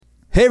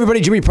Hey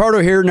everybody, Jimmy Pardo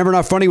here, Never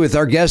Not Funny with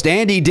our guest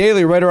Andy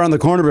Daly right around the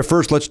corner. But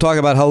first, let's talk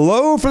about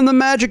Hello from the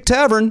Magic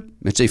Tavern.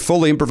 It's a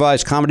fully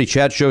improvised comedy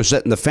chat show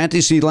set in the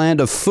fantasy land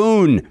of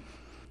Foon.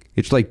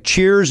 It's like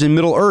Cheers in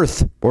Middle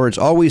Earth, or It's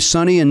Always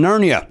Sunny in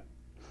Narnia.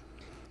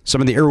 Some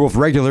of the Earwolf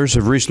regulars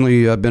have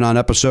recently been on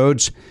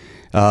episodes.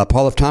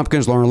 Paul F.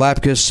 Tompkins, Lauren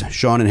Lapkus,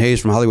 Sean and Hayes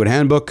from Hollywood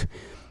Handbook,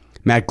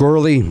 Matt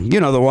Gorley, you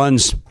know the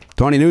ones,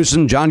 Tony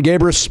Newsom, John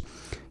Gabris.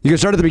 You can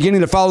start at the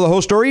beginning to follow the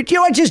whole story. You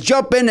know what? Just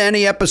jump into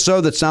any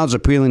episode that sounds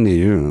appealing to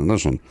you.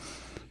 Listen.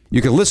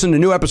 You can listen to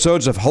new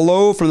episodes of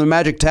Hello from the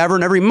Magic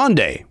Tavern every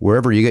Monday,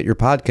 wherever you get your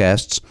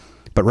podcasts.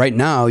 But right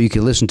now, you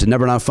can listen to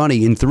Never Not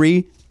Funny in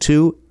 3,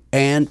 2,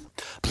 and...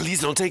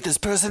 Please don't take this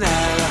person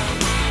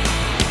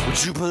out.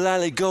 Would you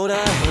politely go to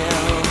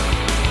hell?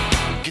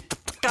 Get the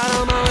fuck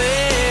out of my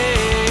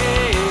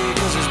way,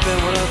 'cause it's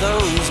been one of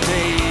those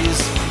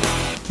days.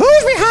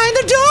 Who's behind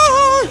the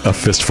door? A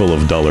fistful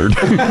of dullard.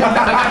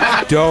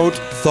 Don't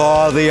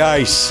thaw the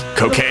ice.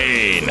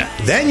 Cocaine.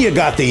 Then you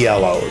got the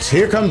yellows.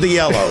 Here come the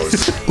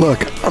yellows.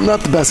 Look, I'm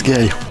not the best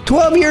gay.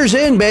 12 years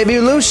in, baby.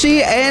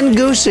 Lucy and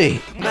Goosey.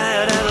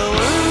 Mad at the world.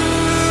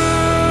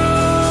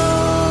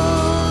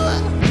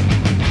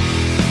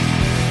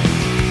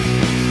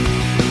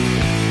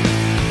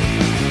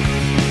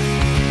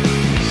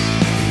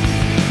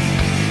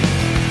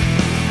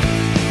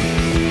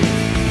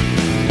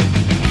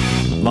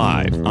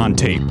 Live on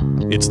tape.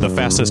 It's the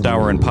fastest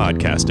hour in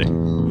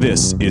podcasting.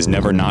 This is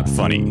Never Not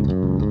Funny.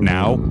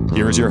 Now,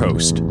 here's your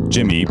host,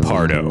 Jimmy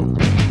Pardo.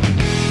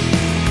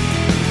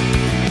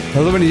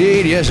 Hello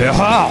indeed, yes. Hey!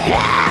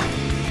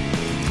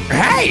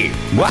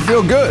 I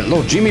feel good.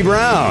 Little Jimmy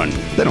Brown.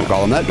 They don't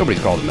call him that.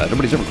 Nobody's called him that.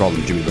 Nobody's ever called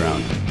him Jimmy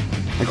Brown.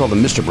 I call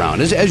him Mr. Brown.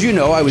 As you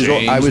know, I was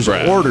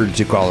Brown. ordered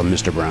to call him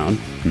Mr. Brown.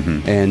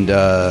 Mm-hmm. And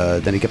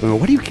then he kept going,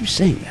 why do you keep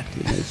saying that?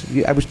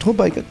 I was told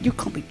by, you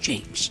call me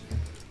James.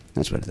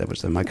 That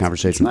was my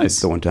conversation. Nice.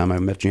 The one time I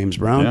met James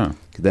Brown. Yeah.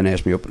 He then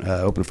asked me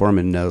open for him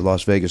in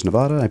Las Vegas,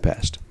 Nevada. I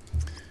passed.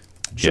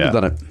 Should have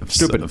done it.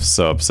 Stupid. I'm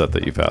so upset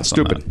that you passed.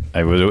 Stupid. On that.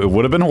 It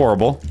would have been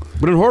horrible. Would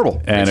have been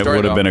horrible. And it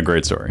would have been a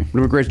great story. Would have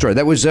been a great story.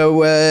 That was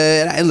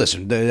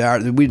listen.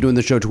 We've been doing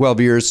the show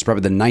 12 years. It's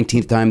probably the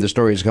 19th time the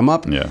story has come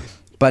up. Yeah.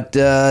 But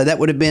that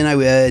would have been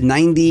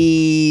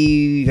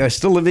 90. I was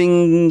still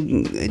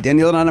living.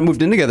 Danielle and I hadn't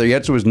moved in together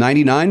yet, so it was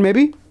 99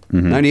 maybe,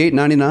 98,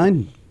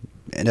 99,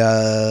 and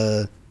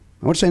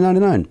I would say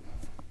 99.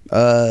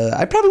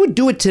 I probably would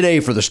do it today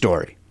for the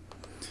story.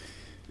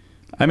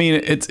 I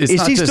mean, it's Is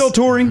not he just, still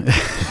touring?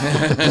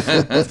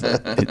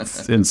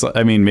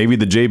 I mean, maybe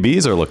the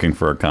JBs are looking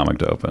for a comic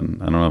to open.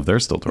 I don't know if they're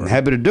still touring. I'm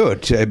happy to do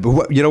it.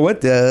 But you know what?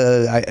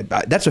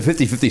 That's a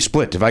 50-50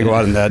 split if I go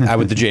out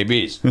with the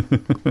JBs.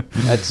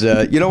 That's,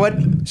 you know what?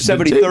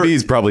 70-30. The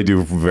JBs probably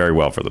do very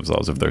well for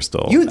themselves if they're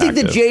still You think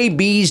active. the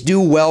JBs do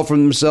well for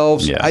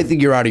themselves? Yeah. I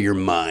think you're out of your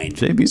mind.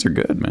 JBs are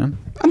good, man.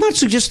 I'm not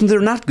suggesting they're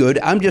not good.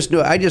 I just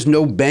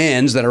know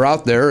bands that are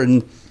out there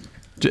and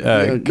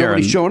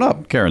nobody's showing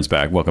up. Karen's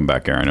back. Welcome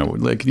back, Karen.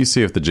 Can you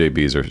see if the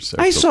JBs are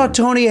I still saw touring?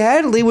 Tony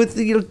Hadley with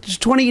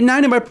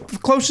 29 of my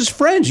closest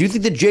friends. You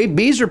think the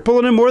JBs are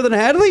pulling in more than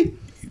Hadley?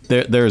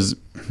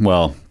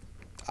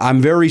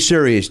 I'm very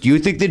serious. Do you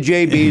think the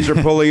JBs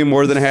are pulling in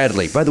more than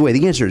Hadley? By the way,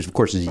 the answer, of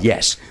course, is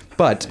yes.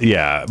 But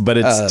yeah, but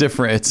it's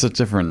different. It's a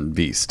different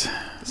beast.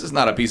 This is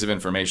not a piece of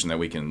information that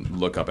we can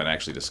look up and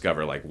actually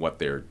discover, like what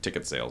their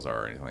ticket sales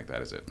are or anything like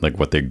that, is it? Like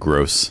what they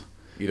gross.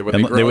 Either what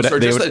they gross or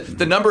just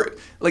the number.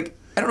 Like,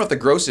 I don't know if the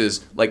gross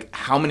is like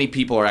how many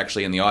people are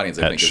actually in the audience.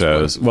 I At think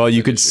shows. Well,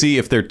 you could see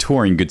if they're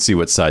touring. You could see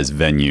what size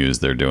venues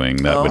they're doing.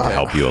 That would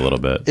help you a little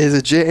bit. Is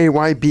it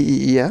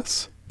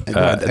JAYBEES?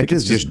 I think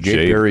it's just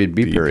J period,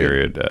 B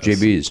period.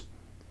 JBs.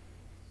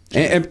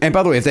 And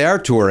by the way, if they are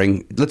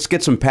touring, let's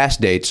get some past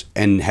dates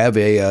and have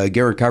a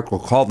Garrett Cockrell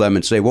call them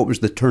and say, what was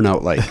the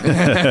turnout like?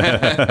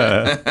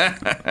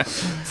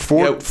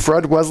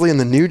 Fred Wesley and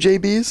the new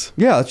JBs?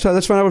 Yeah, let's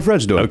find out what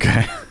Fred's doing.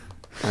 Okay.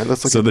 All right,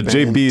 let's look So at the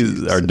band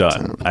JBs are in done.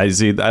 town. I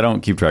see. I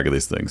don't keep track of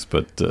these things,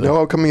 but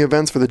No upcoming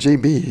events for the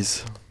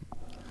JBs.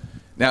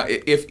 Now,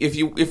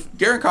 if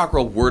Garrett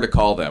Cockrell were to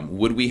call them,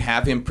 would we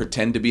have him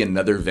pretend to be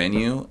another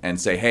venue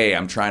and say, "Hey,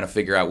 I'm trying to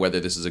figure out whether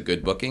this is a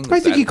good booking"? I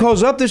think he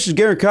calls up. This is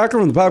Garrett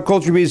Cockrell from the Pop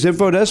Culture Beats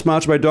Info Desk,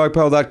 sponsored by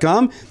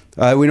DogPile.com.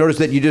 We noticed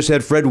that you just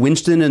had Fred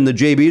Winston and the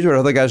JBs, or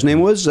whatever the guy's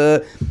name was.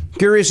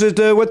 Curious as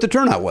to what the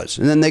turnout was.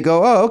 And then they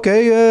go, oh,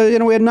 okay,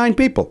 we had 9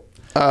 people.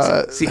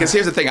 See, because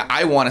here's the thing.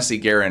 I want to see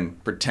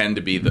Garrett pretend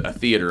to be a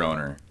theater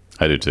owner.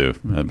 I do too.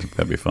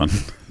 That'd be fun.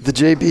 The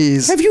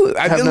JBs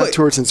have not look,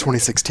 toured since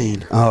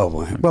 2016. Oh,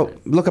 well,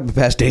 look up the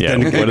past date Yeah,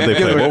 then. what did they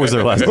play? What was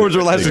their last? What was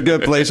their last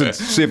good place and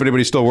see if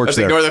anybody still works Let's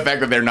there. ignore the fact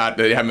that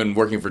they haven't been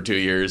working for 2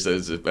 years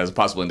as a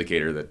possible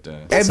indicator that.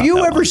 Have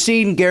you ever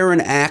seen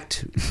Garen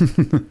act?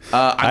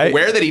 I'm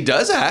aware that he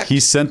does act. He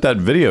sent that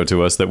video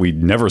to us that we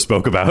never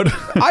spoke about.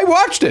 I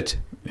watched it.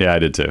 Yeah, I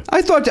did too.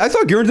 I thought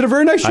Garen did a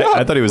very nice job.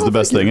 I thought he was the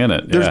best thing in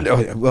it.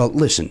 Yeah. Well,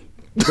 listen.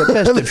 The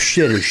best of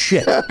shit is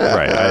shit.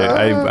 Right.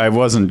 I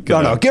wasn't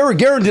gonna... No.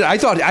 Garen did.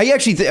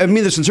 I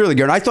mean this sincerely,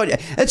 Garen. I thought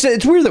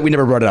it's weird that we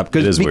never brought it up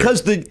because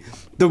the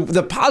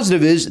the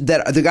positive is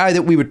that the guy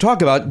that we would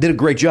talk about did a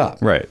great job.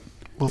 Right.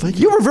 Well, thank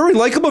you. You were very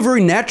likable,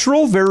 very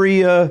natural,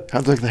 very. How'd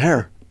you like the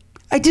hair?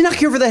 I did not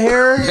care for the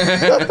hair.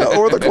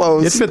 Or the It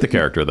clothes. fit the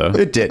character, though.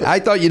 It did. I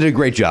thought you did a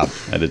great job.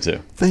 I did too.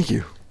 Thank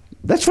you.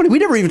 That's funny. We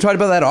never even talked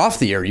about that off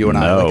the air, you and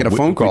I, No, like in a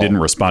phone call. We didn't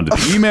respond to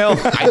the email.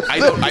 I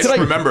don't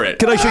remember it.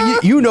 Can I show you?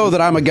 You know that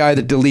I'm a guy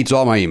that deletes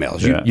all my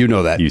emails. Yeah. You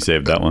know that. You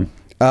saved that one.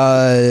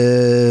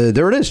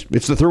 There it is.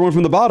 It's the third one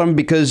from the bottom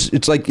because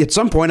it's like at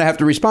some point I have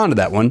to respond to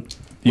that one.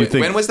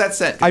 When was that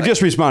sent? I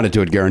just responded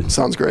to it, Garen.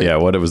 Sounds great. Yeah,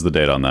 what was the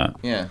date on that?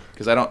 Yeah,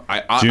 because I don't.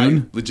 I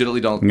June?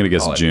 legitimately don't. I'm going to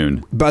guess recall it.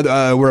 June. But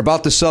we're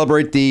about to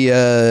celebrate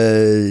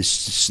the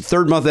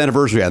third month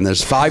anniversary on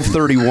this.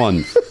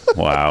 5/31.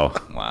 Wow.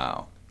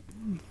 Wow.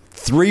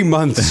 3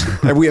 months,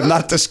 and we have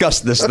not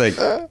discussed this thing.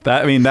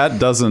 That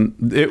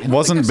doesn't. It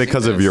wasn't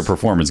because of your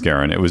performance,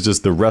 Garen. It was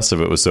just the rest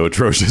of it was so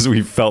atrocious.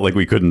 We felt like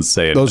we couldn't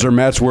say it. Those are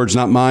Matt's words,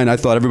 not mine. I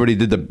thought everybody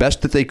did the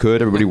best that they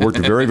could. Everybody worked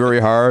very, very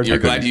hard. You're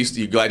glad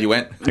you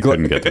went. I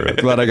couldn't get through it.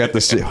 Glad I got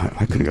to see.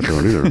 I couldn't get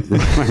through it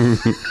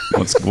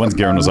either. Once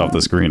Garen was off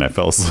the screen, I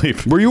fell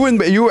asleep. Were you in?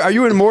 Are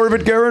you in more of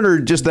it, Garen, or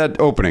just that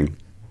opening?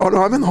 Oh,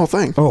 no, I'm in the whole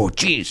thing. Oh,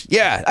 jeez.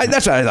 Yeah,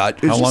 that's what I thought.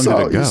 How long did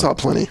it go? You saw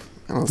plenty.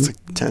 I don't know, it's like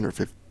 10 or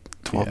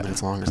 12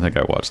 minutes long. Or I something. think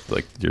I watched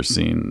like your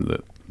scene.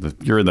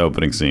 You're in the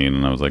opening scene,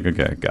 and I was like,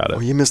 okay, got it. Oh,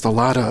 you missed a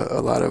lot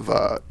of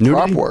prop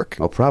Nudity? work.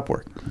 Oh, prop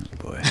work.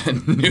 Boy.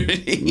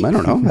 Nudity. I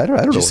don't know. I don't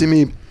Did know. you see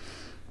me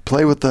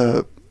play with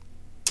the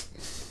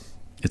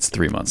It's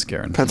 3 months,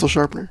 Garen. pencil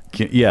sharpener?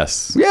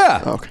 Yes.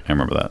 Yeah. Oh, okay. I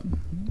remember that.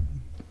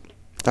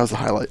 That was the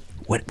highlight.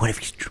 What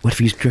if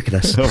he's tricking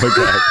us? Oh my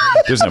god.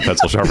 There's no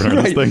pencil sharpener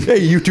in this thing. Hey,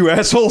 you two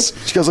assholes.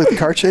 Did you guys like the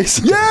car chase?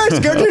 Yes,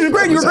 Garen, you were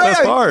great. You were That was the great.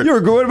 best part. You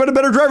were good. One of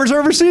the better drivers I've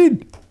ever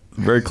seen.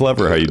 Very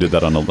clever how you did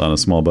that on a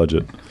small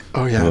budget.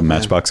 Oh, yeah, The man.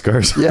 Matchbox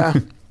cars. Yeah.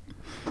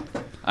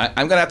 I'm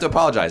going to have to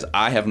apologize.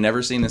 I have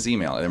never seen this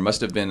email. There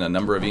must have been a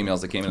number of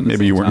emails that came in. At the Maybe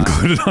same you weren't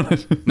time. included on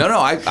it. No,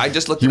 I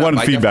just looked. You it up. wanted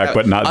I feedback, forgot.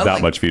 but not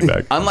that much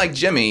feedback. Unlike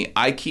Jimmy,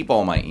 I keep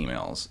all my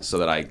emails so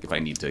that if I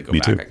need to go Me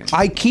back, too. I can.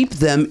 I keep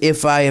them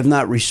if I have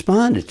not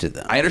responded to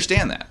them. I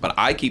understand that, but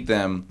I keep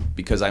them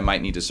because I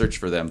might need to search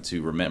for them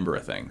to remember a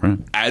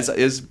thing, as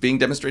is being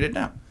demonstrated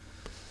now.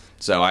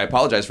 So I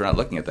apologize for not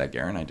looking at that,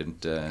 Garen. I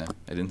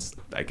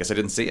guess I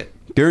didn't see it.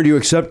 Garen, do you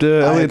accept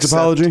Elliot's accept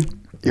apology?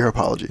 Your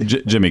apology.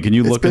 Jimmy, can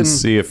you look and been-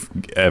 see if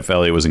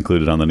Elliot was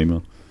included on that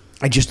email?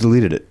 I just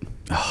deleted it.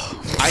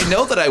 I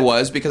know that I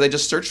was because I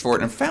just searched for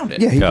it and found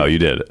it. Yeah, No, you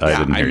did. I Yeah,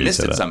 didn't hear I you missed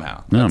say it that.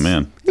 somehow. Oh,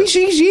 man. He's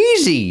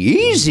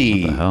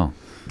easy. The hell?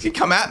 You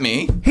come at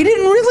me. He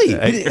didn't really.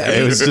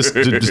 It was just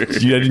I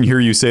didn't hear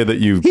you say that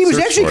you. He was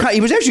searched actually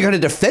for it. kind of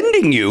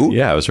defending you.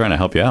 Yeah, I was trying to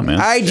help you out, man.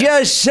 I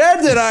just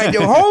said that I do.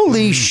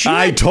 Holy shit!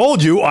 I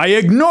told you I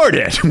ignored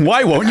it.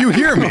 Why won't you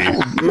hear me?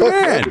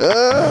 Man,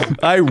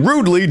 I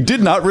rudely did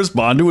not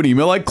respond to an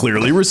email I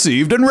clearly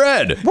received and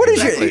read. what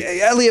is your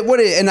Elliot? What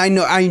is? And I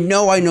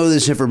know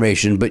this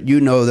information, but you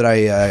know that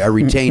I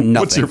retain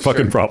nothing. What's your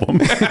fucking problem?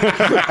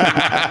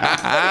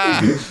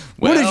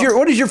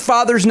 What is your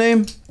father's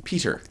name?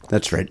 Peter?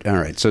 That's right. All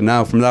right. So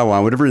now from now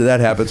on, whenever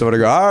that happens, I'm gonna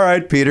go. All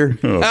right, Peter.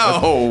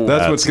 Oh,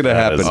 That's what's gonna that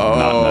happen. is not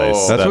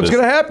nice. That's That what's is-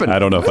 gonna happen. I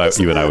don't know if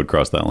I would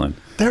cross that line.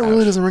 That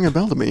really doesn't ring a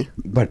bell to me.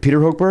 But Peter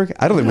Hochberg?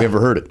 I don't think we ever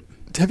heard it.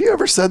 Have you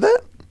ever said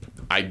that?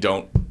 I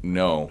don't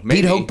know.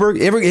 Maybe. Pete Hochberg?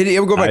 Ever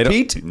go by I don't-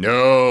 Pete?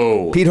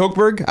 No. Pete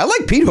Hochberg? I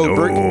like Pete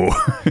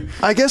Hochberg.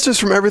 I guess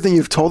just from everything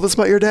you've told us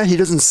about your dad, he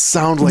doesn't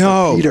sound like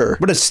a Peter.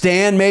 But a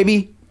Stan,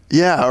 maybe?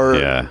 Yeah, or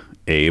Yeah,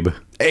 Abe.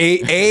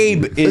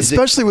 Abe is.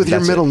 especially with your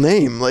that's middle it.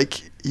 name.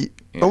 Like,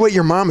 oh wait,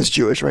 your mom is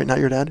Jewish, right? Not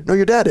your dad. No,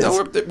 your dad is.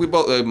 No, we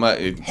both.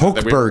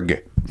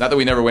 Hochberg. Not that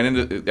we ever went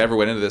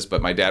into this, but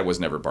my dad was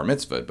never bar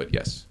mitzvahed. But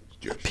yes,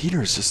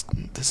 Peter's just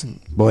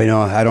doesn't. Boy, no,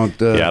 I don't.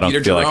 Yeah, I don't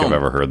Peter feel like I've Jerome.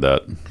 ever heard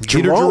that.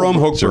 Peter Jerome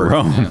Hochberg.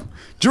 Jerome.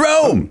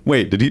 Jerome.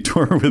 Wait, did he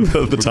tour with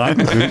the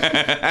time?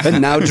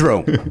 And now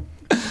Jerome.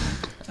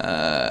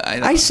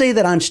 I say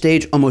that on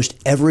stage almost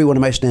every one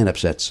of my stand-up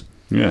sets.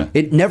 Yeah.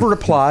 It never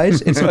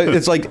applies. It's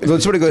like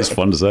it sort of goes. It's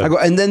fun to say. I go,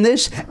 and then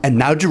this, and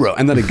now Jerome,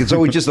 and then it's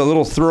always just a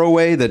little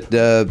throwaway that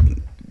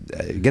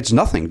gets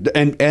nothing,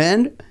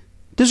 and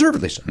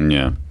deservedly so.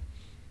 Yeah.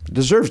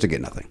 Deserves to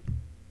get nothing.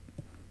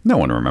 No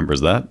one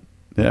remembers that.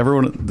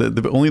 Everyone,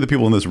 only the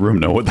people in this room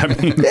know what that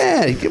means.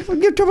 Yeah, give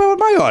to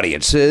my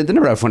audience. The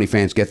Never Not Funny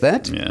fans get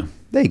that. Yeah.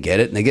 They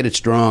get it, and they get it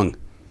strong.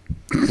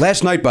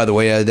 Last night, by the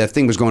way, that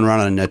thing was going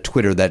around on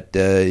Twitter that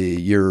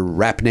your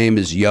rap name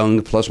is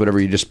Young plus whatever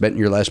you just spent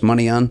your last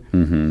money on,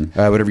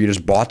 whatever you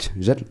just bought.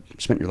 Is that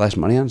spent your last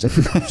money on? Is that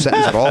the sentence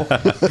at all?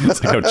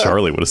 It's like how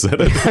Charlie would have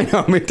said it. I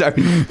know. I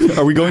mean,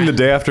 Are we going the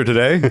day after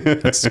today?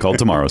 It's called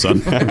tomorrow,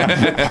 son.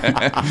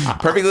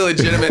 perfectly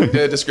legitimate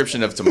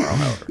description of tomorrow.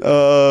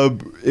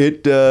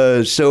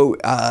 However, So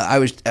I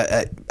was.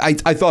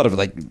 I thought of it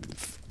like.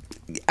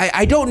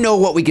 I don't know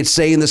what we could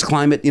say in this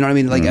climate. You know what I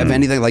mean? Like if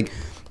anything, like.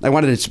 I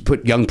wanted to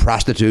put young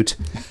prostitute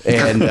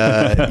and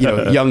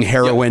young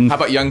heroin. how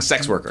about young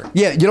sex worker?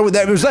 Yeah, you know what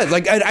that was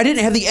like. I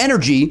didn't have the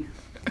energy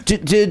to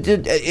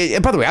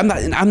by the way,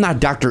 I'm not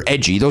Dr.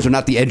 Edgy. Those are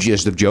not the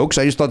edgiest of jokes.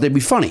 I just thought they'd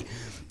be funny.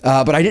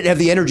 but I didn't have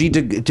the energy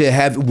to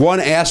have one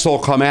asshole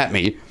come at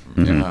me.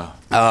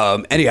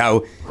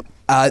 Anyhow,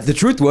 the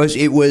truth was,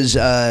 it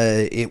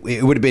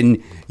would have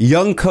been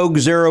young Coke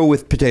Zero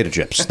with potato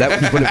chips.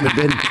 That was what it would have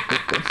been.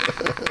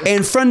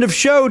 And friend of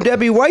show,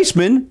 Debbie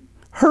Weissman,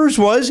 hers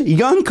was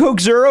young Coke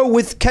Zero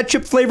with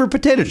ketchup flavored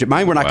potato chip.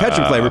 Mine were not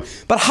ketchup flavored,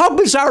 but how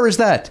bizarre is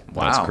that?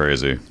 Wow. That's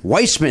crazy.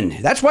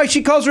 Weissman. That's why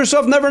she calls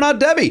herself Never Not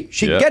Debbie.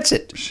 She gets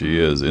it. She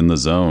is in the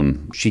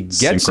zone. She gets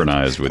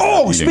synchronized it. with.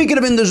 Oh, eating. speaking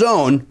of in the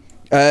zone,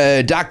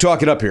 Doc,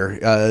 talk it up here.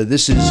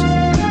 This is.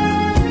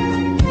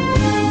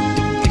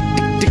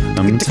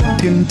 I'm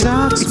talking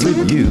docs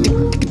with you.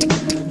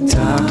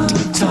 Talk.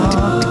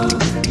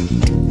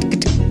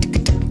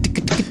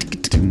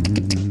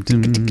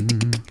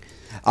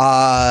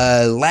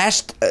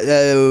 Last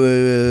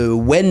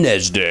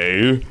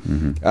Wednesday,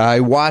 I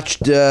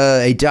watched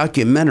a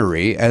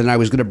documentary, and I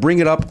was going to bring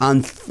it up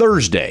on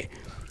Thursday.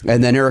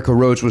 And then Erica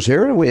Rhodes was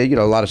here. We,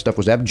 a lot of stuff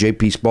was happening.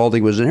 J.P.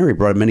 Spalding was in here. He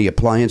brought many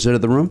appliances into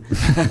the room.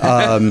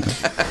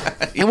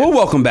 And we'll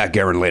welcome back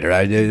Aaron later.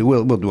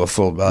 We'll do a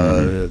full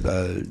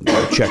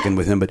check-in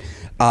with him. But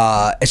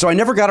so I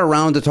never got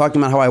around to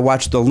talking about how I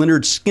watched the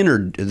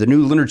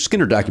new Leonard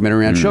Skinner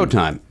documentary on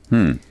Showtime.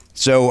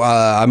 So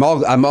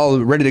I'm all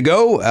ready to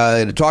go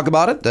to talk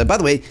about it. By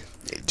the way,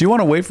 Do you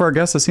want to wait for our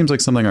guest? That seems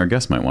like something our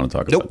guest might want to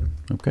talk about. Nope.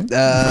 Okay.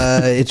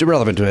 It's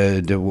irrelevant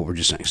to what we're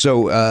just saying.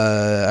 So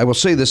I will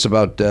say this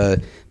about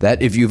that.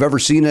 If you've ever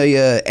seen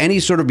any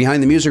sort of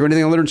behind the music or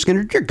anything on Leonard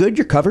Skinner, you're good.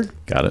 You're covered.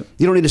 Got it.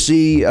 You don't need to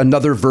see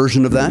another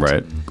version of that.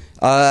 Right.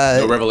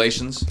 No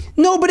revelations?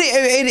 No, but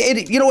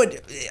it you know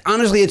what?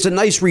 Honestly, it's a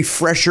nice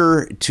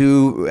refresher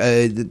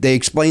to. They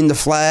explain the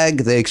flag.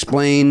 They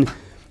explain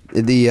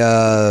the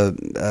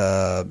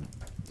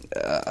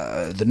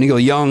Neil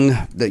Young.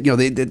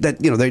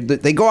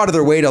 They go out of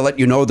their way to let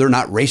you know they're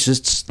not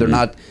racists. They're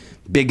not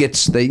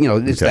bigots.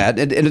 It's that,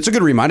 and it's a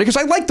good reminder because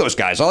I like those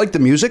guys. I like the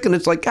music, and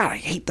it's like, God, I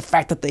hate the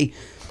fact that they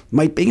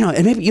might be.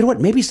 And maybe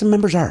maybe some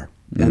members are,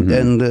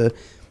 and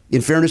in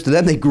fairness to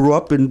them, they grew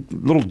up in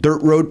little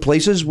dirt road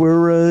places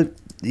where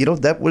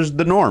that was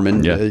the norm,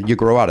 and you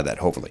grow out of that,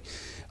 hopefully.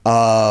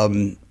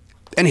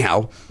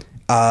 Anyhow,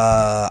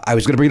 I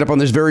was going to bring it up on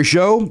this very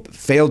show,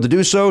 failed to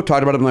do so.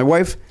 Talked about it with my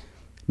wife.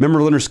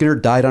 Remember, Leonard Skinner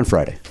died on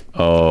Friday.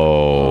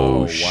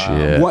 Oh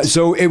shit!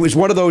 So it was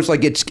one of those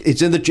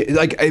it's in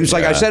the it was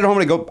like I sat at home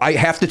and I go, I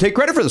have to take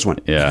credit for this one.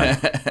 Yeah.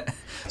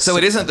 So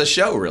it isn't the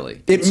show,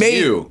 really. It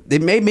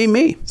may be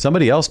me.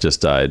 Somebody else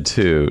just died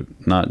too.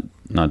 Not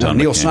John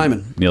Neil McCain.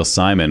 Simon. Neil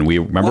Simon. We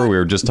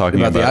were just talking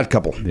About about The Odd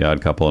Couple. The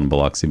Odd Couple and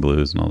Biloxi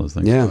Blues and all those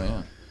things.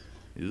 Yeah.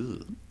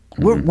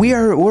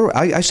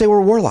 I say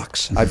we're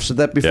warlocks. I've said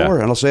that before,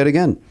 and I'll say it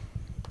again.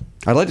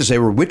 I'd like to say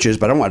we're witches,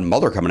 but I don't want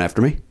Mulder coming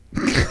after me.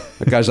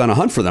 That guy's on a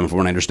hunt for them, from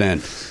what I understand.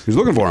 He's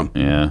looking for them.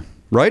 Yeah.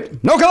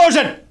 Right? No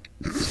collusion!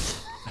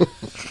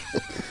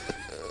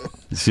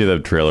 You see the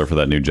trailer for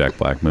that new Jack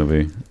Black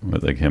movie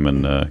with him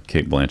and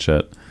Kate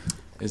Blanchett?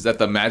 Is that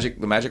the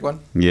magic one?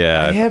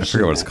 Yeah, I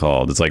forget what it's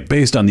called. It's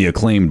based on the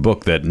acclaimed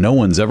book that no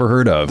one's ever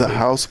heard of. The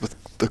house with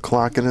the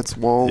clock in its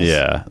walls.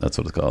 Yeah, that's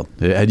what it's called.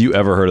 Had you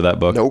ever heard of that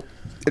book? Nope.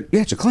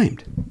 It's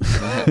acclaimed.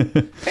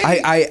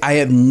 I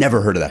have never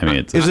heard of that.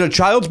 Is it a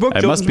child's book?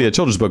 It must be a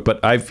children's book,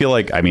 but I feel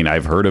like,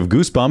 I've heard of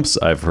Goosebumps.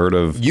 I've heard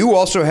of... You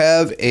also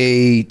have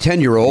a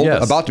 10-year-old,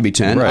 about to be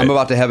 10. Right. I'm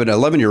about to have an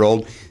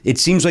 11-year-old. It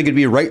seems like it'd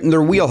be right in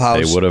their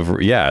wheelhouse. They would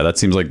have... Yeah, that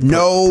seems like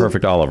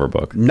perfect Oliver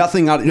book.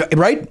 Nothing on...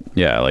 Right?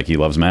 Yeah, he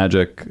loves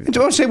magic.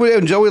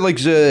 Joey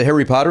likes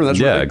Harry Potter.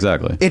 That's right.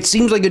 Exactly. It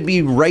seems like it'd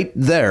be right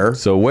there.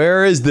 So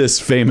where is this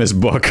famous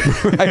book?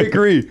 I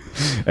agree.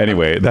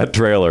 Anyway, that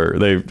trailer,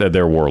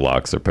 they're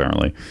warlocks,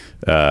 apparently.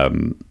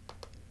 Man,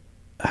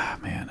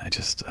 I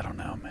don't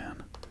know,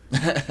 man.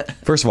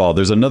 First of all,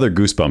 there's another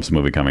Goosebumps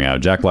movie coming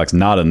out. Jack Black's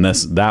not in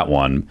that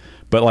one,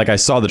 but I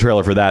saw the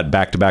trailer for that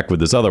back to back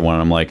with this other one,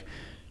 and I'm like,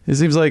 it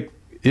seems like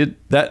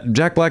that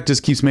Jack Black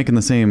just keeps making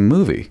the same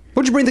movie.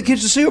 What'd you bring the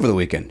kids to see over the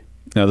weekend?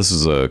 No, this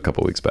was a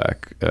couple weeks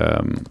back.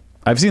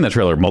 I've seen that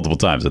trailer multiple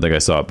times. I think I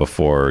saw it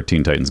before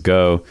Teen Titans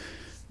Go,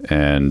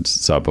 and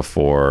saw it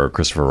before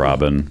Christopher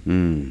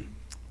Robin.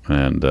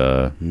 And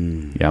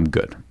yeah, I'm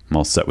good. I'm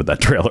all set with that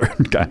trailer.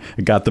 I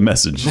got the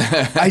message.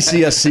 I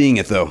see us seeing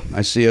it, though.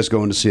 I see us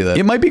going to see that.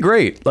 It might be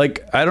great.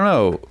 I don't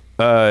know.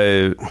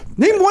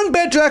 Name one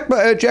bad Jack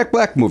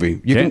Black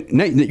movie. You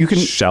can.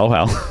 Shallow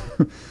Hal.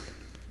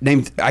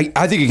 Name.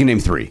 I think you can name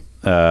three.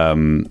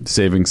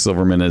 Saving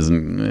Silverman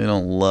isn't. I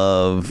don't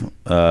love.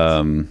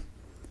 But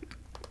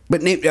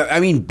name.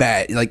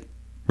 Bad.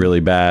 Really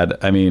bad.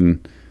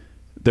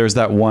 There's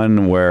that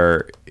one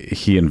where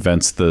he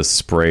invents the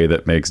spray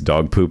that makes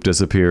dog poop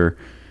disappear.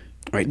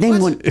 All right, name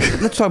one.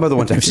 Let's talk about the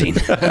ones I've seen.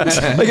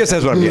 I guess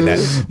that's what I'm getting at.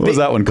 What was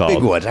that one called?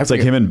 Big ones. It's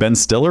him and Ben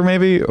Stiller,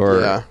 maybe?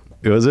 Or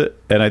was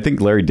it? And I think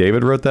Larry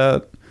David wrote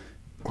that.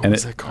 What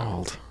was it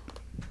called?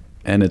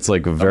 And it's a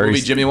very...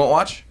 movie Jimmy won't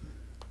watch?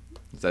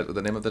 Is that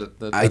the name of the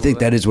I think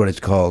that is what it's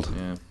called.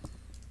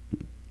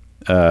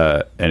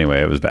 Yeah.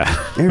 Anyway, it was bad.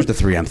 Here's the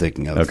three I'm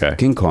thinking of. Okay.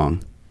 King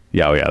Kong.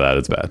 Yeah, that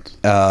is bad.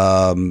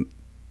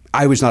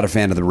 I was not a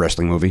fan of the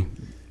wrestling movie.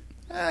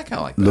 I kind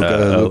of like that.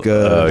 Oh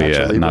Nacho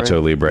yeah, Libre.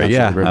 Nacho Libre.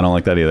 Yeah, Libre. I don't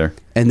like that either.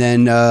 And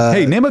then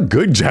Hey, name a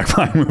good Jack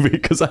Black movie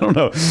because I don't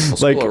know.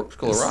 School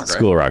of Rock, right?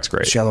 School of Rock's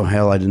great. Shallow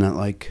Hell, I did not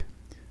like.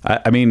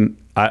 I mean,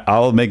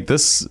 I'll make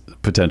this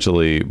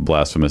potentially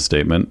blasphemous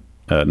statement,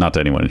 not to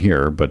anyone in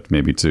here, but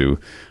maybe to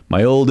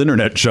my old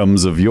internet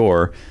chums of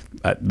yore.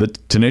 The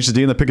Tenacious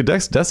D and the Pick of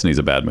Destiny is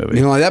a bad movie.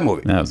 You don't like that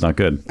movie? No, it's not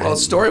good. Well,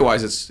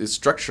 story-wise, it's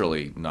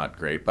structurally not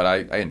great, but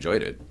I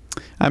enjoyed it.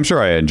 I'm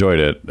sure I enjoyed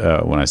it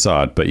when I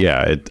saw it, but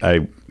yeah,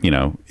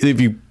 if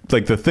you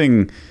like, the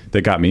thing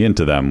that got me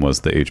into them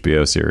was the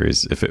HBO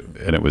series.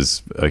 And it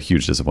was a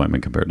huge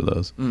disappointment compared to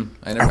those.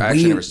 I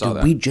actually never saw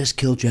that. We just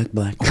killed Jack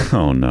Black.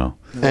 Oh no,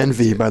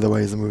 Envy, by the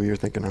way, is the movie you're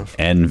thinking of.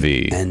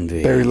 Envy.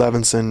 Barry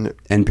Levinson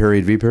N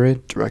period V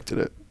period. directed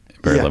it.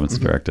 Barry Yeah. Levinson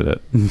directed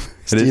it.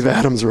 Steve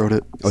Adams wrote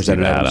it. Oh, is that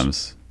Steve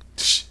Adams?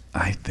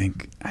 I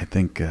think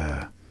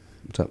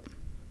What's up?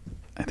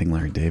 I think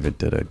Larry David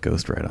did a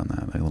ghostwrite on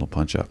that, like a little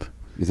punch up.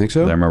 You think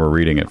so? I remember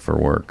reading it for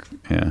work.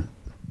 Yeah.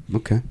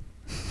 Okay.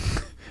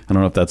 I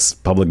don't know if that's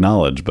public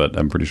knowledge, but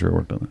I'm pretty sure it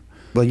worked on it.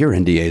 Well, your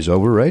NDA's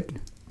over, right?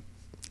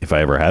 If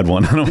I ever had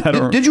one, I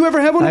don't. Did you ever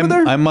have one over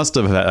there? I must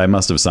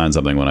have signed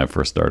something when I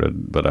first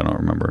started, but I don't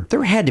remember.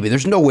 There had to be.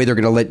 There's no way they're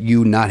going to let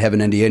you not have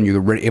an NDA and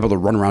you're able to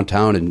run around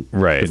town and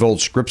Right.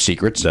 divulge script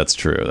secrets. That's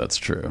true.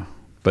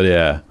 But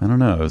yeah, I don't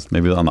know. It was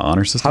maybe on the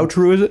honor system. How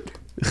true is it?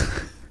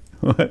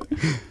 What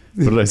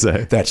did I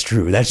say? That's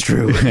true. That's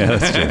true. Yeah,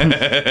 that's true.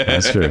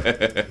 That's true.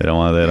 They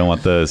don't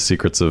want the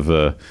secrets of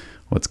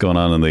what's going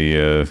on in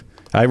the.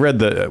 I read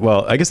that.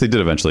 Well, I guess they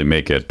did eventually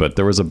make it, but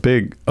there was a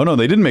big. Oh no,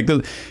 they didn't make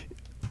the.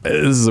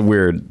 This is a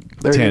weird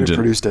Larry tangent. David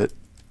produced it.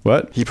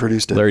 What? He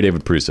produced it. Larry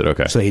David produced it.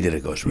 Okay. So he did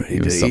a ghostwrite. He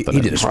was something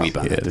did a in sweep it.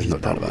 on Yeah, it. There's no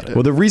doubt about it.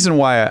 Well, the reason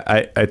why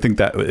I think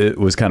that it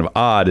was kind of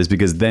odd is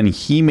because then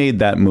he made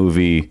that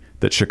movie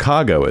that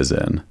Chicago is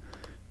in.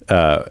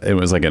 It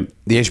was like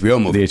The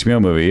HBO movie. the HBO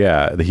movie,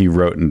 yeah, that he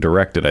wrote and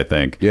directed, I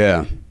think.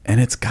 Yeah.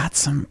 And it's got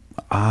some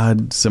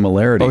odd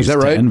similarities Oh, is that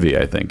right? to Envy,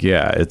 I think.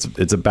 Yeah,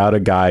 it's about a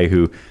guy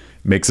who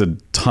makes a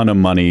ton of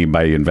money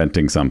by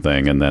inventing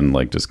something and then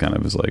like just kind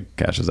of is like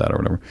cashes out or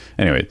whatever.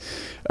 Anyway,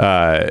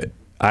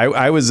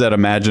 I was at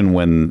Imagine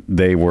when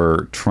they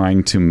were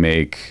trying to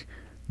make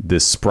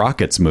this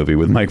Sprockets movie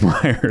with Mike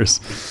Myers,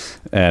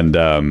 and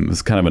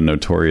it's kind of a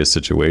notorious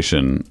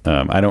situation.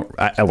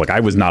 I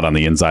was not on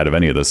the inside of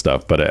any of this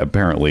stuff, but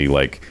apparently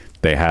like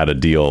they had a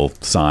deal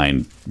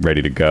signed,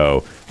 ready to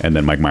go, and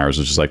then Mike Myers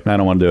was just like, "I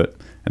don't want to do it,"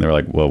 and they were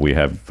like, "Well, we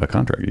have a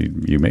contract.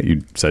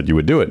 You said you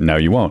would do it, and now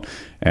you won't."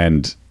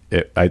 And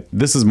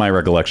this is my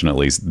recollection, at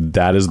least.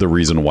 That is the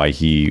reason why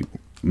he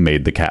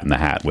made The Cat in the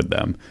Hat with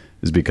them,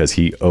 is because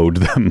he owed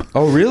them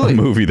a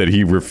movie that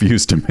he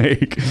refused to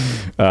make.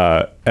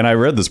 And I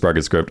read the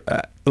Sprocket script.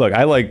 Look,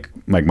 I like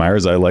Mike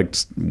Myers. I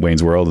liked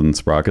Wayne's World and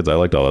Sprockets. I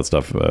liked all that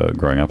stuff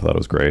growing up. I thought it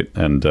was great.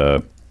 And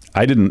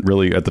I didn't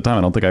really, at the time,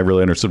 I don't think I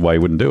really understood why he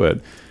wouldn't do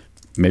it.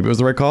 Maybe it was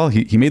the right call.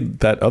 He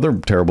made that other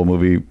terrible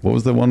movie. What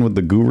was the one with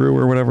the guru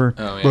or whatever?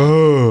 Oh,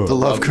 yeah. The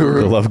Love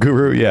Guru. The Love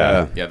Guru,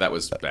 yeah. Yeah, that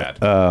was bad.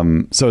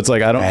 So it's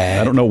like I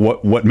don't know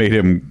what made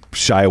him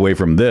shy away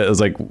from this.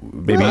 It's like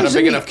maybe Not a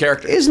big enough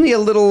character. Isn't he a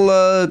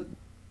little...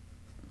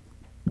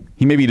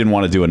 he maybe didn't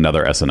want to do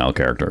another SNL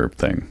character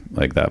thing.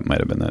 Like that might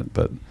have been that,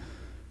 but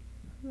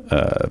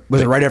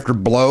Was it right after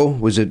Blow?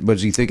 Was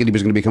he thinking he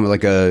was going to become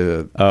like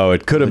a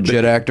it could have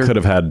legit actor? Could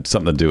have had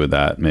something to do with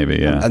that, maybe.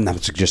 Yeah. I'm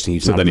not suggesting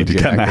he's So not then a he did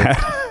legit Cat in the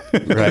actor. Hat.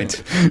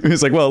 Right.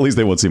 He's like, well, at least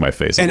they won't see my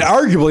face. And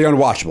arguably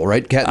unwatchable,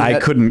 right? Cat in the I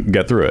Hat? couldn't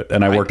get through it,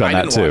 and I worked on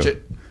that didn't too. watch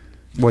it.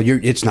 Well,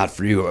 it's not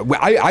for you.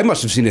 I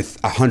must have seen it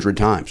 100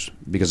 times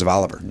because of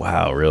Oliver.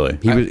 Wow, really?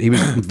 He was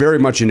very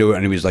much into it,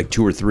 and he was like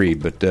 2 or 3.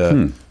 But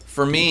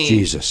For me,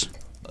 Jesus,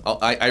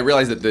 I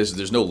realize that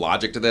there's no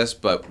logic to this,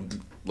 but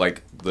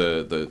like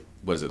the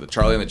what is it? The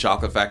Charlie and the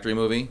Chocolate Factory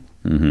movie,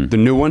 the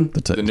new one.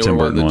 the newer Tim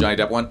one, Burton the Johnny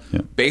Depp one.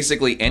 Yeah.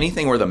 Basically,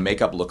 anything where the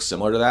makeup looks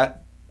similar to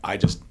that, I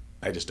just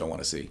don't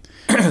want to see.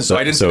 So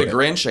I didn't see The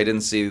Grinch. I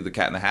didn't see the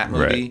Cat in the Hat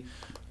movie.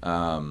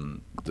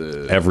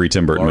 Every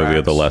Tim Burton movie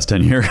of the last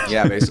 10 years.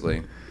 Yeah,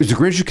 basically. Is the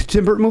Grinch a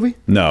Tim Burton movie?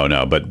 No,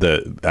 but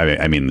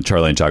I mean, the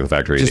Charlie and Chocolate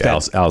Factory, Just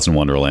that. Alice in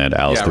Wonderland,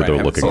 Alice Yeah, Through right, the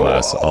I Looking haven't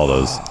Glass, all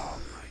those.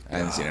 I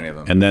haven't seen any of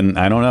them. And then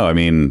I don't know. I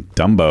mean,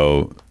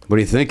 Dumbo. What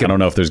do you think? I don't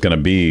know if there's going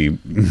to be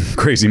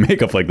crazy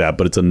makeup like that,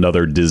 but it's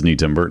another Disney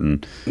Tim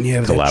Burton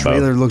Yeah, but that collabo.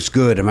 trailer looks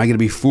good. Am I going to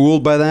be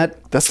fooled by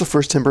that? That's the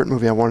first Tim Burton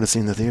movie I wanted to see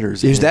in the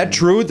theaters. Is that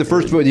true? The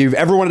first movie you've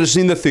ever wanted to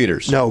see in the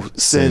theaters? No,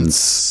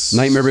 since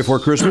Nightmare Before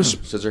Christmas?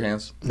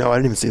 Scissorhands. no, I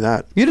didn't even see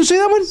that. You didn't see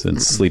that one?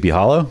 Since Sleepy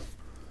Hollow?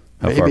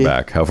 How far Maybe.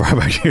 back? How far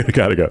back you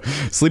got to go?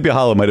 Sleepy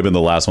Hollow might have been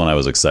the last one I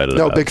was excited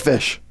No, about. Big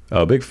Fish.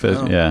 Oh, Big Fish.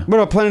 Yeah. What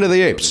about Planet of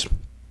the Apes?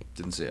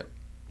 Didn't see it.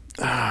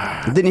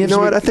 Didn't you You have know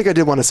some- what? I think I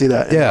did want to see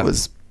that. and Yeah. it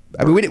was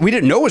I mean, we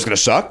didn't know it was going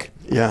to suck.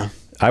 yeah.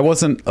 I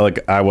wasn't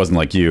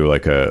like you,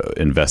 like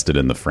invested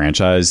in the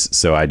franchise,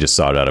 so I just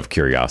saw it out of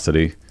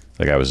curiosity.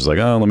 Like I was just like,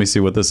 oh, let me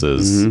see what this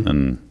is.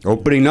 And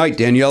Opening night,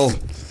 Danielle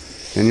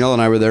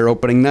and I were there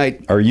opening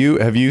night.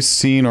 have you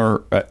seen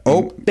or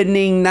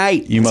Opening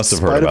night. you must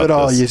have In heard spite about of it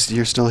all, this?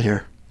 you're still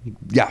here.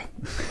 Yeah.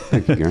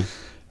 Thank you, Garen.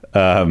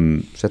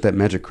 Is that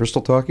magic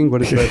crystal talking?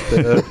 What is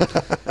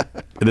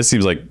that? This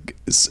seems like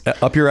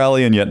up your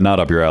alley and yet not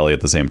up your alley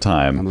at the same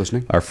time. I'm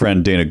listening. Our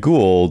friend Dana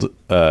Gould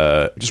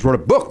just wrote a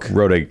book.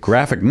 Wrote a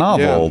graphic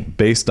novel Yeah.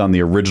 based on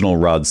the original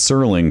Rod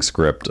Serling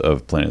script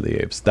of Planet of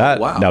the Apes.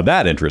 wow. Now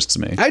that interests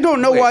me. I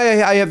don't know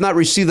why I have not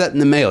received that in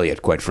the mail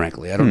yet. Quite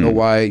frankly, I don't know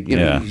why.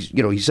 Yeah.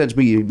 He sends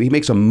me. He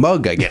makes a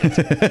mug. I get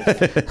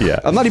it. Yeah.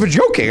 I'm not even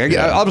joking.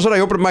 All of a sudden,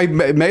 I open up my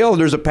mail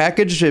and there's a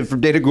package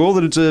from Dana Gould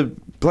and it's a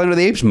Planet of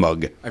the Apes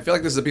mug. I feel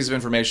like this is a piece of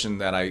information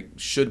that I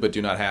should but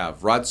do not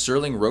have. Rod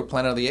Serling wrote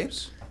Planet of the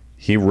Apes?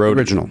 He wrote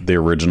Original. the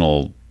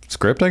original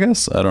script, I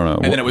guess. I don't know.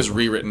 And then it was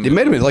rewritten. It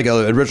made him like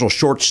an original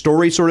short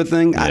story sort of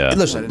thing. Yeah.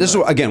 Listen, this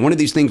is again one of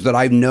these things that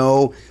I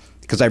know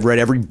because I've read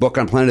every book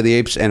on Planet of the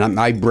Apes, and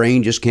my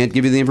brain just can't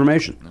give you the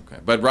information. Okay.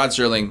 But Rod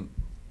Serling,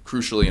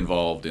 crucially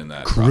involved in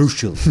that.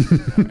 Crucial.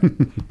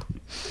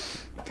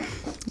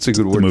 It's a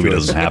good word the movie choice.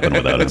 doesn't happen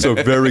without him. It's a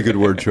very good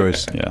word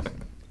choice. Yeah.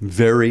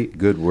 Very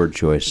good word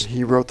choice.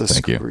 He wrote the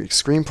Thank you.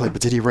 screenplay,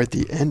 but did he write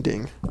the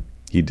ending?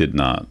 He did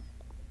not.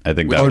 I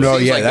think that Oh, was, no,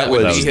 Seems yeah, like that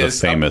would was be the his,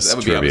 famous that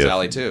would be up his trivia.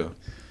 alley too.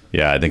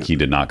 Yeah, I think he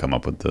did not come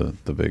up with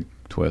the big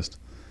twist.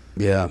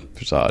 Yeah,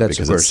 Which is odd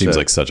because it seems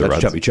like such a that's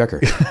Rod. chubby checker.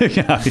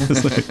 Yeah,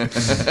 obviously.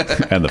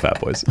 And the Fat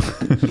Boys.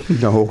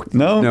 No,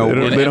 No,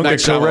 they don't Night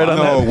get co-write on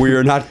no, that. we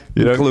are not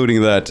You know-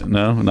 including that.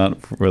 No, not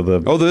for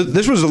the. Oh,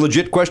 this was a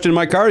legit question in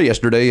my car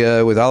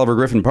yesterday with Oliver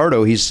Griffin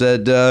Pardo. He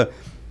said,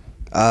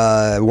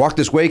 "Walk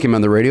This Way" came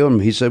on the radio,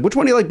 and he said, "Which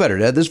one do you like better,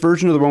 Dad? This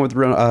version or the one with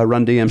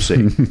Run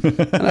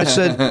DMC?" And I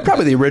said,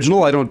 "Probably the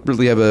original. I don't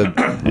really have a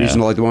reason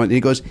to like the one." And he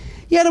goes,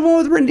 "Yeah, the one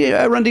with Run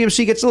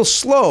DMC gets a little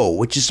slow,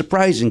 which is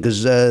surprising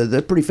because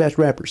they're pretty fast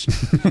rappers."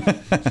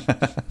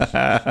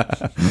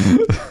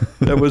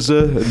 That was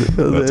an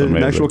amazing.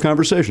 actual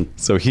conversation.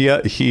 So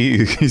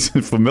he's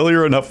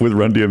familiar enough with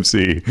Run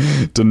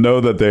DMC to know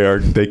that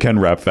they can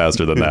rap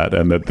faster than that,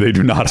 and that they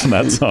do not on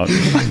that song.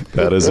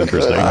 That is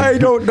interesting. I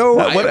don't know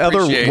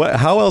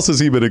How else has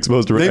he been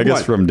exposed to? Name I guess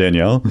one. from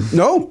Danielle.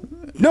 No.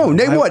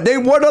 Name what?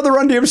 Name what other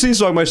Run DMC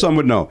song my son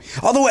would know.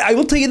 Although I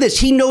will tell you this,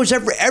 he knows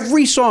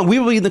every song. We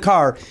will be in the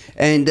car,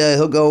 and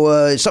he'll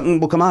go, something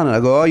will come on, and I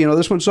go, "Oh,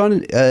 this one,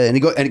 son," and he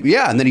go,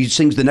 and then he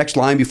sings the next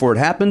line before it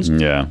happens.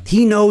 Yeah.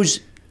 He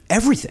knows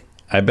everything.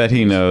 I bet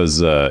he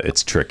knows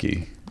It's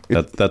Tricky.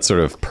 That's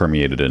sort of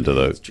permeated into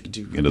the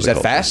Is that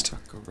fast?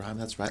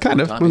 That's right.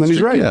 Kind of. Tom, Well, then it's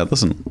he's right. tricky. Yeah,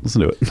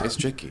 listen to it. It's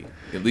tricky.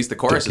 At least the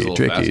chorus is a little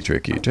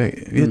Tricky. fast.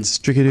 It's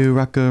tricky to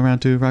rock around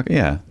to rock.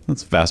 Yeah,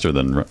 that's faster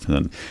than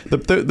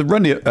the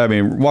Run. I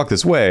mean, Walk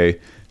This Way.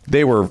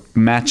 They were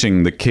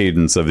matching the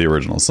cadence of the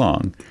original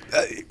song,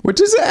 which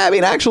is, I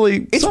mean,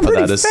 actually, It's some of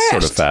pretty that is fast.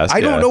 sort of fast. I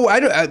yeah. don't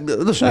know.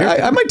 Listen,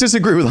 I might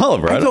disagree with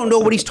Oliver. I don't know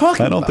what he's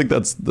talking I don't about. think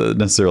that's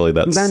necessarily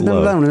that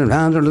slow.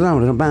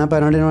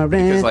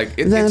 Because like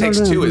it takes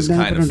two is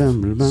kind of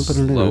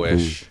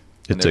slowish.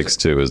 It Takes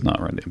Two is not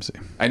Run DMC.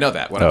 I know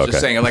that. What I was just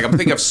saying, like I'm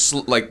thinking of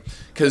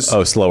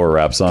because slower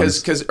rap songs.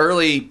 because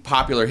early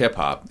popular hip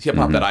hop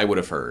that I would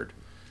have heard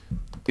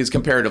is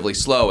comparatively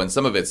slow, and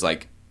some of it's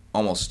like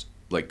almost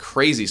like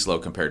crazy slow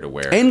compared to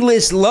where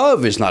Endless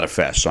Love is not a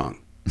fast song.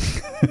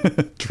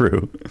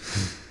 True.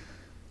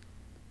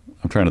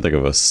 I'm trying to think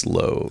of a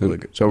slow.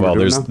 So we're well,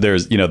 doing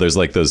there's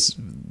like those,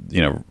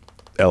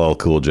 LL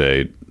Cool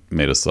J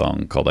made a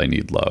song called "I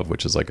Need Love,"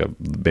 which is like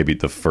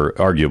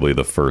arguably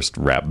the first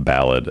rap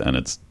ballad, and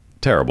it's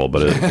terrible,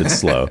 but it's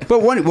slow.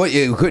 But what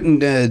you couldn't?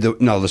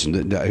 No,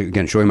 listen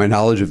again. Showing my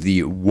knowledge of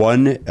the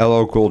one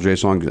LL Cool J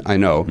song I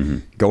know,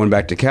 "Going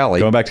Back to Cali."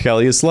 Going Back to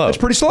Cali is slow. That's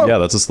pretty slow. Yeah,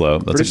 that's a slow.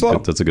 Pretty slow.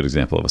 That's a good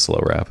example of a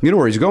slow rap. You know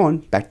where he's going?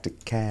 Back to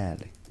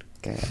Cali.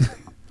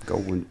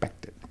 Going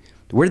back to.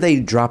 Where they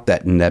drop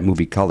that in that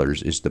movie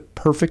Colors is the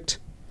perfect.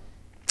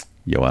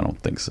 Yo, I don't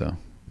think so.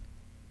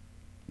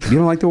 You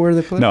don't like the where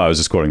they play? No, I was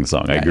just quoting the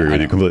song. I agree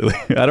with you completely.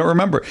 I don't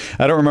remember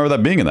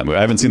that being in that movie.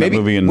 I haven't seen that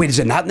movie in. Wait, is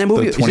it not in that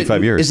movie?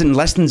 25 years. Is it in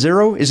Less Than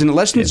Zero? Is it in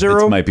Less Than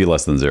Zero? It might be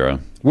Less Than Zero.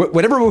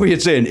 Whatever movie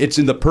it's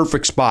in the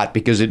perfect spot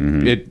because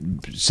it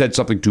said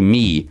something to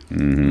me,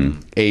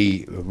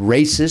 a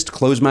racist,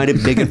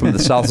 closed-minded bigot from the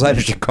South Side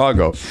of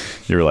Chicago.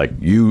 You're like,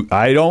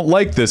 I don't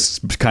like this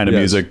kind of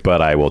music,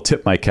 but I will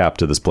tip my cap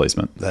to this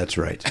placement. That's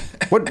right.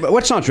 What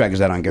soundtrack is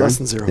that on, Gary? Less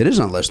Than Zero. It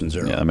is on Less Than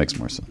Zero. Yeah, that makes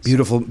more sense.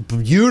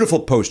 Beautiful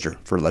poster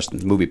for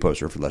movie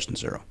poster for Less Than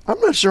Zero. I'm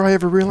not sure I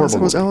ever realized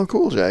it was LL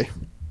Cool J.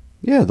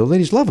 Yeah, the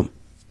ladies love him.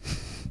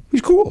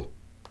 He's cool.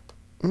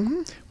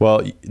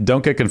 Well,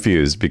 don't get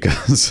confused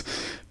because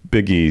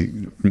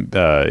Biggie,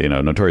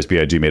 Notorious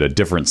B.I.G. made a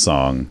different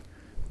song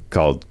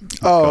called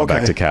Going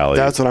Back to Cali.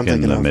 That's what I'm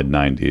in thinking the of.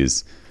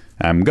 mid-90s.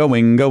 I'm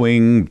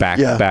going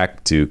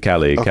back to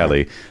Cali,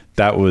 Cali.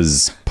 That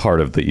was part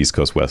of the East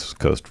Coast, West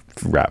Coast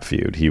rap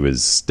feud. He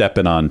was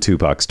stepping on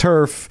Tupac's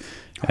turf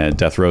and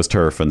Death Row's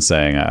turf and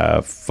saying,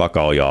 fuck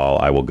all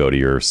y'all, I will go to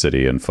your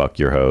city and fuck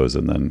your hoes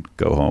and then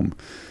go home.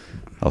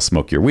 I'll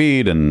smoke your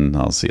weed and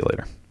I'll see you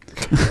later.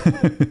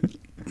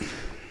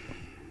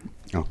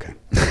 Okay.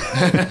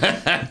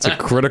 It's a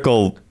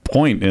critical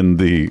point in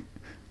the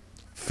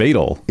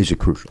fatal. Is it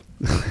crucial?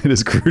 It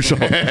is crucial.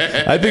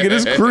 I think it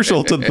is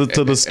crucial to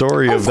the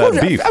story of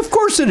that beef. Of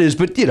course it is,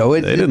 but they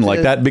didn't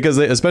like that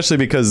especially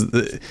because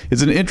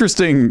it's an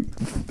interesting.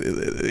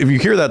 If you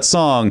hear that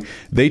song,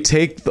 they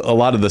take a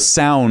lot of the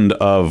sound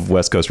of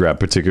West Coast rap,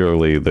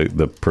 particularly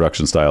the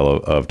production style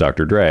of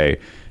Dr. Dre,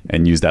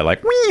 and use that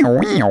like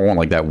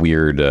that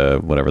weird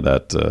whatever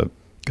that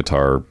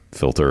guitar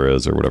filter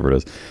is or whatever it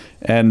is,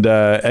 and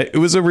it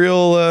was a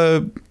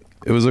real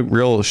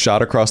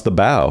shot across the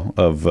bow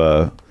of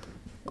the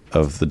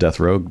Death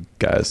Row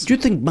guys. Do you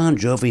think Bon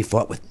Jovi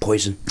fought with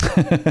poison? Do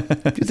you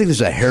think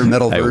there's a hair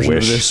metal version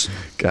of this?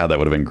 God, that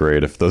would have been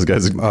great if those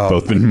guys had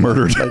both been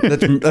murdered.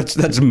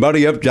 Let's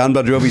muddy up John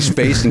Bon Jovi's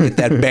face and get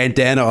that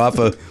bandana off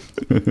of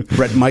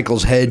Bret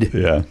Michaels' head.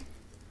 Yeah.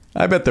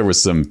 I bet there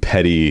was some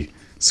petty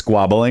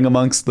squabbling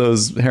amongst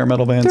those hair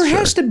metal bands. There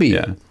has to be.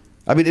 Yeah.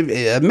 I mean,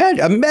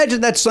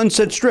 imagine that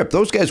Sunset Strip.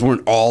 Those guys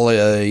weren't all,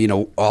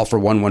 all for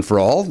one for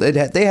all.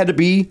 They had to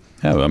be.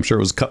 Yeah, I'm sure it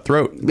was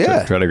cutthroat. Yeah,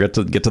 to try to get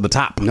to the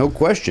top. No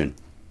question.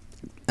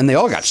 And they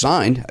all got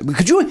signed.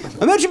 Could you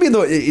imagine being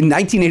in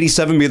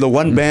 1987 being the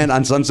one band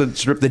on Sunset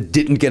Strip that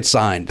didn't get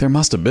signed? There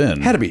must have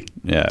been. Had to be.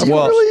 Yeah. Do you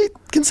really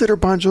consider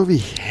Bon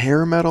Jovi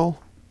hair metal?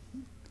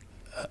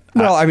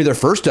 Well, I mean, their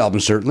first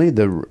album certainly.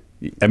 The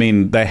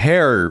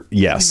hair,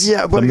 yes.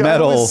 Yeah, but the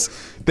metal.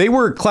 They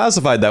were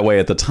classified that way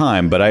at the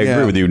time, but I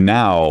agree with you.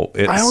 Now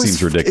it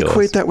seems ridiculous. I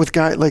equate that with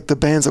like the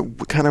bands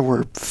that kind of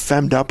were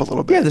femmed up a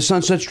little bit. Yeah, the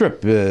Sunset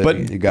Strip.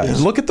 But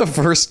guys. Look at the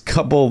first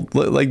couple.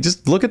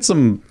 Just look at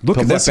some. Look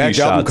at that back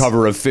album shots.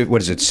 cover of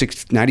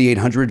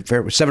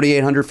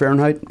 7,800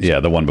 Fahrenheit. Yeah,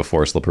 the one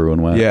before Slippery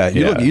and Wet. Yeah,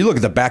 you look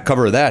at the back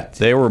cover of that.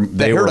 They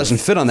hair doesn't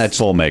fit on that.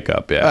 Full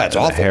makeup. Yeah, that's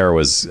awful. The hair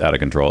was out of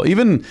control.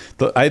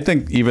 I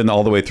think even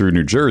all the way through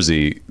New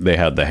Jersey, they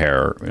had the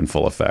hair in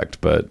full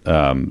effect. But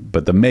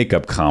the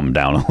makeup calmed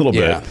down a little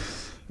bit.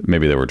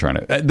 Maybe they were trying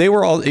to. They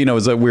were all. It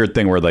was a weird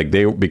thing where like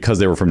because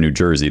they were from New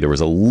Jersey, there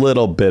was a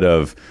little bit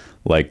of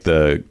like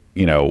we're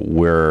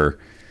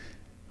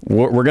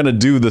gonna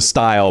do the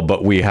style,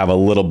 but we have a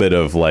little bit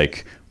of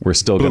like we're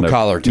still blue gonna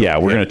collar too. Yeah,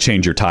 we're gonna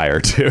change your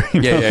tire too.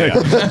 Yeah.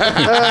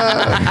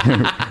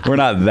 We're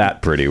not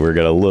that pretty. We're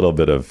got a little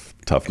bit of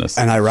toughness.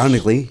 And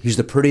ironically, he's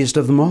the prettiest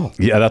of them all.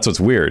 Yeah, that's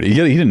what's weird. He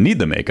didn't need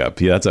the makeup.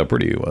 Yeah, that's how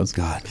pretty he was.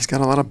 God, he's got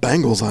a lot of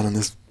bangles on in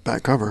this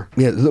back cover.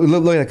 Yeah,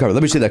 look at that cover.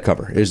 Let me see that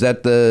cover. Is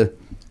that the?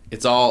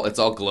 It's all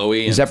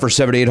glowy. Is that for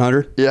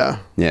 7,800? Yeah.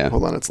 Yeah.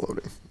 Hold on, it's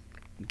loading.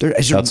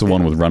 That's the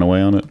one with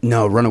Runaway on it?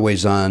 No,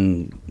 Runaway's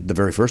on the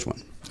very first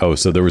one. Oh,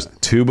 so there was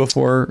two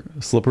before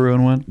Slippery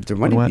and Wet?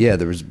 Yeah,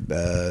 there was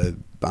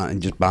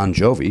just Bon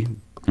Jovi.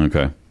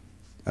 Okay.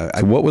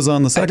 So what was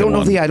on the second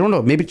one? I don't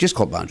know. Maybe it's just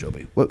called Bon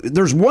Jovi. Well,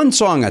 there's one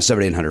song on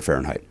 7,800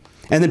 Fahrenheit.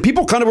 And then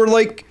people kind of were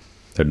like,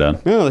 they're done.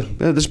 Oh,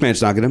 this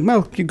band's not going to.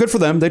 Well, good for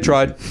them. They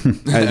tried.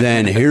 And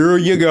then here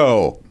you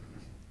go.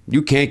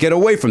 You can't get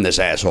away from this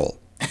asshole.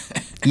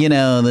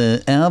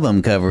 The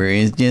album cover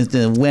is just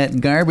a wet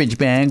garbage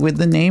bag with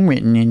the name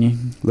written in it.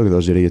 Look at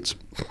those idiots.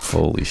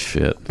 Holy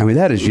shit. I mean,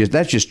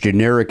 that's just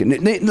generic.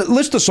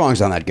 List the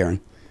songs on that,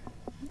 Garen.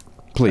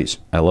 Please.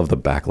 I love the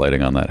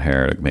backlighting on that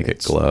hair to make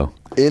it glow.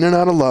 In and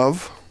Out of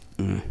Love.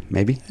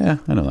 Maybe. Yeah,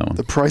 I know that one.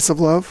 The Price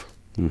of Love.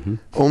 Mm-hmm.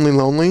 Only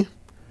Lonely.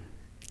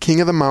 King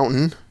of the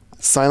Mountain.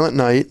 Silent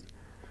Night.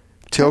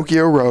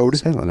 Tokyo Road.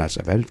 Silent Night's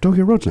not bad.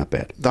 Tokyo Road's not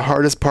bad. The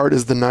Hardest Part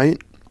is the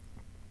Night.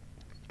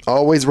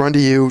 Always Run to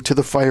You, To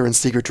the Fire, and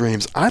Secret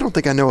Dreams. I don't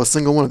think I know a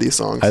single one of these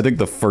songs. I think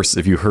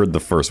if you heard the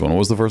first one, what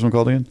was the first one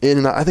called again?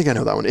 I think I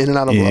know that one. In and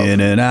Out of Love. In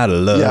and Out of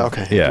Love. Yeah,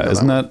 okay. Yeah,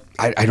 isn't that?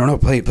 I don't know.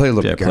 Play a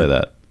little bit, Yeah, Garen. play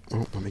that.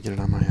 Oh, let me get it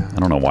on my... I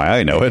don't know why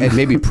I know it. And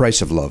maybe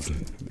Price of Love.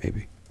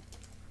 Maybe.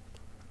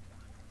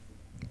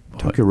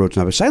 Tokyo Road's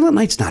not bad. Silent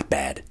Night's not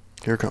bad.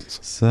 Here it comes.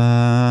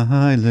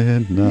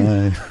 Silent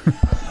Night.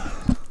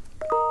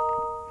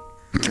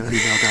 Get an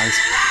email, guys.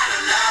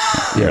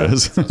 There it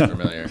is. Sounds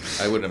familiar.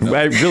 I wouldn't have known.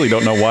 I really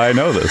don't know why I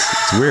know this.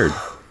 It's weird.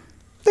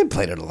 They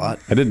played it a lot.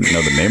 I didn't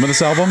know the name of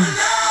this album.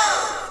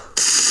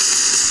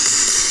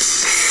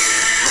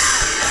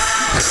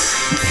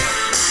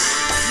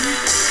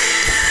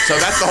 So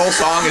that's the whole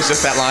song, is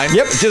just that line?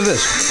 Yep, just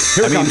this.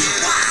 Here it comes.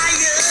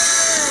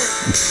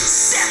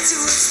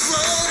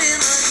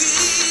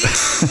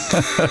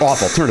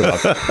 Awful. Turn it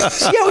off.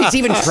 See how he's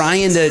even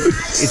trying to...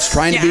 It's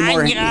trying to be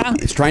more...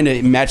 It's trying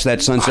to match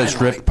that Sunset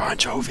Strip. Like Bon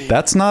Jovi.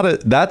 That's not a...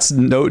 That's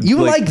no... You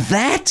like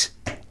that?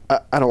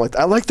 I don't like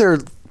that. I like their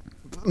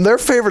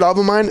favorite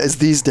album of mine is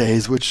These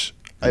Days, which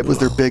it was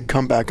their big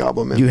comeback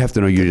album. You have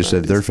to know you just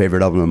said their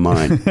favorite album of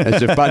mine.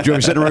 As if Bon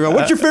Jovi sitting around going,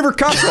 what's your favorite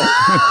cocktail?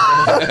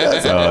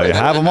 So you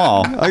have them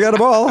all. I got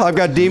them all. I've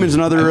got Demons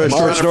and other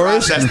short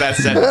stories. That's that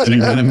sentence.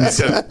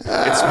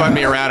 It spun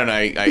me around and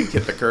I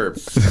hit the curb.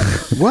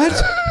 What?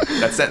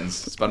 That sentence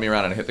spun me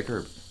around and I hit the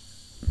curb.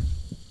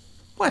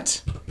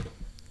 What?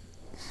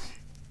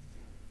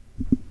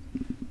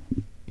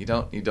 You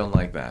don't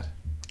like that.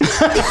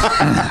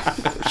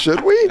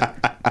 Should we?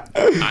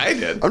 I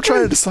did. I'm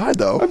trying to decide,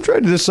 though. I'm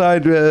trying to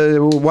decide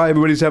why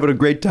everybody's having a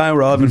great time.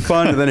 We're all having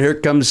fun, and then here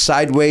comes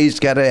Sideways.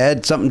 Got to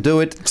add something to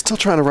it. Still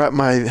trying to wrap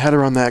my head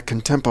around that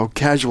Contempo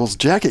casuals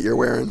jacket you're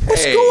wearing.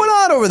 What's going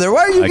on over there?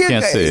 Why are you I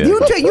can't see it.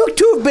 You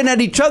two have been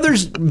at each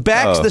other's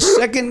backs the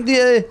second.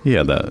 He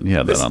had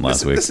that on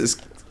last week. This is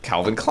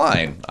Calvin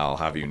Klein, I'll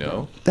have you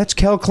know. That's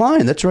Cal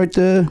Klein. That's right.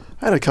 I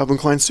had a Calvin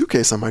Klein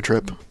suitcase on my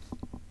trip.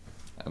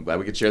 I'm glad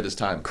we could share this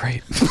time.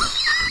 Great.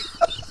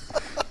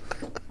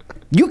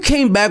 You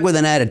came back with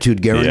an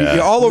attitude, Gary. Yeah.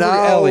 You're all over No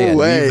Elliot.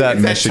 way. Leave that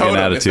If Michigan if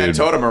attitude. that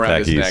totem around back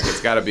his east. neck,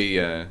 it's got to be.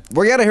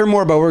 We got to hear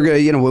more about. We're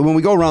gonna, when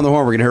we go around the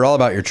horn, we're gonna hear all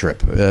about your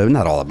trip.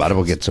 Not all about it.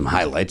 We'll get some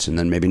highlights, and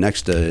then maybe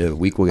next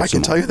week we'll get. I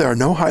can tell you there are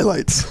no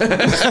highlights.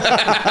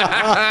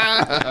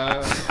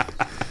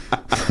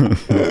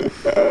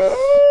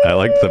 I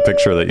like the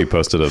picture that you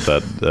posted of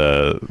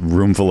that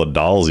room full of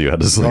dolls you had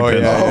to sleep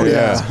in. Oh,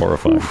 yeah. It's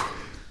horrifying.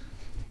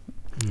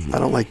 I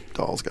don't like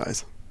dolls,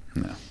 guys.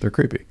 No, they're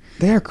creepy.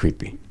 They are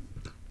creepy.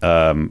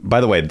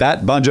 By the way,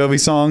 that Bon Jovi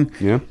song,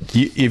 Yeah.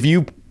 if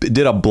you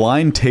did a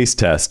blind taste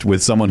test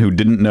with someone who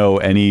didn't know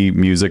any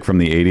music from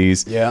the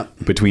 80s, Yeah.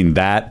 between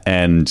that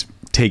and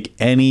take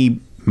any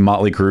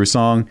Motley Crue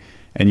song,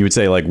 and you would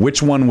say, like,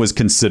 which one was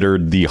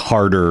considered the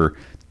harder,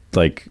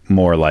 like,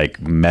 more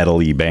like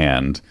metal-y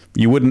band,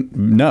 you wouldn't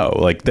know.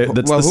 Like,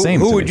 that's the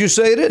same. Who to would me. you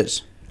say it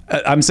is?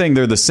 I'm saying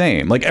they're the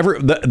same. Like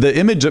the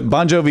image of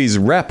Bon Jovi's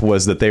rep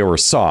was that they were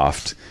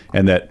soft,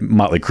 and that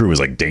Motley Crue was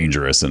like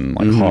dangerous and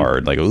like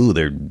hard. Like, ooh,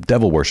 they're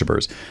devil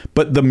worshippers.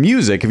 But the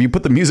music, if you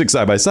put the music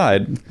side by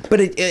side, But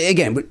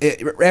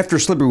after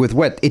Slippery with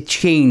Wet, it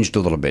changed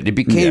a little bit. It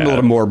became a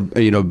little more,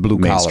 blue collar.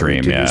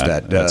 mainstream. to Yeah, use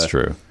that. that's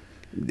true.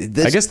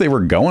 This, I guess they were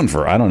going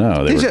for. I don't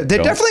know. They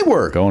definitely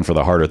were going for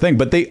the harder thing.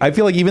 But I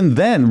feel like even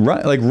then,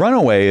 like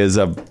Runaway is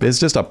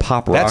just a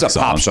pop rock. That's a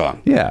pop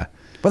song. Yeah.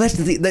 Well,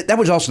 that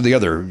was also the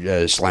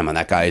other slam on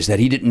that guy, is that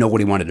he didn't know what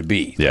he wanted to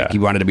be. Yeah. Like, he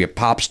wanted to be a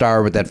pop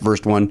star with that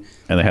first one.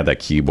 And they had that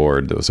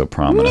keyboard that was so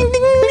prominent.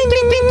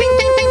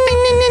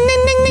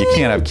 You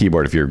can't have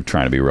keyboard if you're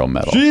trying to be real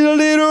metal. Not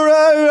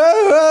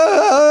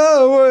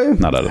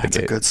out of the That's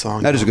a gate. good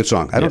song. That is a good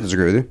song. I don't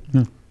disagree with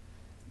you.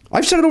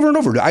 I've said it over and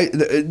over.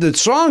 The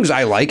songs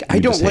I like, I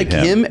don't just hate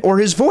like him or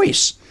his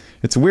voice.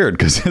 It's weird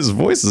because his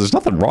voice, there's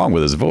nothing wrong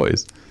with his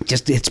voice.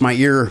 Just hits my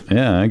ear.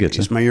 Yeah, I get you.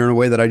 Hits my ear in a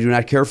way that I do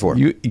not care for.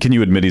 Can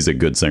you admit he's a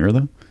good singer,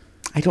 though?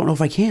 I don't know if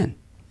I can.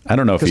 I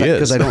don't know if he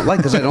is. Because I don't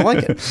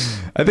like it.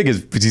 I think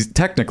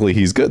technically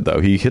he's good,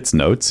 though. He hits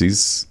notes.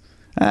 He's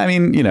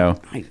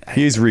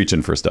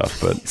reaching for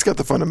stuff, but He's got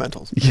the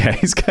fundamentals. yeah,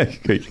 he's got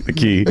the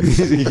key,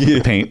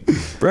 the paint.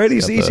 Right?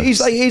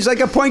 He's like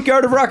a point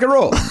guard of rock and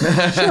roll.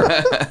 Sure.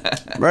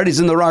 Right? He's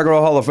in the Rock and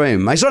Roll Hall of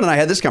Fame. My son and I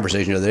had this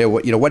conversation the other day.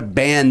 What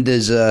band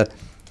is what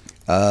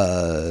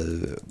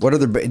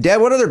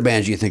other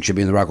bands do you think should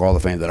be in the Rock and Roll Hall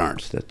of Fame that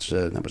aren't?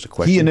 That was a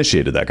question. He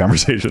initiated that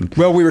conversation.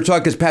 Well, we were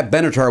talking because Pat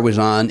Benatar was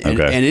on, and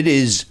it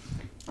is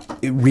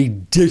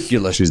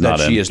ridiculous She is not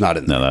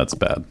in. there. No, that's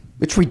bad.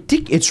 It's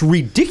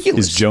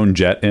ridiculous. Is Joan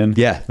Jett in?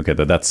 Yeah. Okay,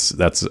 that's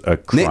a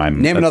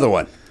crime. Name another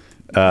one.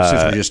 Since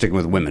we're just sticking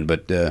with women,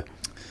 but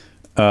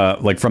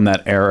like from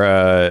that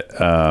era.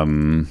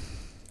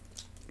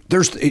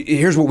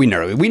 here's what we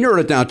narrowed. We narrowed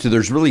it down to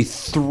there's really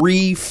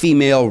 3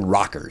 female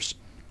rockers.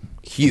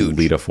 Huge.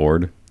 Lita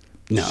Ford.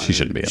 No, she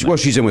shouldn't be in. Well,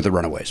 she's in with the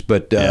Runaways,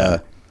 but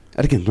and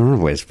again, the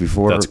Runaways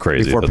before That's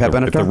crazy. Before Pat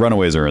Benatar. If the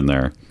Runaways are in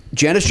there,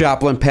 Janis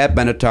Joplin, Pat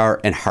Benatar,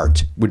 and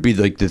Hart would be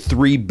like the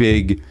 3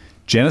 big.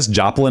 Janis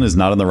Joplin is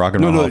not in the Rock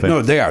and Roll Hall of Fame?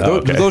 No, they are. Oh,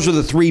 okay. Those are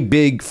the 3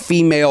 big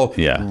female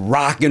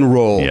rock and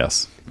roll.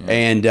 Yes.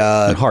 And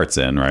Hart's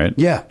in, right?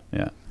 Yeah.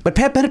 Yeah. But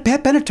Pat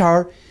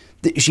Benatar,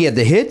 she had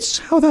the hits.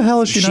 How the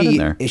hell is she not in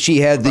there? She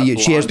had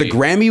she has the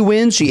Grammy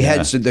wins. She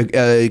had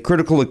the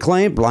critical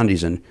acclaim.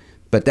 Blondie's in,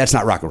 but that's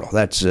not rock and roll.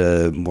 That's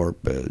more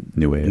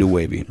new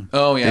wavy.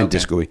 Oh yeah, and okay.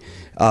 disco-y.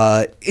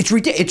 It's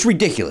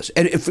ridiculous,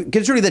 and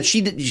considering that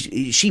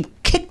she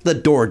kicked the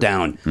door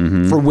down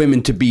for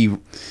women to be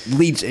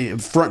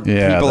front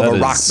people of a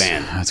rock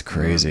band. That's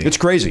crazy. It's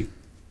crazy.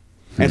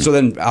 And so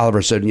then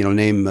Oliver said,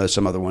 name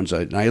some other ones.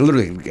 I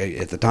literally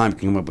at the time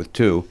came up with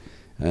 2.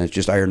 It's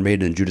just Iron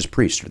Maiden and Judas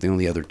Priest are the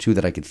only other 2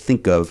 that I could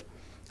think of.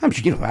 I'm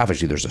sure,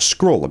 obviously there's a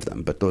scroll of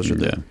them, but those are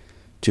the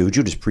 2.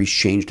 Judas Priest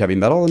changed heavy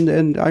metal,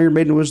 and Iron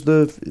Maiden was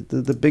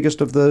the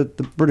biggest of the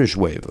British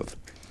wave of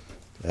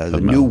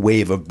the new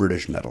wave of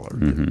British metal, or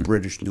the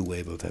British new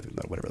wave of heavy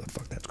metal, whatever the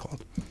fuck that's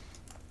called.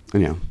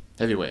 And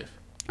Heavy wave.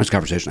 that's a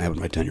conversation I had with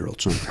my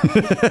 10-year-old son.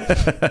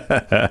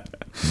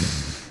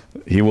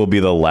 He will be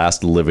the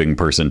last living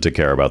person to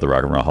care about the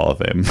Rock and Roll Hall of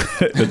Fame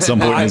at some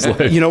point in his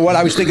life. You know what?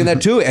 I was thinking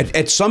that too.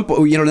 At some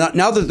point,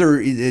 now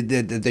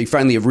that they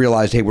finally have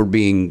realized, hey, we're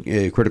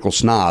being critical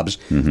snobs,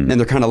 and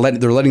they're kind of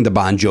letting the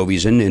Bon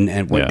Jovis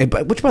in,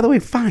 which, by the way,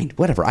 fine,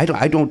 whatever.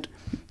 I don't.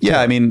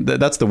 Yeah, I mean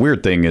that's the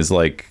weird thing is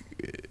like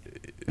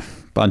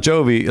Bon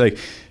Jovi, like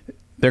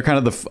they're kind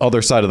of the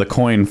other side of the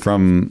coin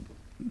from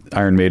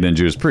Iron Maiden and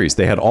Judas Priest.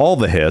 They had all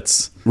the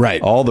hits,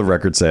 right, all the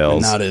record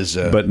sales, not as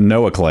but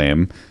no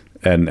acclaim.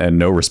 and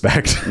no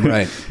respect.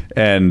 Right.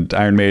 And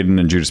Iron Maiden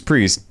and Judas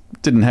Priest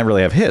didn't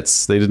really have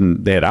hits. They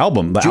had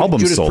albums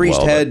Judas sold Priest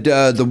well, had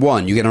the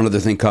one. You Get Another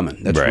Thing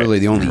Coming. That's Right, really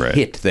the only right.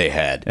 hit they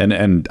had.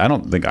 and I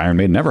don't think Iron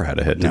Maiden ever had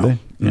a hit, did No. they?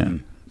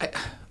 Yeah.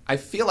 I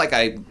feel like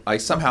I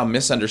somehow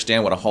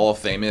misunderstand what a Hall of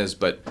Fame is,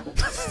 but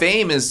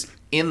fame is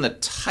in the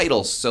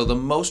title, so the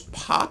most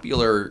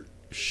popular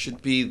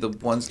should be the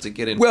ones to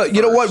get in. Well,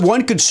 you know what? first.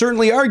 One could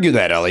certainly argue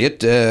that,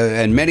 Elliot,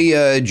 and many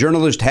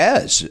journalist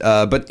has.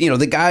 But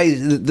the guy,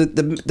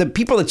 the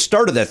people that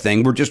started that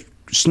thing were just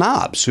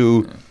snobs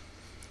who,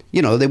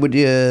 they would, put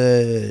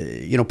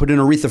in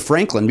Aretha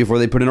Franklin before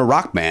they put in a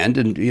rock band,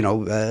 and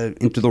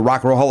into the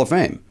Rock and Roll Hall of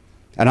Fame.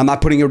 And I'm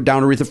not putting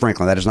down Aretha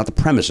Franklin. That is not the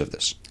premise of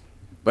this.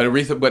 But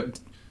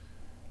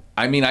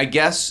I mean, I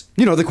guess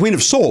The Queen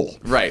of Soul.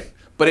 right.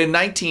 But in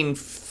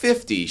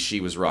 1950, she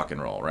was rock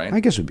and roll, right? I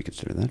guess would be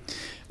considered that.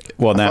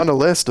 Well, I now found a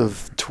list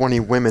of 20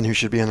 women who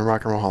should be in the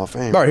Rock and Roll Hall of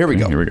Fame. All right, here we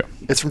go. here we go.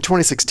 It's from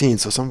 2016,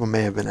 so some of them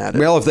may have been added.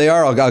 Well, if they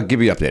are, I'll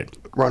give you updated.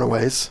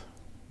 Runaways.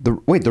 The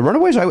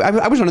Runaways?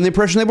 I was under the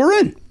impression they were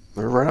in.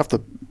 They're right off the...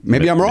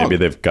 Maybe I'm wrong. Maybe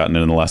they've gotten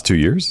it in the last 2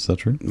 years. Is that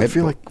true? I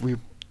feel like we...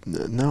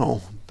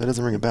 No, that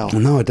doesn't ring a bell.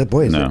 No, that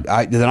boy. No.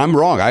 Then I'm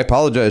wrong. I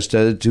apologize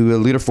to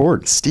Lita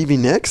Ford. Stevie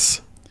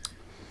Nicks?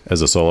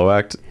 As a solo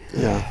act?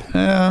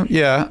 Yeah.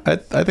 Yeah,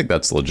 I think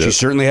that's legit. She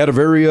certainly had a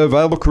very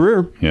viable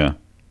career. Yeah.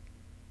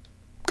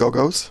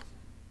 Go-Go's?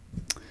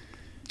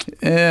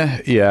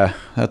 Yeah,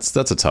 that's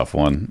a tough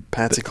one.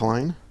 Patsy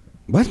Cline?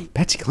 What?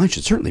 Patsy Cline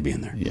should certainly be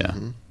in there. Yeah.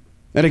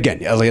 And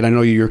again, Elliot, I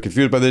know you're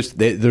confused by this.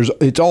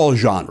 It's all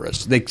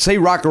genres. They say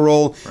rock and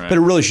roll, but it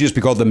really should just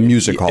be called the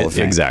Music Hall of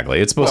Fame. Exactly.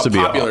 It's supposed Well, to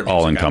popular be music, I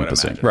would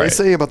all-encompassing. imagine. Right. They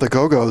say about the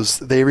Go-Go's,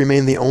 they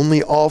remain the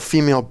only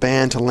all-female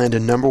band to land a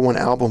 #1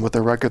 album with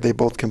a record they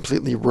both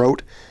completely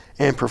wrote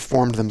and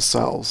performed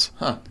themselves.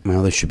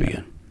 Well, they should be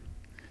in.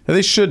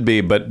 They should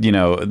be, but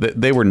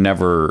they were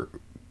never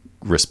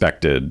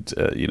respected.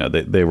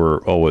 They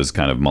were always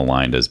kind of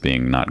maligned as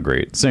being not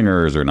great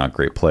singers or not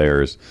great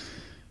players.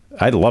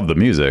 I love the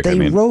music.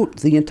 They wrote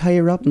the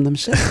entire album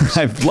themselves.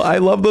 I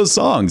love those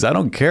songs. I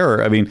don't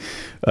care. I mean,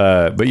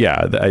 but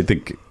yeah, I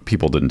think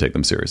people didn't take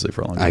them seriously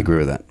for a long time. I agree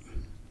with that.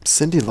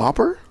 Cyndi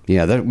Lauper?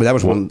 Yeah, that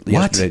was one What?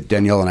 yesterday.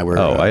 Danielle and I were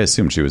I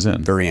assumed she was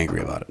in. very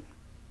angry about it.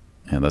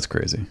 Yeah, that's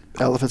crazy.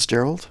 Ella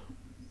Fitzgerald?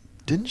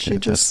 Didn't she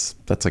just...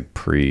 That's like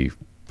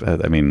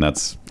I mean,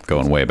 that's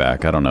going way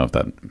back. I don't know if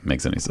that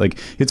makes any sense. Like,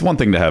 it's one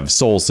thing to have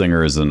soul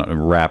singers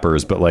and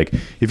rappers, but like,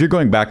 if you're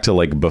going back to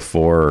like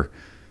before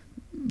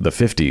the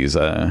 50s,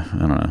 I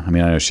don't know. I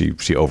mean, I know she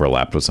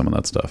overlapped with some of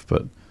that stuff,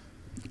 but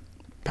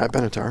Pat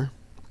Benatar?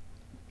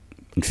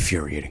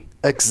 Infuriating.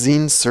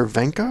 Exene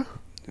Cervenka?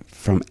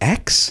 From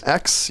X?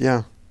 X,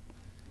 yeah.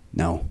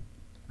 No.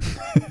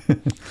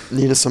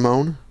 Nina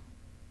Simone?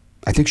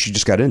 I think she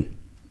just got in.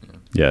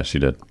 yeah, she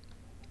did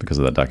because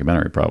of that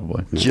documentary,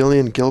 probably.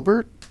 Jillian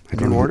Gilbert?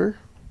 don't New know. Order?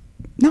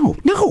 No.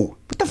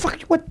 What the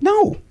fuck? What?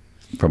 No.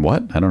 From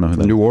what? I don't know who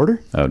that. New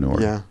Order? Oh, New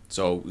Order. Yeah.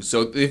 So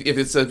if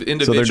it's an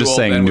individual, So they're just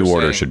saying then New we're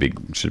Order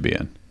saying- should be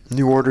in.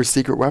 New Order's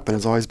secret weapon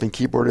has always been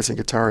keyboardist and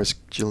guitarist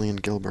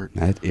Jillian Gilbert.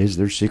 That is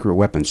their secret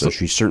weapon, so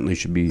she certainly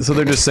should be. So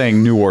they're just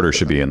saying New Order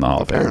should be in the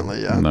Hall of Fame.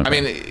 Apparently, yeah. Okay. I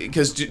mean,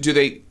 because do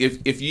they?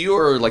 If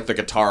you're like the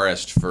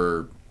guitarist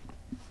for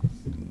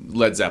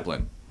Led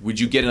Zeppelin, would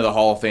you get into the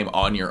Hall of Fame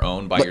on your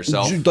own by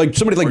yourself? Like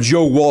somebody like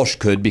Joe Walsh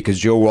could, because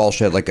Joe Walsh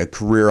had like a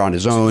career on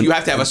his own. You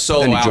have to have a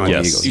solo Then he album.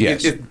 joined the Yes.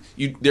 Eagles.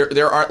 Yes.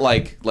 There aren't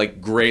like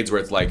grades where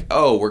it's like,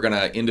 oh, we're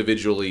gonna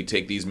individually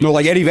take these. No,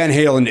 like Eddie Van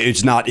Halen,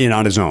 it's not in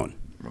on his own.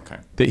 Okay.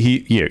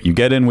 You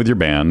get in with your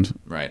band,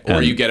 Right. Or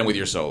and- you get in with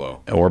your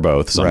solo. or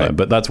both. Sometimes. Right.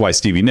 But that's why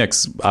Stevie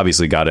Nicks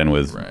obviously got in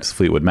with Right.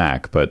 Fleetwood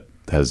Mac, but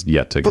has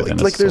yet to get But in.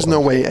 like, as there's solo.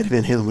 no way Eddie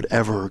Van Halen would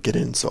ever get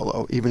in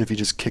solo, even if he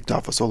just kicked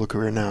off a solo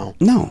career now.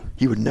 No.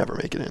 He would never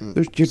make it in.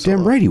 You're solo.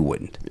 damn right he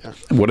wouldn't. Yeah.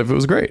 What if it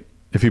was great?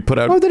 If he put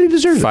out Oh, then he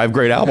deserves it. 5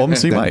 great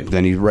albums, he might.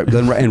 Then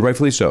and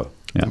rightfully so.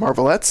 Yeah.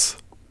 Marvelettes?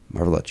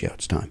 Marvelettes, yeah,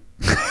 it's time.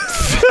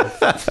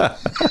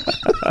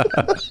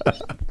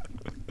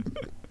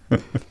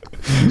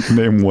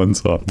 Name one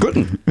song.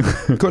 Couldn't.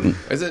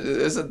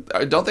 Is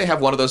it? Don't they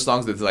have one of those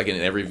songs that's like in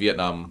every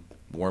Vietnam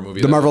War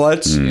movie? The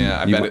Marvelettes?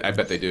 Yeah, I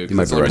bet they do. 'cause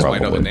might That's the be only reason right. why I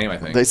know the Probably. name. I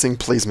think. They sing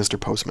Please Mr.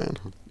 Postman.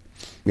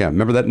 Yeah,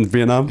 remember that in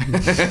Vietnam?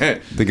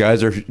 The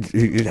guys are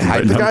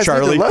hiding The from guys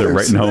Charlie. read the They're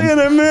letters. writing home.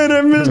 Wait a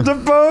minute,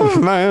 Mr.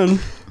 Postman.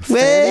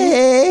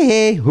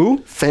 Hey, who?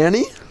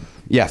 Fanny?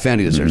 Yeah,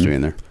 Fanny deserves to be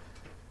in there.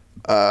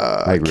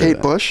 I agree with Kate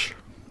that. Bush?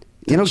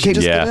 You know, Kate.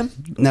 Just Yeah. get in?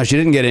 No, she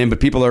didn't get in, but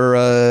people are.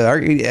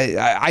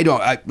 I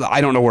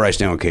don't know where I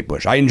stand on Kate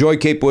Bush. I enjoy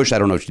Kate Bush. I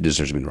don't know if she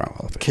deserves to be in the Rock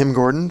Hall of Fame. Kim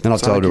Gordon? Then I'll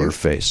tell her Sonic to her Youth?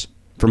 face.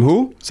 From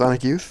who?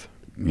 Sonic Youth?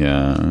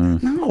 Yeah.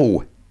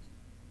 No.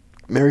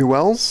 Mary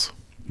Wells?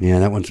 Yeah,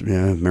 that one's.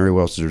 Yeah, Mary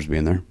Wells deserves to be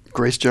in there.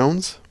 Grace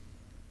Jones?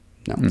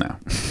 No.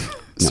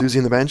 Susie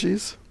and the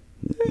Banshees?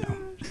 No.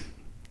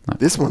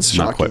 This one's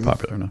Not shocking. quite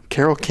popular enough.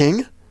 Carole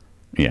King?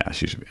 Yeah,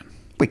 she should be in.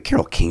 Wait,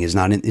 Carole King is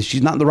not in.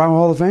 She's not in the Rock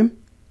Hall of Fame.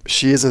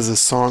 She is as a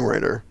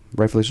songwriter,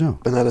 Rightfully so.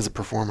 but not as a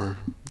performer.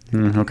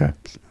 Okay.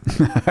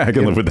 I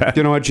can live with that.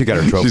 You know what? She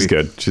got her trophy. She's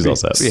good. She's all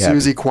set. Yeah.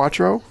 Susie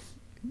Quattro.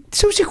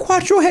 Susie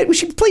Quattro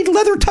she played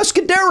Leather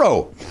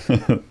Tuscadero.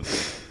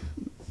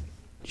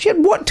 She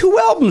had 2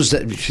 albums.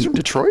 She's from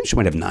Detroit. She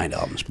might have 9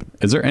 albums.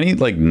 Is there any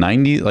like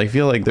 90s? I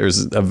feel like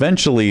there's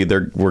eventually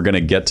we're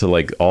gonna get to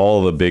like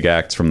all the big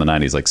acts from the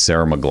 90s, like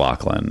Sarah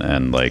McLachlan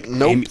and like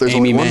Nope, there's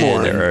Amy only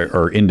one Mann more.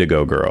 or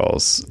Indigo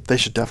Girls. They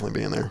should definitely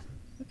be in there.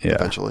 Yeah,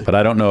 Eventually. but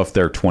I don't know if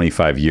their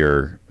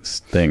 25-year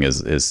thing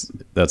is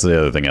that's the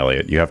other thing,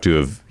 Elliot. You have to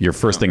have your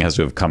first thing has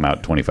to have come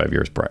out 25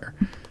 years prior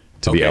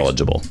to be Okay.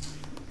 eligible.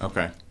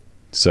 Okay.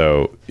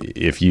 So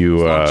if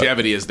you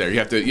Longevity is there. You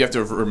have to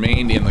have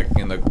remained in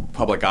the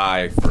public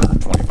eye for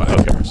 25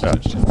 years.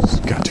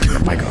 God, turn your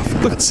mic off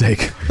for God's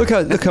sake. Look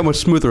how much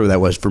smoother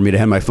that was for me to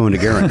hand my phone to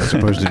Garen as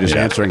opposed to just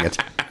answering it.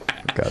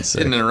 For God's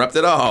sake. Didn't interrupt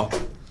at all.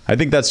 I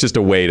think that's just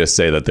a way to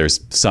say that there's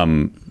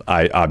some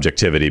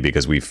objectivity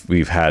because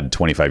we've had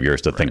 25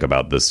 years to think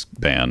about this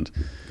band.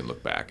 You can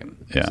look back and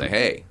Yeah. say,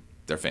 hey,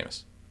 they're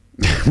famous.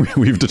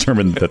 We've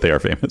determined that they are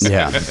famous.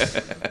 Yeah.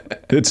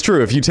 It's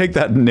true. If you take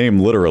that name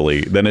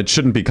literally, then it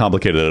shouldn't be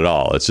complicated at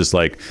all. It's just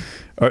like,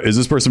 is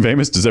this person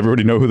famous? Does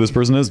everybody know who this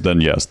person is?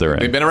 Then yes, they're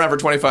They've in. been around for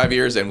 25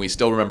 years, and we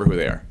still remember who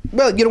they are.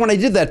 Well, when I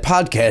did that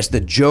podcast,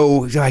 that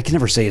Joe, I can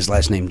never say his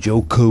last name,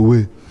 Joe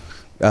Coe.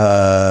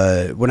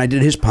 When I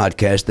did his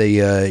podcast,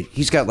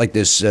 he's got like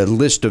this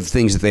list of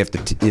things that they have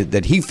to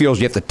that he feels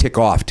you have to tick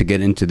off to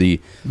get into the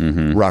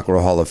Rock and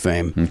Roll Hall of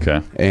Fame.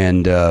 Okay.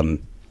 And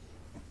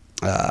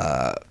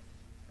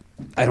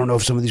I don't know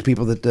if some of these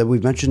people that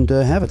we've mentioned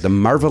have it. The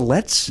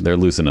Marvelettes. They're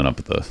loosening up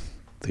the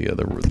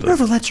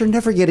Marvelettes are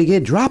never getting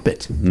in. Drop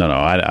it. No,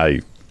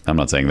 I'm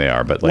not saying they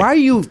are, but like, Why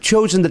you've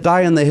chosen to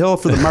die on the hill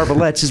for the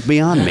Marvelettes is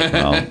beyond me.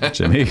 well,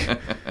 Jimmy,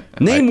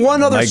 Name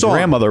one other my song.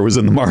 grandmother was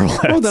in the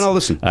Marvelettes. Oh, then I'll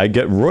listen. I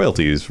get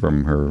royalties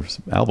from her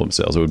album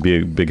sales. It would be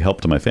a big help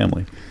to my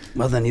family.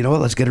 Well, then you know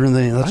what? Let's get her in the.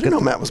 I Let's didn't get.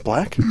 know Matt was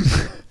black.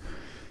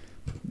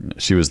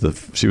 She was the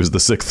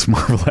 6th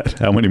Marvelette.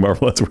 How many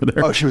Marvelettes were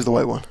there? Oh, she was the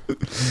white one.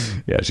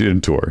 Yeah, she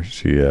didn't tour.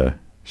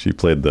 She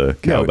played the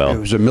cowbell. It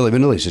was a Milli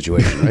Vanilli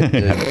situation,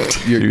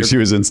 right? She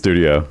was in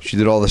studio. She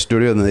did all the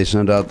studio, and then they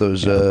sent out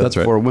those that's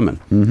right. 4 women.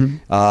 Mm-hmm.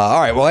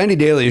 All right. Well, Andy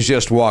Daly has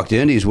just walked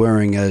in. He's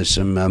wearing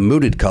some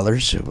muted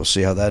colors. We'll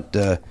see how that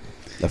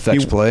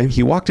affects play.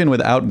 He walked in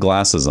without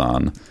glasses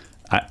on.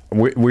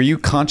 Were you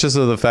conscious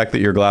of the fact that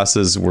your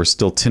glasses were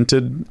still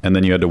tinted, and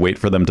then you had to wait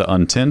for them to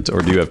untint,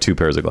 or do you have 2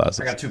 pairs of glasses?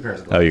 I got 2 pairs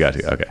of glasses. Oh, you got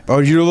 2. Okay,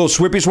 Oh, did you do a little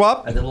swippy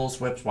swap? I did a little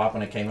swap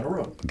when I came in the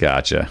room.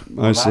 gotcha.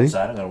 I'm outside.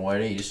 I'm going to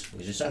wear these.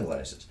 These are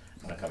sunglasses.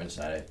 When I come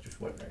inside, I just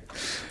whip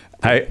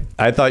right.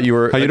 I thought you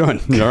were. How you doing?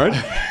 You all right?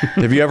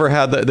 Have you ever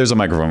had that? There's a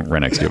microphone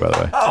right next to you, by the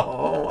way,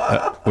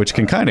 which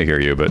can kind of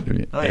hear you, but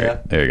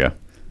yeah. there you go.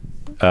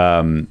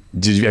 Have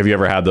you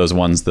ever had those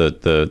ones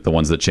that the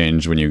ones that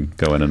change when you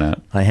go in and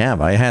out? I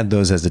have. I had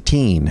those as a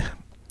teen,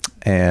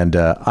 and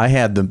I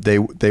had them.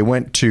 They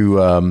went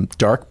to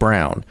dark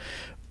brown,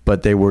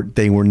 but they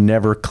were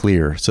never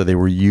clear. So they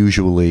were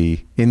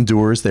usually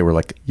indoors. They were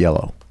like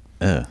yellow.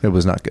 It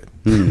was not good.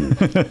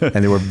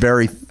 And they were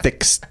very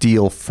thick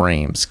steel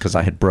frames because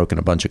I had broken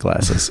a bunch of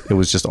glasses. It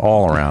was just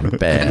all around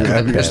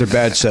bad. Just a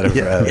bad set of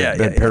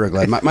bad pair of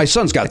glasses. My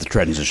son's got the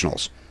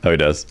transitionals. Oh, he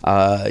does.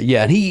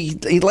 Yeah, and he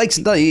likes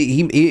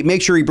he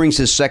makes sure he brings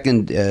his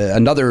second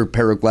another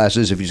pair of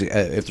glasses if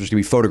there's going to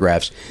be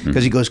photographs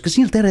because he goes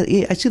Dad,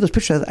 I see those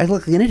pictures, I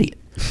look like an idiot.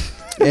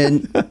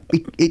 And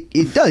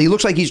it does. He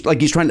looks like he's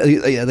trying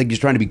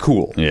to be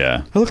cool.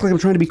 Yeah. I look like I'm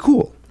trying to be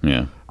cool.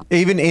 Yeah.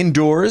 Even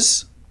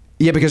indoors.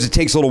 Yeah, because it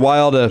takes a little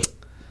while to.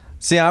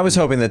 See, I was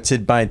hoping that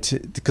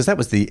because that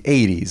was the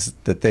 80s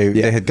that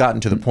they had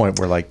gotten to the point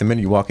where like the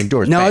minute you walk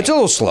indoors. No, bang. it's a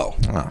little slow.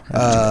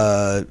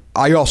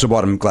 I also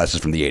bought him glasses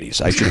from the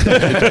 80s. I should.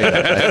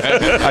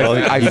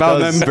 I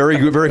found them very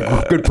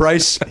good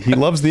price. He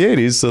loves the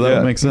 80s, so that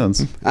would make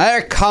sense.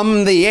 There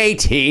come the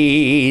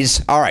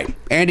 80s. All right,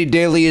 Andy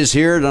Daly is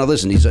here. Now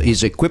listen,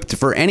 he's equipped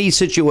for any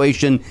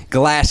situation,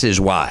 glasses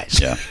wise.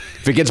 Yeah.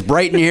 If it gets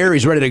bright in here,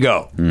 he's ready to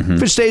go. Mm-hmm.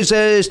 If it stays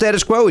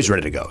status quo, he's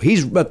ready to go.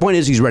 The point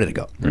is, he's ready to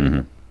go.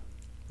 Mm-hmm.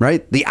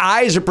 Right? The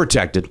eyes are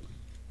protected.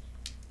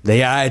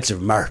 The Ides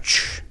of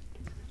March.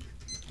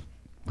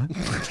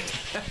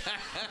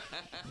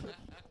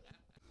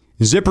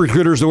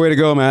 ZipRecruiter's the way to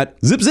go, Matt.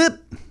 Zip, zip.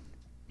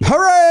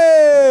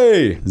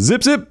 Hooray!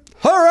 Zip, zip.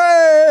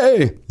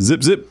 Hooray!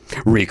 Zip, zip.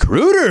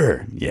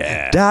 Recruiter.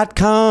 Yeah.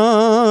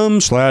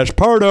 .com/Pardo.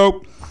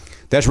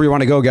 That's where you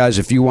want to go, guys,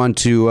 if you want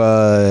to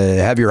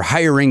have your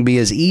hiring be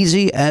as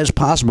easy as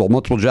possible.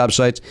 Multiple job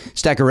sites,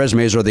 stack of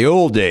resumes are the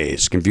old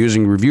days.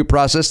 Confusing review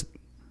process.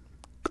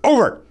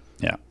 Over.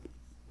 Yeah.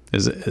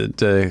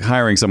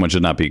 Hiring someone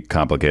should not be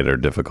complicated or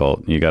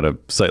difficult. You got a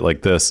site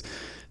like this,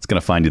 it's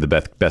going to find you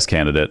the best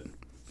candidate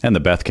and the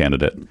Beth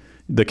candidate.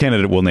 The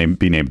candidate will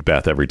be named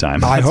Beth every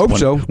time. I hope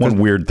so. One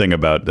weird thing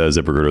about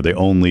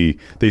ZipRecruiter,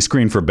 they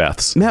screen for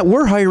Beths. Matt,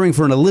 we're hiring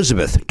for an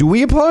Elizabeth. Do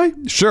we apply?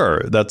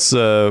 Sure. That's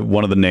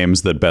one of the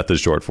names that Beth is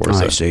short for.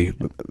 I see.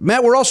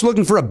 Matt, we're also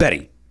looking for a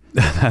Betty.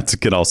 That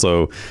can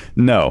also...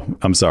 No,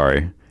 I'm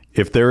sorry.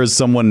 if there is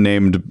someone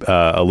named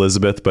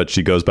Elizabeth, but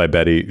she goes by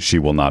Betty, she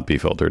will not be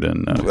filtered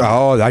in.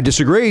 Oh, I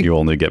disagree. You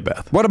only get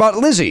Beth. What about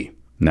Lizzie?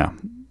 No.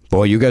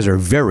 Boy, you guys are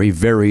very,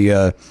 very...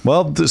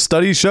 Well, the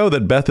studies show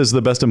that Beth is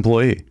the best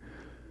employee.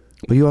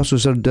 But you also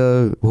said,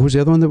 what was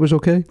the other one that was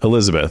okay?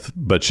 Elizabeth,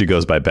 but she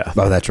goes by Beth.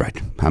 Oh, that's right.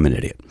 I'm an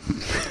idiot.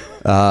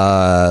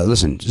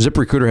 Listen,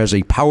 ZipRecruiter has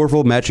a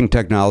powerful matching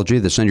technology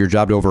that sends your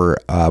job to over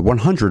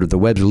 100 of the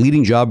web's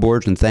leading job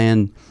boards and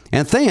thans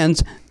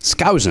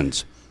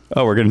thousands.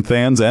 Oh, we're getting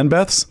Thans and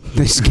Beths?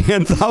 They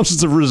scan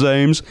thousands of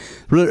resumes.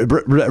 Who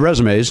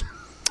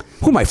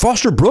am I,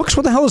 Foster Brooks?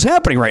 What the hell is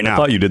happening right now? I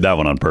thought you did that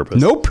one on purpose.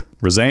 Nope.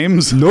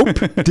 Resumes? Nope.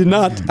 Did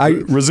not.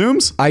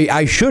 Resumes?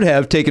 I should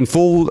have taken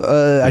full...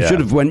 I should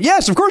have went,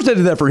 yes, of course I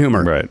did that for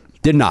humor. Right.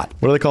 Did not.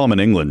 What do they call them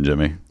in England,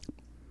 Jimmy?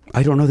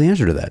 I don't know the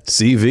answer to that.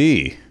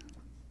 CV.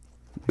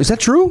 Is that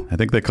true? I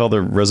think they call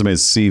their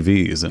resumes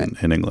CVs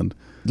in England.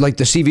 Like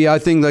the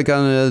CVI thing, like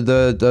on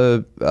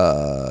the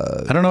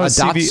I don't know.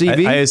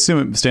 .cv? I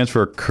assume it stands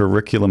for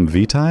curriculum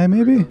vitae,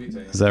 maybe?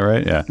 Is that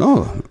right? Yeah.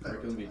 Oh.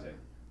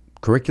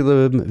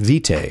 Curriculum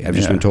vitae. I've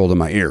just been told in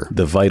my ear.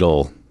 The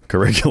vital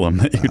curriculum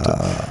that you do.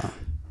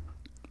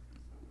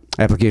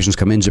 Applications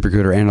come in,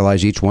 ZipRecruiter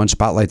analyze each one,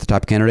 spotlight the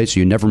top candidates so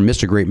you never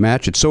miss a great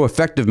match. It's so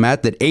effective,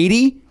 Matt, that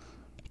 80%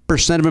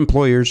 of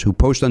employers who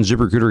post on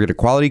ZipRecruiter get a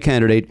quality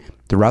candidate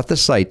throughout the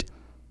site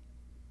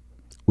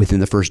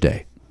within the first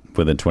day.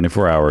 Within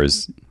 24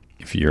 hours,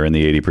 if you're in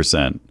the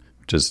 80%,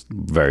 which is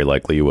very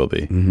likely you will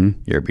be,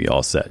 you'll be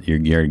all set. You're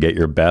going to get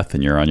your Beth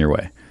and you're on your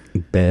way.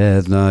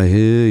 Beth, I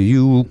hear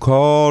you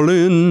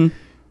calling.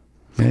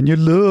 And you're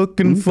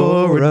looking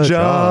for a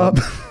job.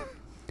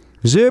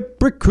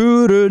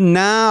 ZipRecruiter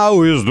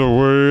now is the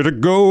way to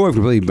go.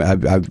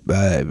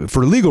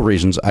 For legal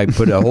reasons, I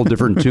put a whole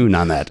different tune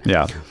on that.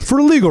 Yeah.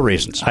 For legal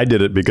reasons. I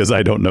did it because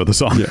I don't know the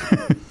song.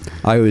 Yeah.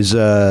 I was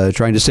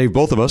trying to save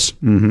both of us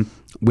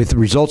with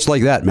results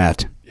like that,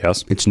 Matt.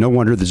 Yes. It's no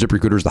wonder that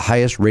ZipRecruiter is the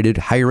highest rated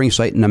hiring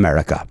site in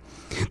America.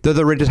 They're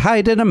the rated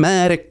highest in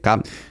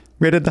America.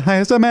 Rated the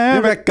highest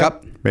America.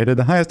 Rated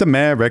the highest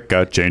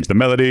America. Change the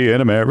melody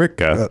in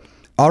America.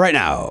 All right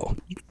now.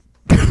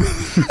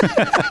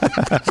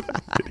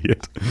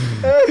 Idiot.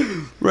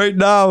 Right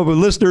now,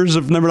 listeners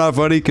of Never Not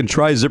Funny can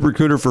try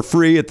ZipRecruiter for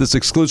free at this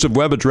exclusive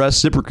web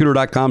address,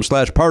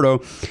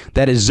 ZipRecruiter.com/Pardo.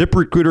 That is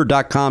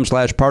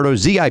ZipRecruiter.com/Pardo,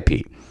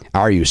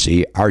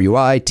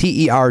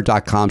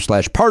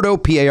 ZipRuiter.com/Pardo,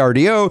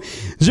 Pardo.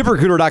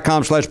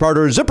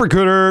 ZipRecruiter.com/Pardo.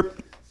 ZipRecruiter.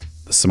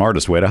 The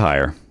smartest way to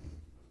hire.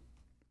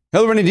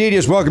 Hello, indeed.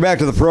 Yes, welcome back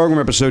to the program,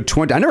 episode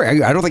 20. I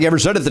don't think I ever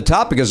said it at the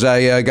top because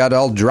I got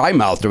all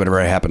dry-mouthed or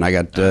whatever happened. I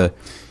got...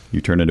 You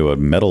turned into a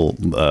metal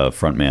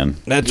front man.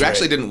 You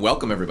actually didn't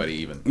welcome everybody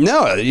even.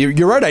 No,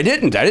 you're right. I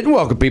didn't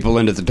welcome people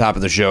into the top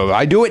of the show.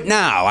 I do it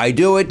now. I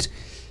do it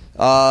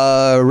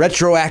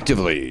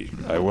retroactively.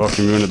 I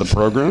welcome you into the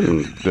program.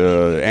 And,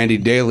 Andy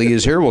Daly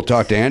is here. We'll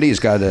talk to Andy. He's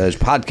got his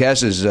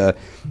podcast is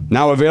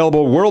now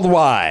available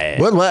worldwide.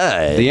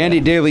 Worldwide. The Andy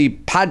Daly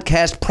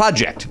Podcast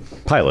Project.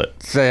 Pilot.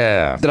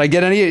 Yeah. Did I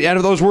get any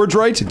of those words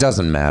right? It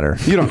doesn't matter.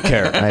 You don't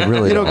care. I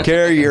really You don't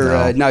care.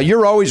 You're now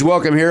you're always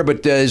welcome here,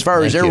 but as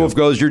far as Thank Airwolf you.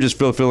 goes, you're just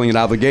fulfilling an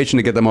obligation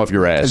to get them off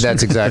your ass.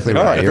 That's exactly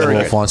All right. right, very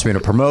Airwolf good. wants me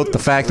to promote the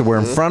fact that we're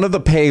in front of the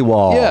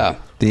paywall. Yeah.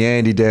 The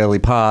Andy Daly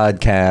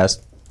Podcast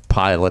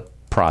Pilot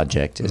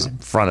Project is in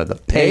front of the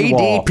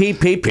paywall.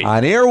 ADPPP.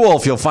 On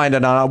Airwolf, you'll find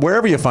it on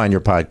wherever you find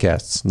your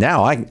podcasts.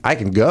 Now I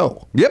can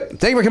go. Yep.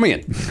 Thank you for coming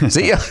in.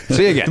 See ya.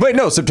 See you again. Wait,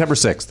 no, September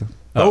 6th.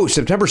 Oh,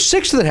 September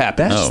 6th that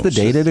happened. That's the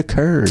date it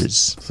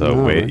occurs.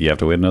 So you have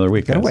to wait another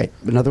week. Gotta guys. wait.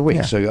 Another week.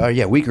 Yeah. So,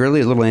 a week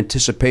early, a little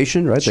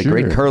anticipation, right? The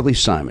great Sure. Carly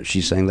Simon. She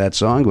sang that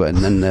song, and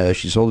then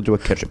she sold it to a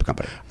ketchup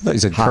company. I thought you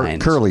said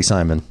Heinz. Curly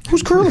Simon.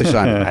 Who's Curly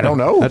Simon? I don't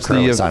know. That's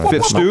Curly the Simon.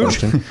 Fifth No Stooge?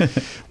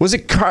 question. Was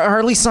it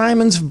Carly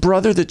Simon's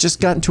brother that just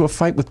got into a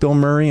fight with Bill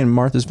Murray in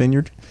Martha's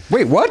Vineyard?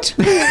 Wait, what?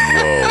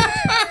 Whoa.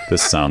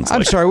 This sounds like...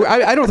 I'm sorry.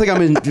 I don't think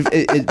I'm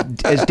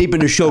as deep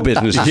into show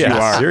business as you Yeah,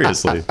 are.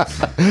 seriously.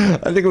 I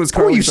think it was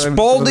Who are you,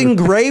 Spalding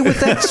Gray, with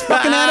that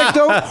fucking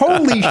anecdote?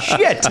 Holy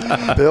shit.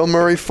 Bill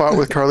Murray fought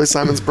with Carly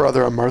Simon's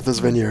brother on Martha's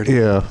Vineyard.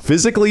 Yeah.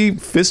 Physically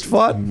fist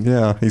fought?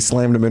 Yeah. He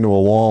slammed him into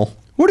a wall.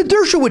 What did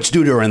Dershowitz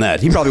do during that?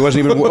 He probably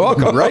wasn't even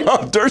welcome, right?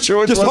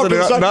 Dershowitz Just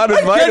wasn't not I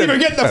invited. can't even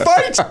get in the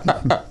fight.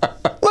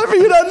 Let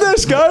me in on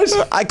this, guys.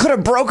 I could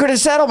have brokered a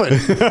settlement.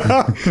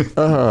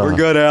 We're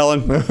good,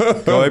 Alan.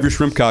 Go have your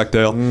shrimp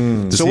cocktail.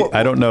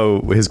 I don't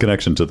know his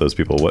connection to those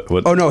people. What?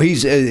 Oh, no,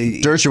 he's...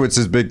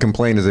 Dershowitz's big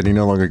complaint is that he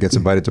no longer gets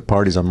invited to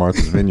parties on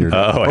Martha's Vineyard.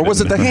 I Or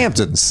was it didn't the know.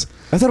 Hamptons?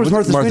 I thought it was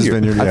Martha's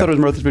Vineyard. yeah. I thought it was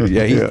Martha's Vineyard.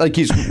 Yeah,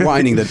 he's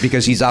whining that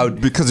because he's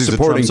out Because he's a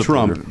supporting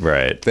Trump Trump, supporter.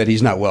 Right. that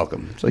he's not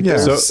welcome. It's like, Yeah.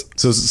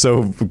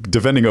 So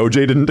defending OJ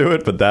didn't do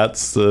it, but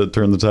that's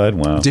turned the tide.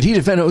 Wow. Did he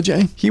defend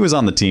OJ? He was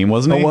on the team,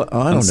 wasn't he? Oh, well,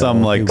 I don't On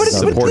some know. like He was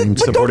supporting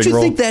but don't you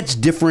role. think that's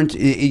different?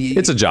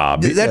 It's a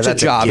job. That's a that's a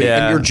job. gig.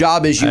 And your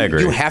job is I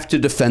agree. you have to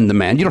defend the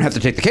man. You don't have to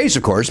take the case,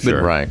 of course, but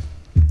Sure. Right.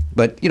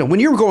 But when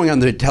you're going on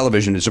the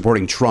television and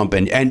supporting Trump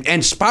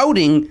and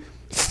spouting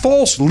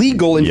false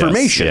legal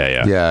information.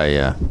 Yes.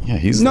 Yeah. Yeah.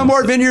 He's No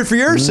more vineyard for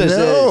yours, says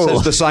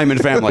the Simon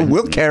family.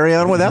 We'll carry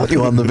on without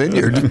you on the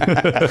vineyard.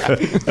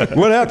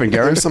 What happened,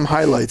 Garen? There's some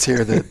highlights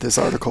here that this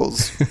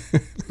article's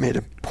made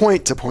a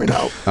point to point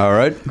out. All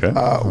right. Okay.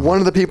 One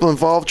of the people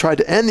involved tried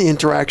to end the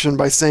interaction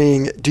by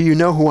saying, "Do you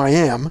know who I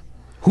am?"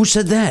 Who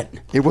said that?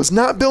 It was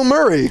not Bill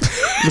Murray.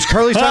 Was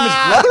Carly Simon's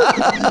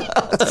brother?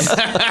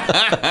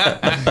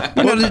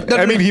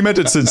 I mean, he meant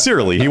it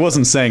sincerely. He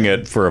wasn't saying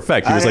it for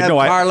effect. He was like, "No,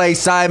 Carly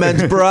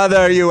Simon's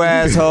brother, you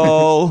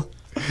asshole."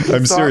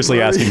 I'm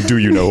seriously asking, do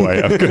you know who I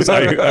am? Because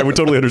I would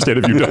totally understand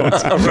if you don't.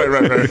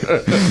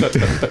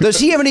 Right. Does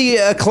he have any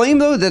claim,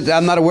 though, that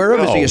I'm not aware of?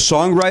 No. Is he a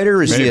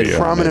songwriter? Is Maybe, he a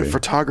Prominent maybe.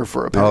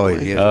 photographer, Oh,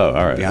 apparently. yeah. Oh,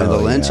 all right. Behind the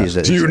lens, yeah. he's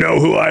a, Do you know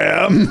who I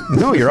am?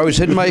 No, you're always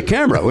hidden by a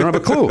camera. We don't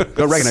have a clue.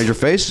 Don't recognize your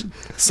face.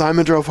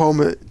 Simon drove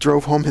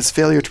home his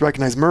failure to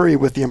recognize Murray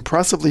with the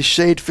impressively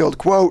shade-filled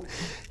quote,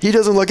 "He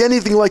doesn't look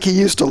anything like he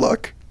used to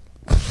look."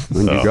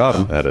 And you got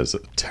him. That is a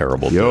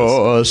terrible diss.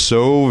 You're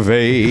so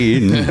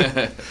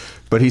vain.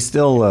 But he's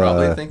still.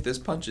 Probably think this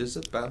punch is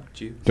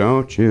about you.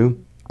 Don't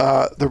you?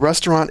 The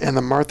restaurant and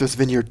the Martha's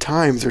Vineyard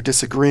Times are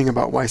disagreeing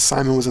about why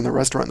Simon was in the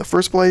restaurant in the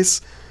first place,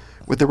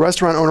 with the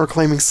restaurant owner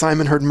claiming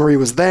Simon heard Murray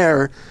was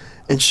there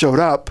and showed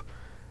up.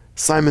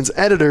 Simon's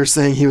editor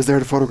saying he was there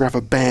to photograph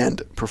a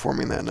band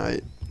performing that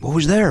night. What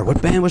was there?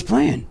 What band was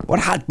playing? What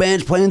hot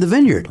band's playing in the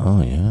vineyard?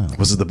 Oh yeah.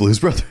 Was it the Blues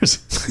Brothers?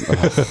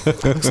 Looks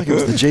like it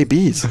was the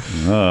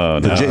JBs. Oh,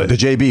 no. The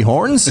JB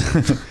Horns.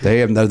 They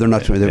have. They're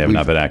not. They have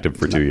not been active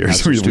for 2 years.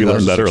 since We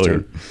learned that 2016.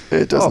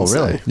 earlier. It doesn't Oh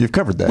really? say. You've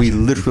covered that. We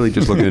literally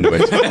just looked into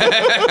it.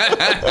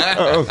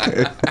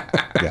 okay.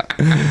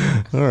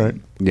 Yeah. All right.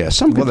 Yeah.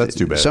 Some. Well, that's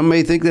too bad. Some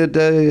may think that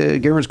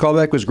Garen's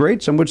callback was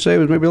great. Some would say it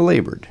was maybe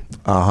labored.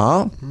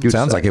 Sounds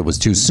say. like it was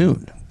too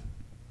soon.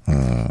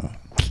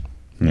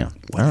 Yeah.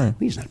 All right.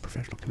 He's not a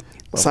professional comedian.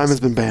 Simon's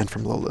been banned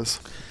from Lola's.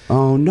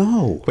 Oh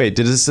no. Wait,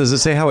 does it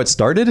say how it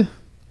started?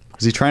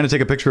 Was he trying to take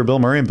a picture of Bill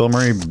Murray and Bill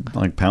Murray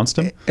like pounced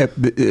him?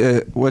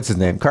 What's his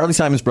name? Carly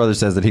Simon's brother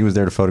says that he was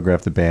there to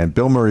photograph the band.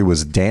 Bill Murray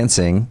was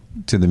dancing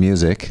to the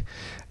music.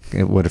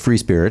 What a free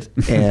spirit.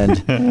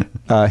 And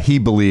he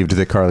believed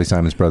that Carly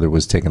Simon's brother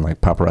was taking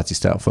like paparazzi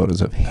style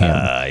photos of him.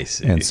 I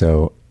see. And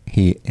so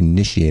he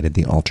initiated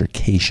the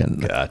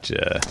altercation.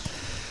 Gotcha.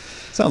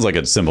 Sounds like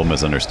a simple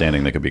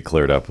misunderstanding that could be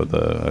cleared up with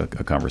a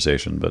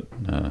conversation, but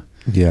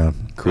Yeah.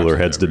 cooler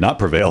heads did not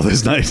prevail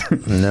this night.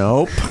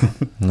 Nope.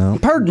 No.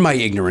 Pardon my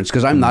ignorance,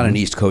 because I'm not an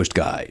East Coast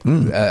guy.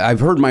 I've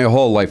heard my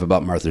whole life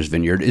about Martha's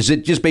Vineyard. Is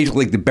it just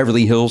basically like the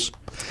Beverly Hills?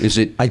 Is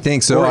it? I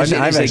think so. or is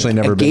I've is it actually a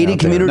never been gated out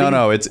there. community.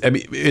 No,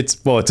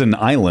 it's an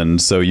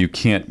island, so you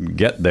can't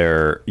get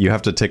there. You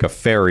have to take a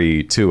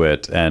ferry to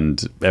it,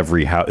 and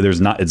every house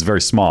it's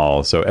very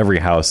small, so every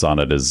house on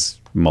it is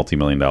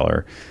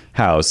multi-million-dollar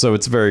house, so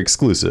it's very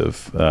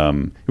exclusive.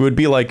 It would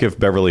be like if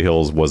Beverly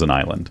Hills was an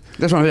island.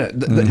 That's what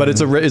I'm saying. But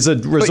it's a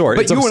resort.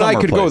 But It's a you and I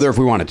summer could go place. there if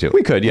we wanted to.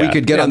 We could, yeah. We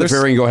could get on the there's-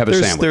 ferry and go have a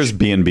there's- sandwich. There's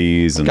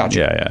B&Bs and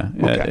Gotcha.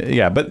 Okay.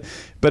 yeah. But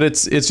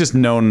it's just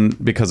known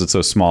because it's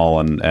so small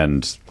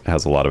and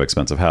has a lot of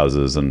expensive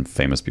houses and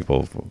famous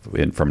people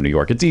from New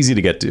York. It's easy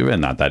to get to, and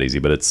not that easy,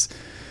 but it's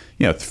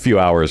a few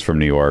hours from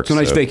New York. It's a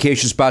nice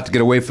vacation spot to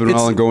get away from it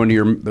all and go into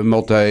your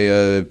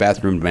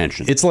multi-bathroom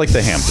mansion. It's like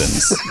the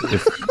Hamptons.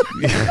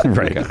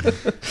 Right.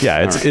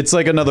 Yeah, it's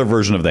like another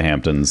version of the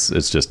Hamptons.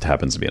 It just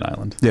happens to be an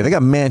island. Yeah, they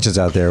got mansions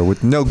out there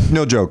with no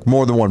joke,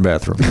 more than one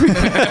bathroom.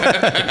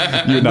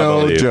 You would not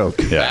No believe. joke.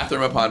 Yeah.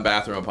 Bathroom upon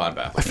bathroom upon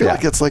bathroom. I feel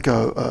like it's like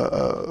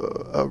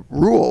a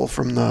rule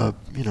from the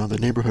the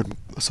neighborhood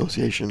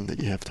association that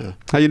you have to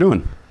How you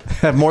doing?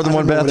 Have more than I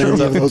one don't know what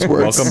bathroom. any of those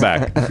words. Welcome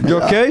back.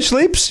 You okay,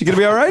 Sleeps? You gonna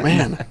be all right?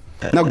 Man.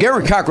 Now,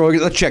 Garen Cockrell,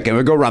 let's check in.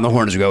 We'll go around the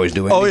horn as we always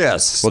do. Andy. Oh,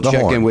 yes, We'll the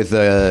check horn. in with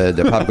the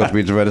Pop Culture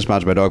Pizza Provider,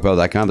 sponsored by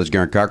DogPal.com. That's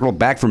Garen Cockrell,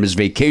 back from his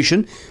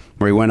vacation,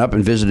 where he went up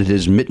and visited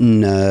his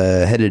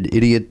mitten-headed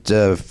idiot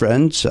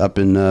friends up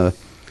in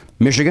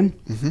Michigan.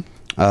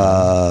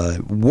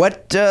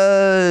 What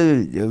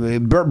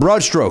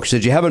broad strokes?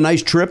 Did you have a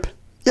nice trip?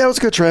 Yeah, it was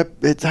a good trip.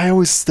 I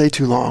always stay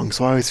too long,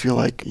 so I always feel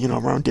like,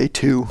 around day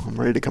 2, I'm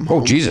ready to come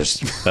home. Oh, Jesus.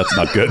 That's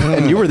not good.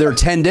 And you were there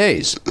 10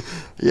 days.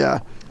 Yeah.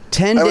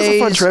 10 It days. was a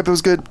fun trip. It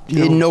was good.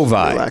 in Novi.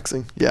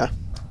 Relaxing. Yeah.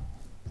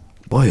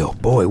 Boy, oh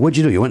boy. What'd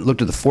you do? You went and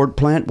looked at the Ford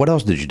plant? What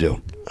else did you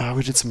do?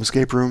 We did some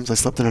escape rooms. I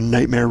slept in a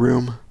nightmare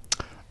room.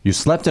 You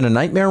slept in a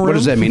nightmare room? What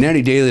does that mean?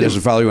 Andy Daly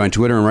doesn't follow you on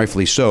Twitter, and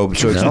rightfully so.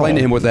 So explain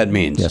to him what that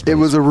means. Yes. It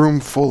was a room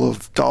full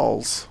of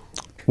dolls.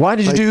 Why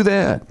did you do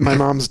that? My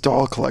mom's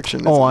doll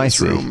collection is Oh, in I this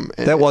see. room.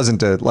 That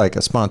wasn't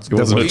a sponsor. It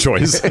wasn't a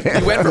choice.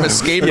 You went from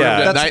escape room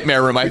Yeah. to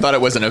nightmare room. I thought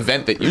it was an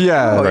event that you.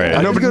 Yeah,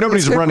 Right.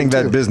 nobody's escape running room,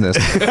 that too. business.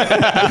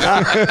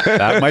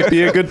 That might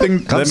be a good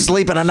thing. Come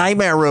sleep in a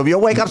nightmare room.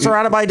 You'll wake up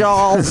surrounded by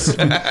dolls.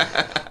 Oh,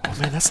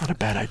 man, that's not a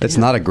bad idea. That's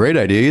not a great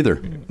idea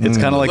either. It's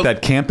kind of like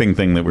that camping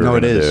thing that we were No,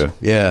 it going to is. do.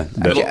 Yeah.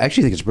 I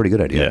actually think it's a pretty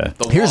good idea.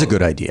 Yeah. The Here's a long-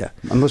 good idea.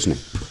 I'm listening.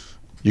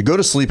 You go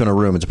to sleep in a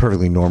room. It's a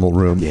perfectly normal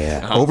room.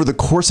 Yeah. Over the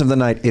course of the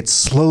night, it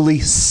slowly,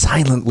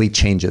 silently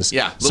changes.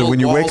 Yeah, So little when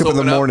you wake walls up in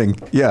the open up. morning,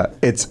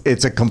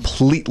 it's a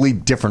completely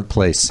different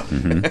place.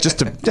 Just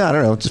to, I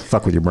don't know, just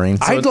fuck with your brain.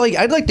 I'd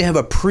like to have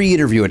a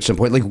pre-interview at some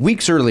point, like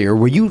weeks earlier,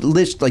 where you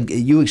list, like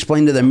you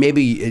explain to them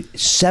maybe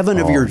 7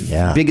 of your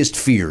biggest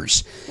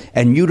fears,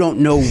 and you don't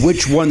know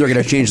which one they're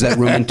going to change that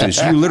room into.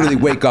 So you literally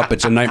wake up,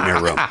 it's a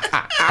nightmare room.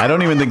 I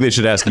don't even think they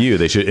should ask you.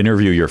 They should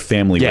interview your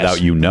family Yes.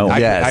 without you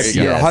knowing.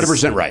 You're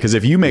 100% right. Because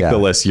if you make the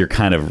list, you're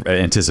kind of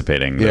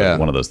anticipating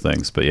one of those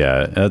things. But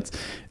yeah,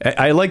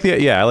 I like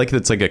the I like that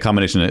it's like a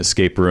combination of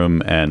escape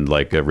room and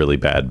like a really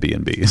bad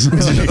B&B.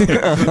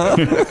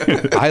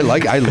 I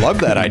love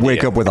that idea.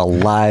 Wake up with a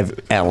live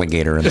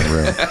alligator in the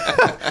room.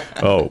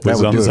 Oh,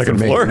 was it on the second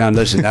floor? Now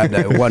listen,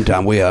 one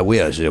time we had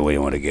a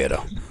situation with a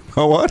ghetto.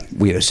 Oh, what?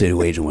 We had a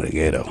situation with a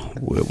ghetto.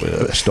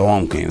 A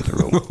storm came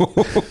through,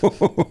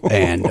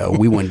 and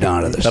we went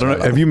down to the. I don't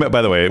know. Have you met?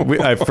 By the way,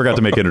 I forgot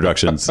to make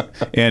introductions.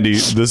 Andy,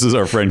 this is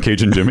our friend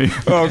Cajun Jimmy.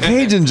 Oh,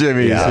 Cajun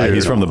Jimmy. Yeah,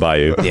 he's from the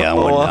Bayou. Yeah, I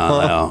went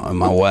down there.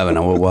 My wife and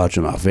I were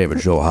watching my favorite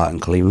show, Hot in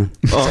Cleveland.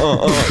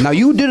 Now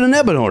you did an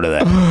episode of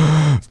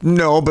that.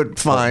 No, but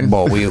fine.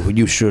 Boy,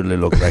 you surely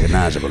look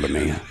recognizable to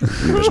me.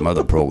 Maybe some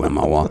other program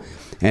I want.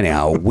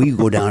 Anyhow, we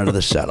go down to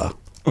the cellar.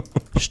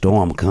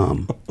 Storm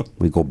come.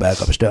 We go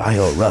back upstairs. I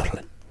hear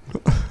rustling.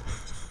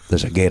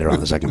 There's a gator on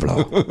the second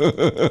floor.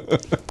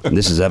 And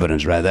this is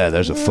evidence right there.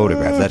 There's a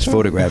photograph. That's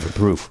photographic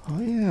proof.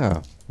 Oh,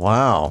 yeah.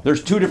 Wow.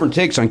 There's 2 different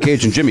takes on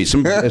Cajun Jimmy.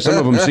 Some of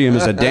them see him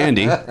as a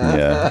dandy.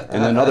 Yeah.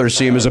 And then others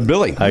see him as a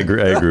Billy. I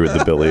agree with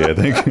the Billy, I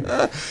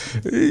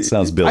think.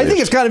 Sounds Billy. I think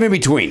it's kind of in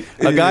between.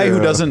 A guy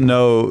who doesn't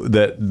know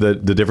that the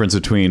difference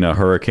between a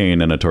hurricane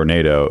and a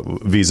tornado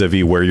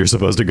vis-a-vis where you're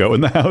supposed to go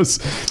in the house.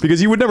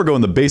 Because you would never go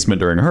in the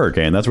basement during a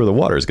hurricane. That's where the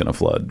water is going to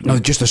flood. No,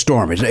 just a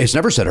storm. It's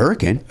never said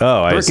hurricane.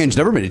 Oh, Hurricane's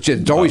never been.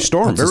 It's always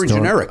storm. Very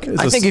generic.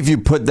 I think if you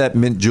put that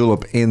mint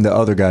julep in the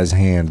other guy's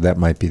hand, that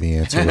might be the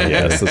answer. Right?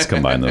 Yes, let's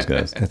combine those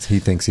guys. He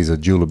thinks he's a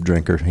julep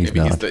drinker. He's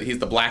Maybe not. he's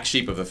the black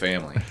sheep of the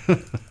family.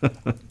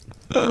 It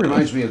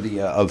reminds me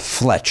of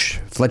Fletch.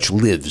 Fletch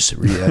Lives.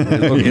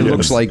 It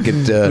looks like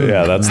it.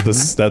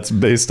 That's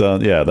based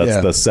on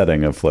that's the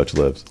setting of Fletch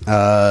Lives.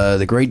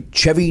 The great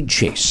Chevy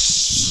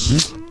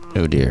Chase.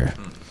 Oh dear.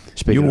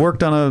 You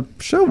worked on a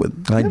show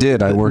with. I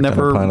did. I worked on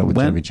never a pilot with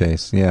went? Chevy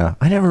Chase. Yeah,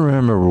 I never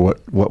remember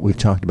what we've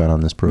talked about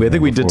on this program. I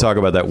think we did before. talk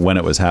about that when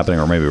it was happening,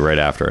 or maybe right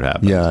after it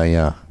happened.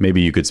 Yeah.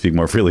 Maybe you could speak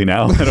more freely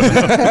now. I don't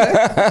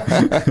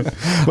know.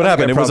 What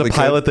happened? It was a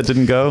pilot that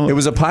didn't go. It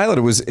was a pilot.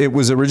 It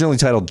was originally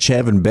titled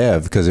Chev and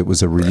Bev because it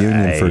was a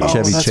reunion for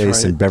Chevy that's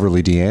Chase right. and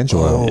Beverly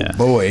D'Angelo. Oh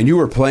boy! And you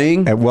were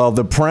playing. And, well,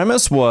 the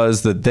premise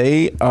was that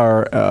they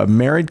are a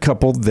married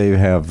couple. They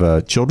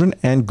have children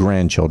and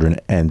grandchildren,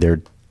 and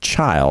their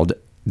child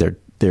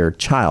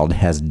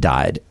has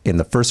died in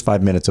the first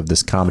 5 minutes of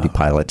this comedy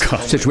pilot.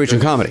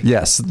 Situation comedy.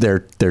 Yes, their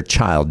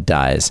child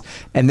dies,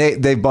 and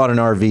they bought an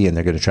RV and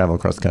they're going to travel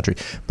across the country.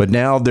 But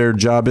now their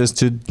job is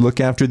to look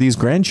after these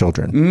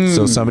grandchildren.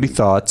 So somebody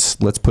thought,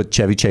 let's put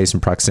Chevy Chase in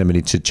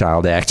proximity to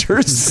child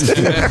actors. See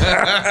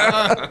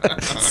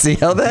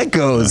how that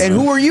goes. And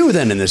who were you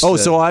then in this? Oh,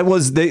 so I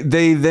was.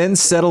 They then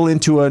settle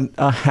into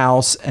a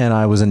house, and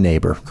I was a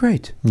neighbor.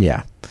 Great.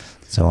 Yeah.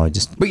 So I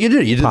just. But you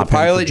did. You did the pop in for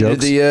pilot. You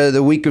did jokes.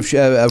 the week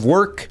of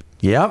work.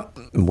 Yep,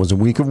 it was a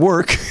week of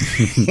work.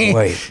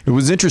 Boy. It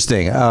was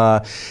interesting.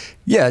 I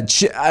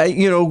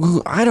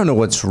don't know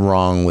what's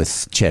wrong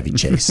with Chevy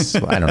Chase.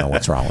 I don't know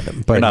what's wrong with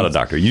him. But You're not a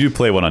doctor. You do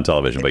play one on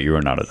television, but you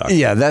are not a doctor.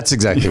 Yeah, that's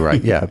exactly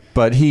right. Yeah,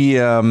 but he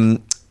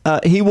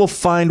will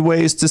find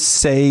ways to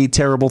say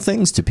terrible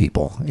things to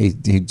people,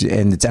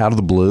 and it's out of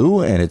the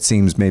blue, and it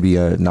seems maybe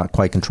not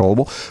quite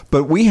controllable.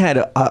 But we had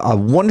a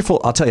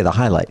wonderful. I'll tell you the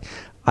highlight.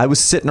 I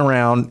was sitting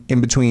around in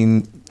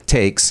between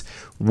takes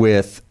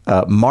with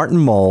Martin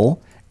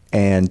Mull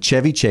and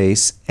Chevy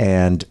Chase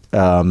and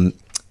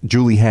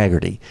Julie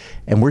Haggerty,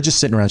 and we're just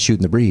sitting around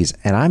shooting the breeze,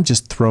 and I'm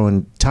just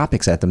throwing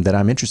topics at them that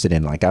I'm interested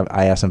in. Like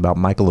I asked them about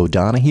Michael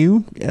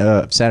O'Donoghue,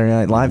 Saturday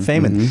Night Live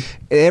fame, and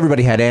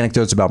everybody had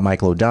anecdotes about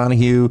Michael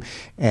O'Donoghue,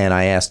 and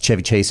I asked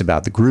Chevy Chase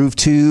about the Groove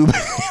Tube.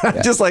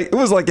 Just like it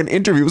was like an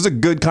interview. It was a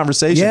good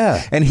conversation.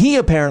 Yeah. And he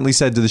apparently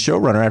said to the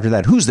showrunner after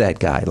that, "Who's that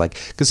guy?" Like,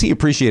 because he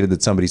appreciated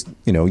that somebody's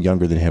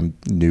younger than him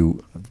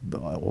knew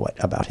what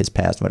about his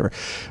past, whatever.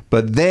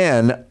 But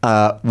then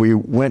we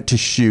went to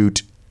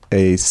shoot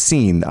a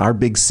scene, our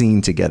big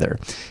scene together,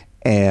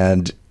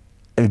 and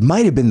it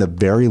might have been the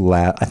very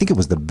last. I think it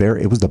was the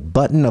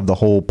button of the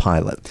whole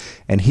pilot,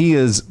 and he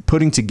is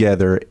putting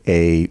together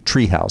a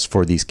treehouse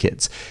for these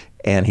kids,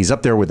 and he's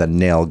up there with a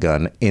nail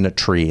gun in a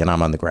tree, and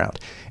I'm on the ground,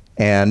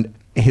 and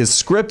his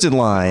scripted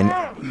line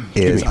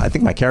is, I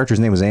think my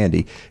character's name was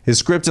Andy.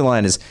 His scripted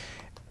line is,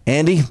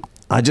 "Andy,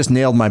 I just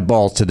nailed my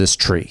balls to this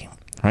tree."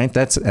 Right,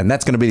 that's going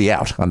to be the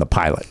out on the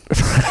pilot.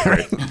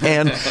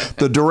 And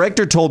the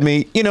director told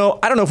me, I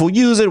don't know if we'll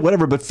use it,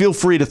 whatever, but feel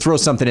free to throw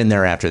something in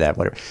there after that,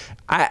 whatever.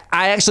 I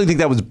actually think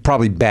that was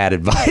probably bad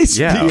advice.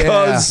 Yeah,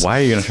 because why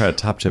are you going to try to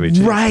top Chevy Chase?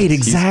 right, He's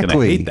exactly.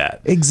 gonna hate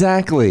that.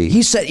 Exactly.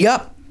 He said,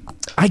 "Yep,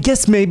 I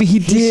guess maybe he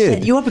did.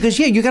 Set you up because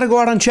you got to go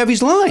out on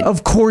Chevy's line.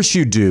 Of course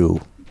you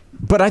do.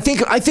 But I think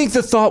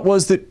the thought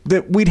was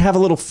that we'd have a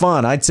little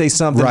fun. I'd say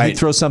something, Right. he'd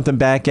throw something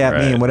back at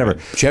me and whatever.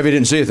 Chevy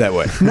didn't see it that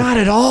way. Not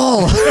at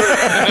all.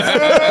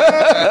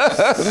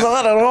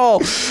 Not at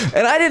all.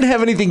 And I didn't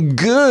have anything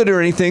good or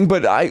anything,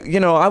 but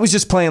I was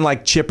just playing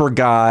like chipper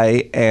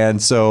guy,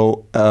 and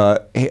so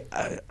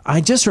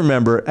I just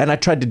remember, and I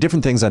tried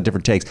different things on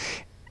different takes,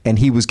 and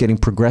he was getting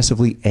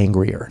progressively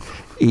angrier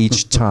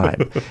each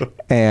time.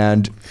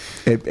 and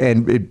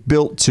it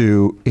built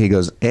to, he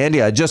goes,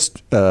 Andy, I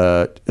just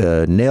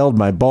nailed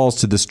my balls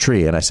to this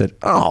tree. And I said,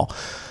 oh,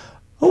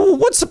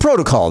 what's the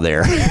protocol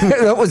there?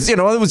 That was, it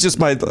was just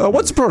my,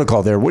 what's the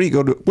protocol there? What do you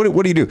go to,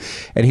 what do you do?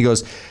 And he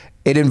goes,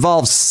 it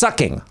involves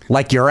sucking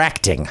like you're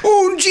acting.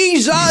 Oh,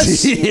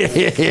 Jesus.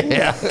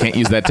 Yeah. Can't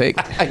use that take.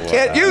 I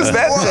can't use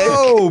that take.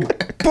 Oh,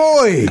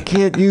 boy.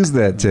 Can't use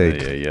that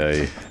take.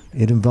 Yeah.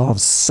 It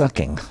involves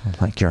sucking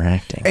like you're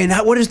acting. And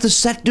what does the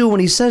set do when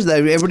he says that?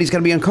 Everybody's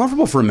going to be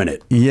uncomfortable for a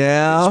minute.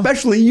 Yeah.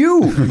 Especially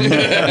you.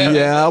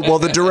 Yeah. Well,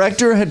 the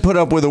director had put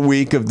up with a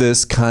week of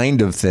this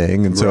kind of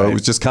thing. And so it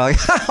was just kind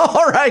of like,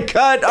 all right,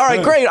 cut. All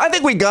right, great. I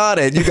think we got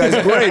it. You guys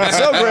are great.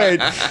 So great.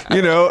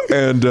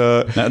 And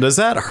now, does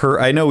that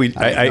hurt? I know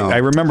I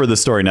remember the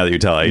story now that you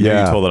tell it. I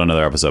know you told it on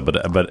another episode,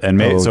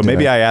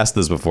 maybe I asked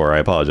this before. I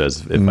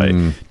apologize if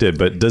I did,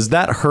 but does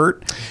that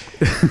hurt?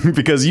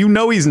 Because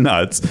he's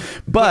nuts,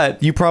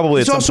 but you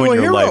probably at some point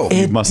in your life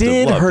you must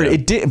have loved him.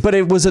 It did, but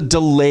it was a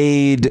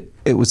delayed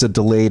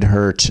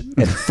hurt.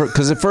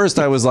 Because at first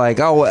I was like,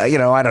 oh, I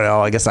don't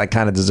know. I guess I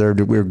kind of deserved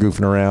it. We were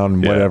goofing around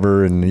and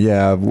whatever, and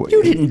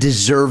you didn't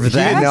deserve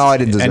that. No, I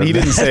didn't deserve. And he that.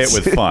 didn't say it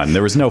with fun.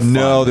 There was no fun.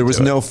 No, there was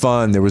no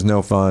fun. There was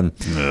no fun.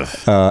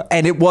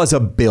 And it was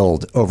a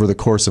build over the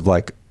course of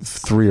like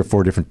 3 or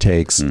 4 different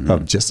takes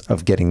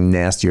of getting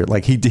nastier.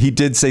 Like he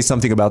did say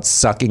something about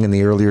sucking in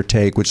the earlier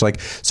take, which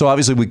so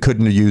obviously we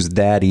couldn't have used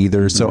that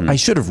either. So I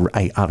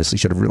obviously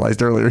should have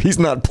realized earlier he's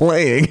not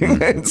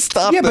playing.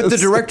 Stop. Yeah, but the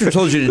director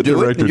told you to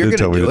do it. And you're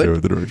going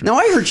to do it. Now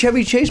I heard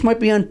Chevy Chase might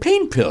be on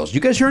pain pills.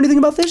 You guys hear anything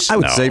about this? I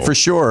would say for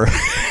sure.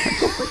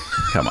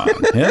 Come on,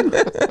 him?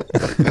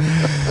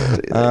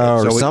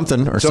 Or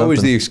something. It's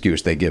always the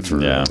excuse they give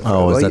for. Yeah.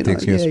 Oh, is that the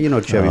excuse? Yeah,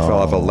 Chevy fell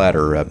off a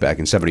ladder back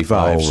in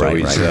 '75. Oh,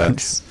 right.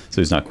 So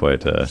he's not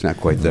quite. It's not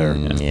quite there.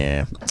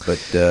 Yeah.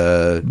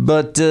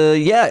 But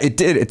yeah, it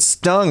did. It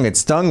stung. It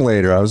stung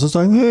later. I was just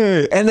like,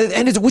 hey,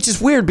 which is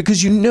weird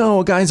because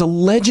a guy's a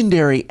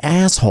legendary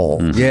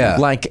asshole. Yeah.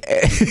 Like,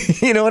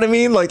 you know what I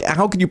mean? Like,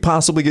 how could you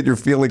possibly get your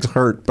feelings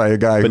hurt by a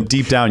guy? But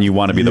deep down, you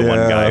want to be the one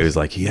guy who's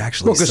like, he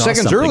actually. because saw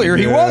seconds something. earlier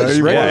he was.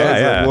 He Right?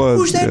 Yeah.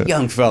 Who's that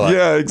young fella?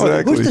 Yeah,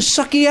 exactly. Who's the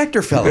sucky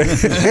actor fella?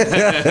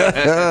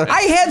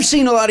 I have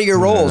seen a lot of your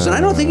roles, and I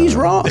don't think he's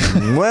wrong.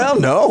 Well,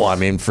 no, I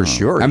mean for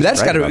sure. I mean,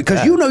 that's got to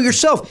because you know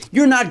yourself,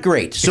 you're not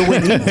great. So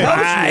when he tells you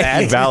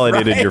that, He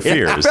validated your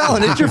fears.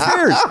 validated your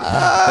fears.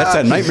 That's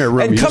that nightmare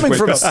room. And You just coming wake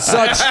from up.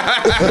 such,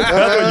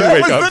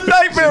 That was the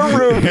nightmare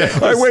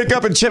room. I wake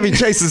up and Chevy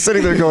Chase is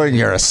sitting there going,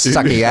 "You're a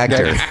sucky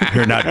actor.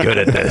 You're not good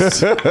at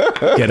this.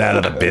 Get out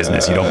of the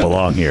business. You don't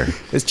belong here."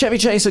 Is Chevy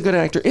Chase a good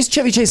actor? Is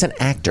Chevy Chase an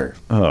actor?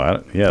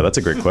 Oh, yeah, that's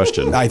a great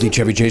question. I think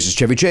Chevy Chase is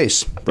Chevy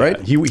Chase, right?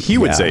 He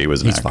would say he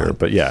was an he's actor, fine.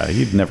 but yeah,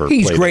 he'd never.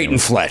 He's played great anyone. in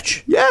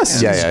Fletch.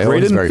 Yes, Yeah, he's yeah,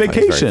 great he's in very funny, he's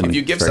very Vacation. funny. If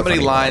you give Very somebody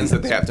funny. lines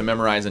that they have to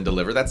memorize and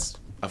deliver, that's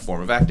a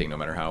form of acting, no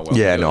matter how well.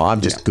 Yeah, they do no, it.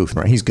 I'm just goofing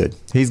around. He's good.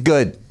 He's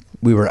good.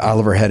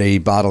 Oliver had a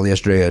bottle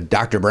yesterday, a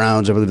Dr.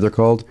 Brown's, I believe they're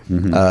called.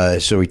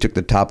 So he took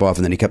the top off,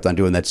 and then he kept on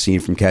doing that scene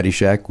from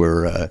Caddyshack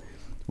where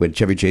when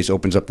Chevy Chase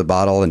opens up the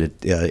bottle and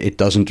it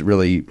doesn't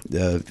really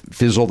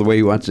fizzle the way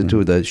he wants it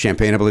to, the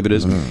champagne, I believe it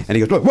is, and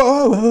he goes,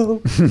 whoa,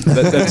 whoa.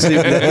 That's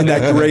in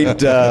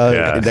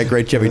that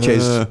great Chevy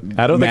Chase.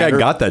 I don't think I manner.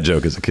 got that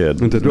joke as a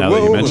kid. Now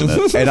that you mention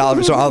it, And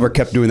Oliver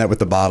kept doing that with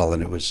the bottle,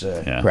 and it was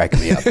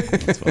cracking me up.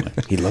 That's funny.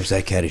 He loves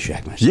that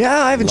Caddyshack, man.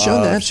 Yeah, I haven't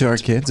shown that to our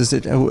kids. Is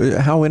it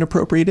how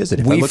inappropriate is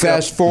it? If I We look it up-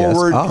 fast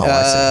forward. Yes. Oh,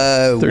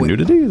 I see. Is there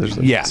nudity? There's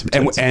some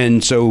tits.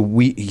 and so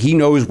he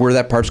knows where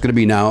that part's going to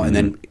be now, and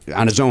then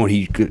on his own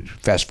he could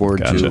fast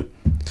forward Gotcha.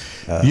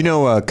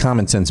 to.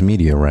 Common Sense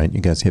Media, right? You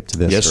guys hip to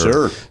this? Yes,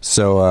 sir.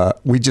 So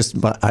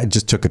I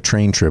just took a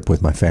train trip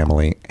with my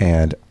family,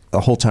 and the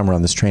whole time we're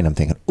on this train, I'm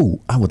thinking,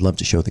 "Ooh, I would love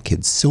to show the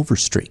kids Silver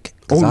Streak."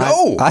 Oh,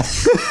 no. I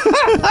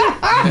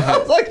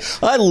was like,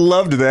 I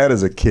loved that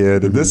as a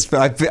kid, and this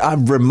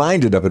I'm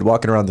reminded of it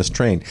walking around this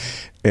train.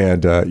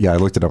 And I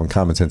looked it up on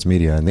Common Sense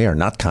Media, and they are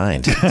not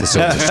kind to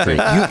Silver Streak.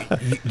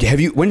 Have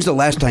you? When's the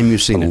last time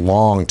you've seen A it?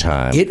 long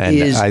time. It and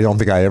is I don't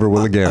think I ever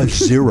will again. A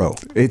zero.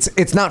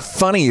 It's not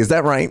funny. Is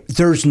that right?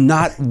 There's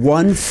not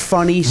one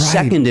funny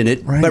second in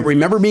it. right. But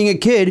remember being a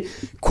kid,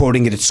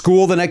 quoting it at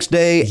school the next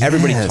day.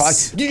 Everybody Yes.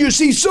 talks. Did you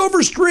see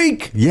Silver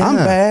Streak? Yeah. I'm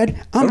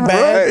bad. I'm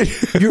bad.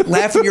 Right. You're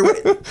laughing.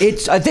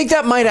 I think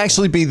that might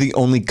actually be the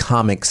only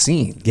comic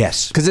scene.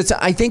 Yes. Because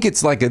I think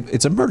it's like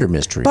it's a murder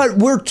mystery. But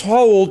we're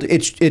told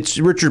it's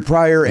Richard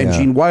Pryor and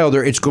Gene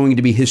Wilder. It's going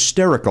to be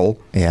hysterical.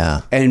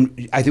 Yeah.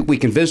 And I think we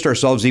convinced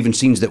ourselves even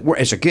scenes that were,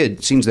 as a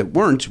kid, scenes that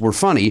weren't were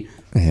funny.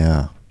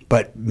 yeah.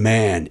 But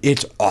man,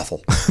 it's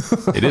awful.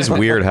 It is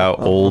weird how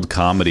old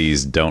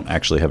comedies don't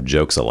actually have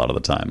jokes a lot of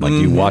the time. Like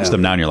you watch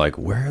them now and you're like,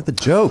 where are the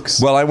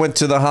jokes? Well, I went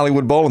to the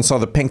Hollywood Bowl and saw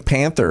the Pink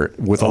Panther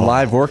with a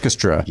live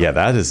orchestra. Yeah,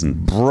 that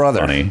isn't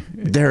funny.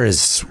 There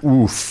is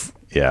oof.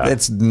 Yeah.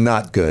 It's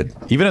not good.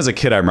 Even as a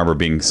kid, I remember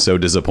being so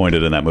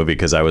disappointed in that movie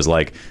because I was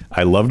like,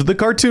 I loved the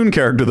cartoon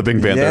character, the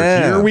Pink Panther.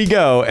 Yeah. Here we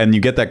go. And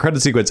you get that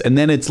credit sequence. And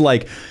then it's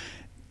like,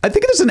 I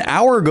think there's an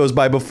hour goes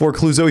by before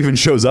Clouseau even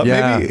shows up.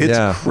 Yeah, maybe it's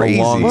yeah, crazy.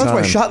 a long Well, that's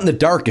why time. Shot in the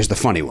Dark is the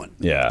funny one.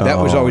 Yeah. That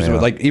was Oh, always yeah.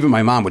 like, even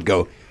my mom would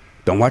go,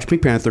 don't watch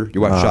Pink Panther,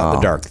 you watch Shot in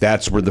the Dark.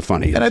 That's where the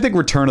funny is. And I think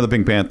Return of the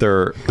Pink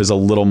Panther is a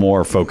little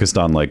more focused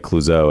on like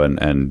Clouseau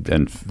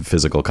and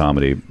physical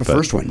comedy. The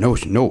first one, no.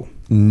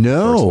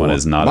 No. First one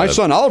is not. My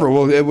son Oliver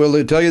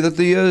will tell you that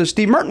the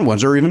Steve Martin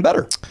ones are even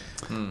better.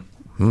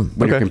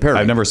 When you compare I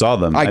them. never saw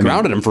them. I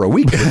grounded him for a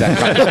week with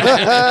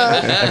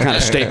that kind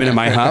of statement in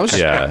my house.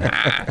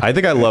 Yeah, I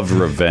think I loved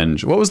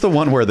Revenge. What was the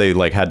one where they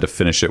like had to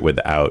finish it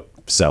without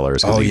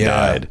Sellers because he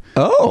died?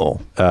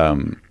 Oh.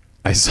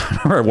 I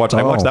watched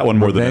that one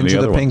more than Revenge any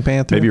of the other Pink one.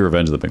 Panther? Maybe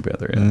Revenge of the Pink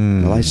Panther.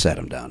 Yeah. Well, I sat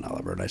him down,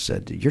 Oliver, and I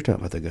said, "You're talking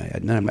about the guy."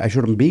 And I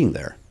showed him being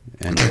there,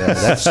 and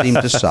that seemed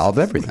to solve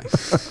everything.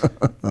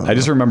 I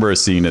just remember a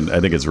scene, and I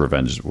think it's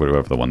Revenge,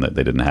 whatever the one that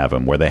they didn't have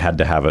him, where they had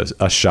to have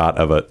a shot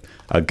of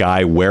a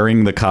guy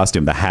wearing the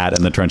costume, the hat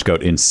and the trench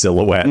coat in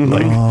silhouette.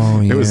 Like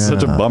it was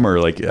such a bummer.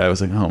 Like I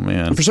was like, oh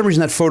man. For some reason,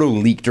 that photo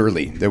leaked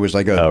early. There was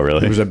like a Oh,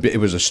 really? It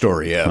was a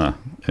story, yeah. Huh,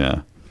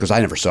 yeah. Because I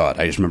never saw it.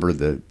 I just remember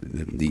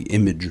the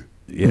image.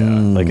 Yeah,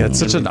 like it's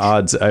such an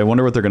odd. I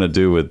wonder what they're going to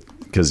do with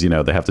because they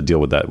have to deal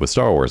with that with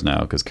Star Wars now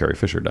because Carrie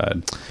Fisher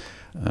died.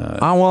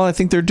 Well, I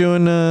think they're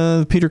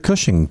doing Peter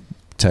Cushing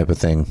type of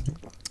thing.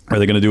 Are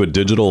they going to do a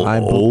digital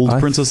old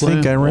Princess Leia? I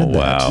think I read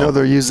that. Wow. No,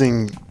 they're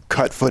using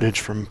cut footage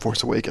from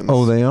Force Awakens.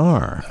 Oh, they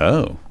are.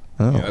 Oh.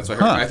 Yeah, that's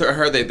what I heard. I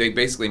heard they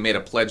basically made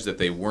a pledge that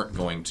they weren't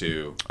going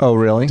to Oh,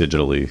 really?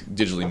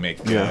 digitally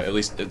make. At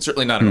least it's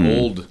certainly not an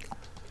old.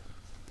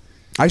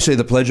 I say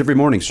the pledge every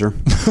morning, sir.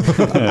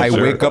 I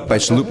wake up, I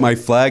salute my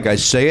flag, I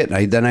say it,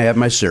 and then I have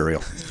my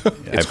cereal.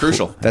 It's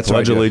crucial. That's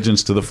Pledge what I do.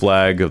 allegiance to the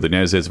flag of the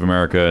United States of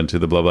America and to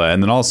the blah blah.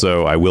 And then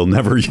also, I will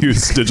never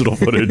use digital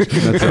footage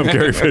of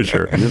Carrie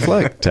Fisher. The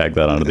flag. Tag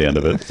that onto the end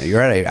of it. You're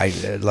right. I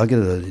look at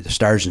the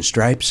stars and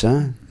stripes,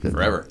 huh? The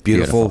Forever.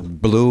 Beautiful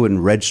blue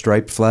and red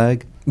striped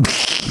flag.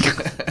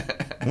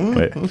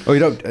 Wait. Oh, you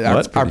don't.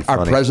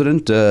 Our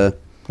president.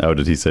 Oh,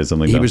 did he say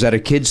something? He dumb? was at a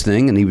kids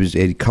thing, and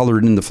he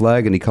colored in the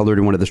flag, and he colored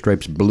in one of the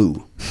stripes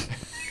blue.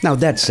 Now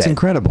that's sad.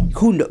 incredible.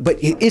 Who? But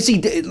is he?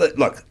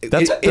 Look,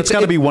 That's got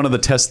to be one of the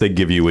tests they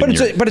give you when But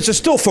you're. it's a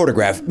still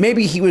photograph.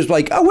 Maybe he was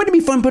like, "Oh, wouldn't it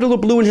be fun? Put a little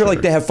blue in here,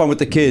 like they have fun with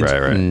the kids."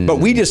 Right. But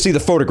we just see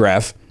the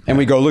photograph, and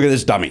we go, "Look at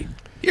this dummy."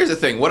 Here's the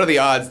thing. What are the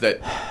odds that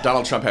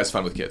Donald Trump has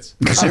fun with kids?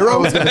 I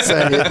was going to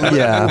say,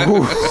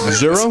 Yeah.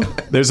 Zero.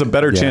 There's a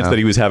better chance Yeah. that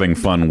he was having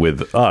fun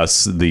with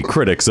us, the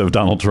critics of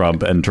Donald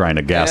Trump, and trying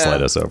to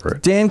gaslight us over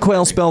it. Dan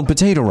Quayle spelled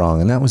potato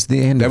wrong, and that was the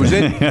end. That of was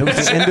it. it? That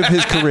was the end of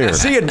his career.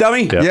 See you,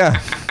 dummy. Yeah.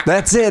 Yeah,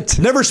 that's it.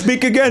 Never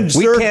speak again,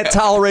 We sir. can't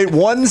tolerate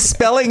one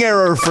spelling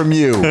error from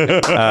you.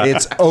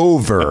 It's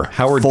over.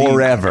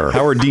 Forever.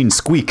 Howard Dean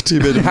squeaked. I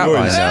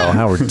know,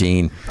 Howard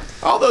Dean.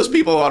 All those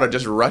people ought to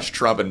just rush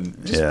Trump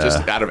and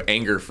just out of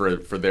anger for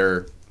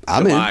their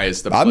I'm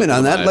demise. in. I'm in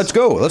on that. demise. Let's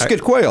go. Let's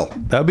get Quayle.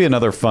 That would be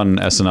another fun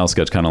SNL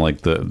sketch, kind of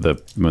like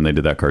the when they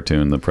did that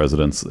cartoon, The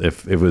Presidents.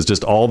 If it was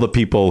just all the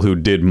people who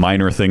did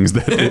minor things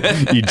that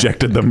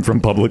ejected them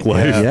from public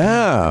life,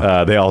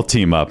 they all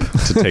team up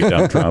to take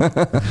down Trump.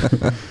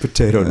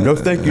 Potato. No,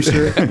 thank you,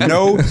 sir.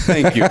 No,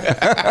 thank you.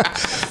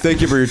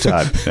 Thank you for your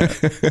time.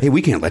 Hey,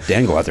 we can't let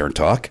Dan go out there and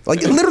talk.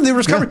 Like literally, there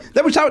was covered.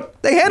 That was how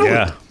they handled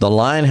it. The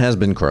line has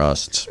been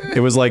crossed.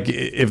 It was like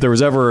if there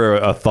was ever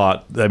a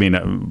thought. I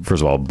mean,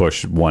 first of all,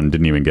 Bush one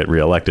didn't even get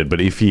reelected, but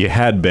if he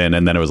had been,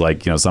 and then it was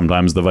like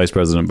sometimes the vice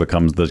president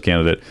becomes the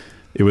candidate.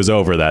 It was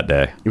over that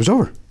day. It was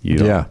over.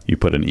 You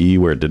put an E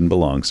where it didn't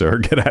belong, sir.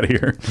 Get out of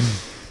here.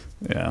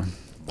 Yeah.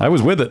 I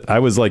was with it. I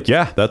was like,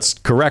 yeah, that's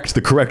correct.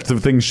 The correct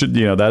thing should,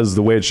 that is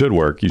the way it should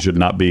work. You should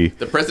not be.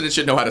 The president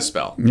should know how to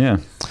spell. Yeah.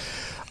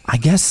 I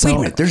guess so. Wait a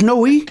minute. There's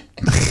no E?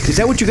 Is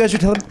that what you guys are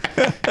telling me?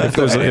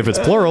 If it's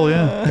plural,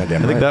 yeah. I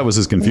think that was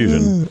his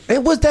confusion.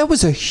 That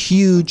was a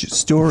huge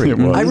story. It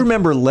was. I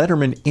remember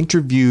Letterman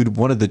interviewed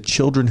one of the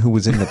children who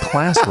was in the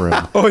classroom.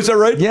 Oh, is that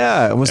right?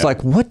 Yeah, it was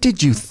like, what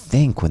did you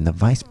think when the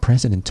vice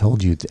president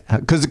told you?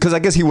 Because I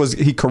guess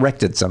he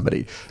corrected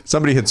somebody.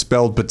 Somebody had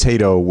spelled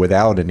potato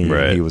without an E.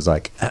 Right. And he was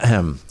like,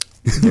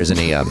 there's an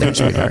E on there,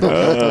 sweetheart.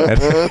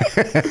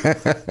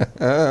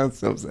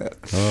 So sad.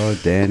 Oh,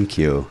 Dan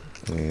Q.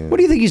 What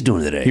do you think he's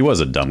doing today? He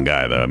was a dumb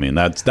guy, though. I mean,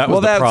 that's the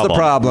the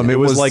problem. It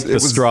was like the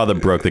straw that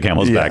broke the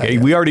camel's back.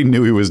 We already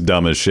knew he was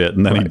dumb as shit,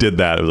 and then he did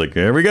that. It was like,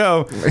 here we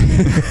go.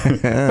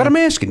 But I'm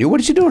asking you, what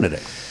is he doing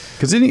today?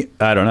 Because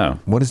I don't know.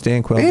 What is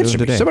Dan Quayle doing Answer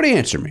me. today? Somebody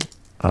answer me.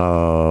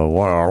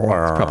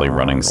 Probably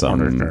running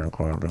some.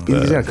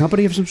 Is that a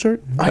company of some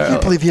sort? I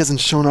can't believe he hasn't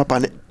shown up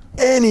on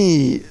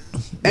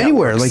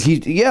Anywhere. Like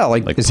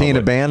like is he in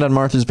a band on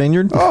Martha's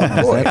Vineyard? Oh,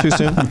 Is boy. that too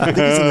soon? I think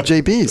he's in the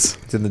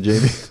JBs. It's in the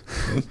JB.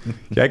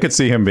 Yeah, I could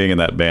see him being in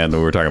that band. We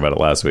were talking about it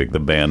last week. The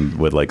band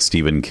with like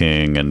Stephen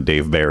King and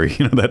Dave Barry.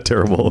 You know, that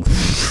terrible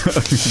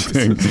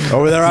thing.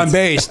 Over there on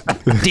bass,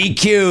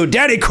 DQ,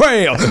 Daddy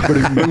Quayle.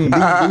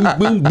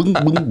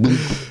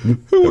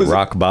 The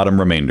Rock Bottom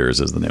Remainders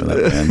is the name of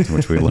that band,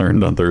 which we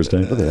learned on Thursday.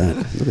 Look at that.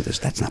 Look at this.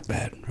 That's not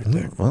bad right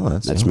there. Well,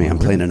 That's me. I'm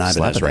playing an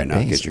Ibanez right now.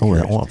 in case you're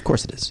curious. Well, of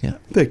course it is. Yeah.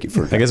 Thank you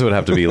for I guess it would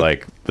have to be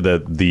like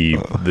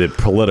the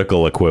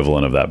political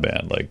equivalent of that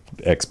band, like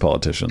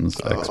ex-politicians.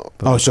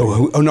 Oh,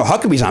 so no,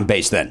 Huckabee's on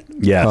bass then.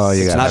 Yes. Oh,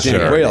 you It's got not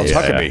Danny Quayle, it's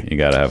Huckabee. You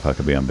got to have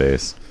Huckabee on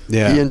bass.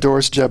 Yeah. He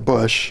endorsed Jeb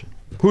Bush.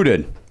 Who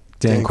did?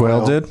 Dan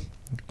Quayle did.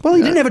 Well,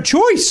 he didn't have a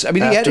choice. I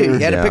mean, he had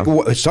to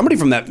pick somebody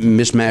from that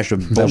mismatch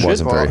of bullshit.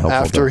 wasn't very helpful.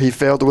 After he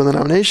failed to win the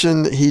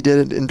nomination, he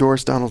did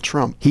endorse Donald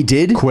Trump. He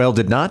did? Quayle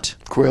did not.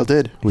 Quayle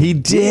did. He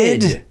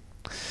did.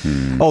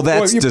 Oh,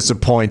 that's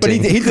disappointing. But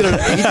he did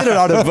it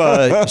out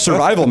of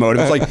survival mode.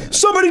 It was like,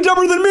 somebody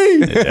dumber than me.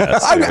 Yeah,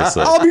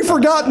 seriously. I'll be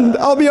forgotten.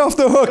 I'll be off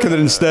the hook. And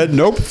then instead,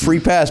 nope, free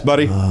pass,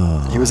 buddy.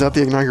 He was at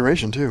the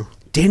inauguration, too.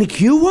 Danny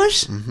Q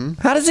was?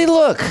 How does he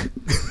look?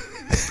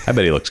 I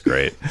bet he looks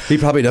great. He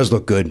probably does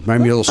look good.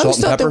 Remind me of a little I salt just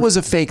and thought pepper. that was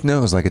a fake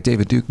nose, like a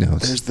David Duke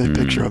nose. There's the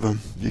picture of him.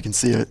 You can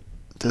see it.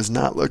 Does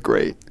not look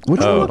great. Would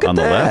you look at on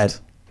the that?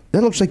 left?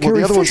 That looks like Well, Carrie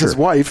the other one's Fisher. his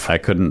wife. I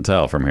couldn't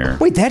tell from here.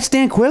 Wait, that's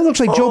Dan Quayle? Looks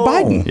like Joe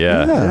Biden.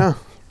 Yeah. Yeah,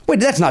 Wait,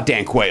 that's not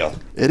Dan Quayle.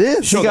 it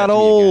is. He got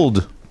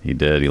old. He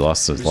did. He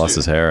lost his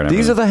hair. And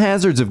These are everything. the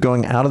hazards of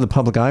going out of the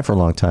public eye for a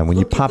long time. When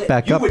you pop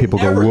back up, people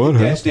go, Never what?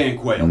 guess Dan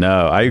Quayle.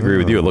 No, I agree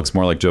with you. It looks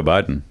more like Joe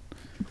Biden.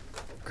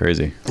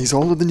 Crazy. He's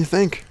older than you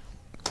think.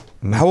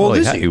 How old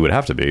is He would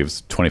have to be. It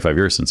was 25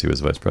 years since he was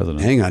vice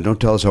president. Hang on,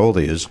 don't tell us how old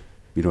he is.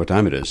 You know what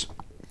time it is.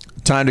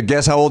 Time to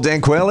guess how old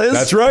Dan Quayle is?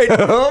 That's right.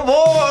 Oh,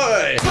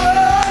 boy.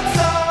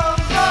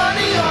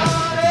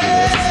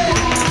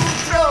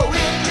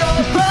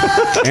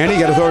 Andy,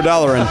 got to throw a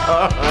dollar in.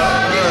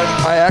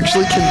 I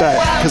actually can bet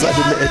because I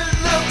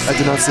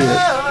did not see it.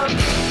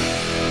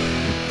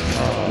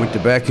 Went to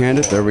backhand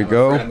it. There we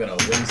go. I'm gonna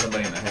wing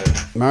somebody in the head.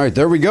 All right,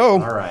 there we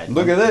go. All right.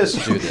 Look at this.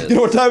 Do this. You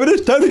know what time it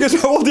is? Time to guess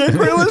how old Dan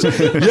Quayle is?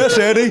 Yes,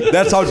 Andy.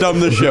 That's how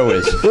dumb this show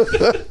is.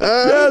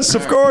 Yes,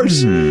 of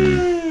course.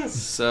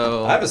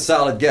 So I have a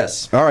solid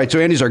guess. All right, so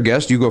Andy's our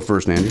guest. You go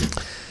first, Andy.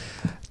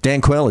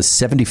 Dan Quayle is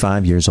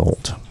 75 years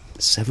old.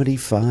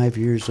 75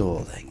 years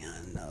old. Hang on.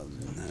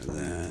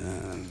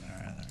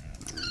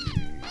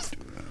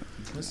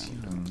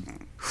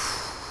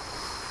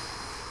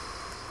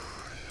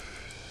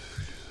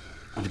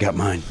 I've got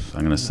mine. I'm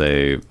going to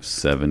say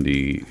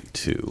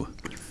 72.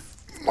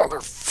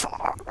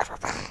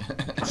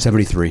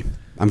 73.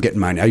 I'm getting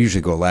mine. I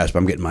usually go last, but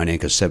I'm getting mine in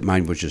because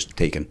mine was just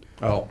taken.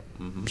 Oh.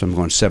 So I'm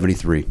going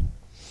 73.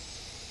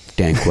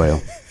 Dan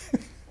Quayle.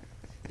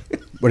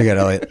 What do you got,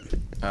 Elliot?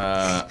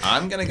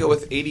 I'm gonna go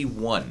with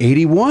 81.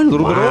 81? A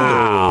little bit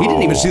older. He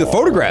didn't even see the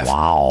photograph.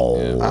 Wow.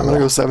 I'm gonna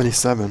go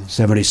 77.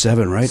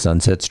 77, right?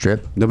 Sunset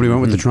Strip. Nobody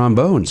went with the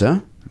trombones,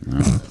 huh?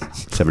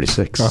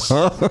 76.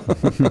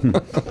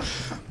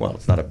 Well,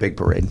 it's not a big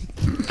parade.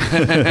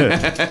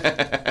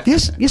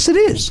 Yes, it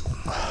is.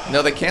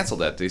 No, they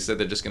canceled that. They said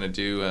they're just gonna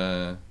do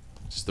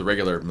just the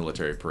regular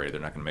military parade.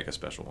 They're not gonna make a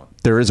special one.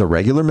 There is a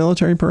regular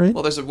military parade?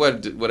 Well, there's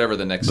whatever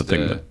the next The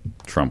thing that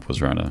Trump was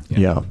trying to.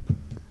 Yeah.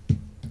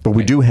 But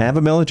we do have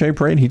a military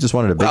parade. He just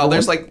wanted a big one. Well,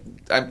 there's like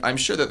I'm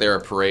sure that there are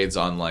parades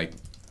on like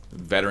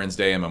Veterans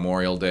Day and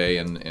Memorial Day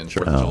and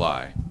 4th of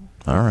July.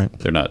 All right.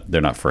 They're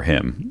not for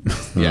him.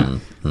 Yeah,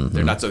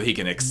 they're not so that he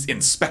can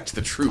inspect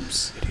the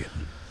troops.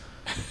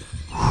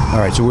 All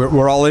right, so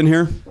we're all in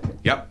here?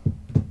 Yep.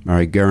 All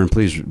right, Garen,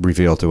 please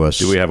reveal to us.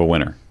 Do we have a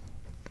winner?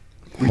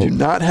 We do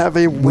not have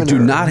a winner. We do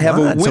not have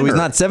a winner. So he's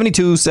not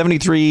 72,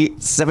 73,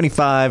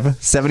 75,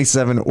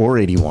 77, or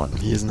 81.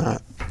 He is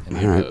not. Any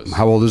All of right, those.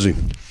 how old is he?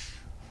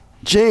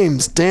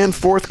 James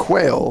Danforth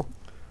Quayle,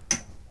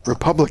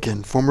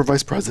 Republican, former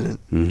vice president.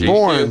 JDQ.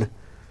 Born.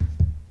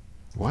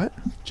 What?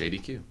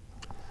 JDQ.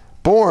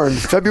 Born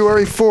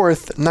February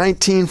 4th,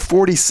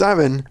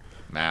 1947.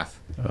 Math.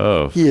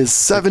 Oh, He is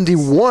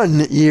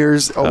 71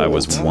 years old. I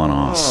was one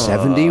off.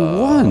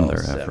 71. Their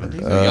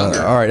effort.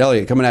 All right,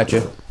 Elliot, coming at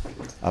you.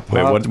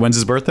 Wait, when's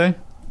his birthday?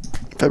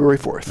 February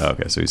 4th. Oh,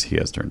 okay, so he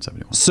has turned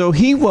 71. So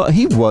he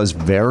was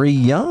very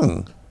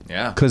young.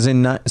 Yeah. Because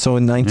in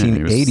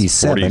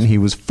 1987 he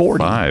was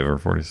 40. 5 or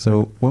 46.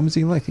 So when was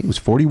he like? He was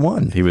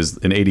 41. He was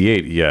in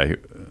 88. Yeah.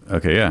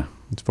 Okay, yeah.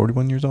 He's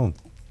 41 years old.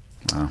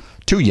 Wow.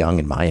 Too young,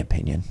 in my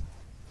opinion.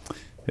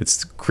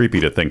 It's creepy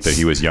to think that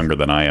he was younger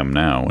than I am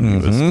now when he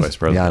was vice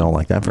president. Yeah, I don't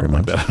like that very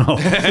much.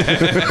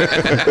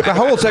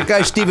 How old's that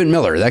guy, Stephen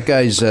Miller? That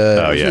guy's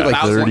yeah. isn't he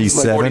like 1,042,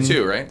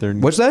 37, right? 30.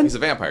 What's that? He's a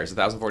vampire. It's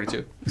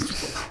 1,042.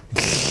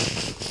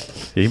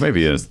 He might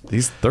be he's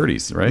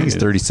 30s, right? He's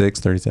 36,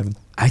 37.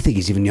 I think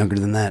he's even younger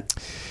than that.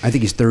 I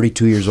think he's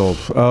 32 years old.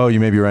 Oh, you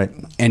may be right.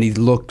 And he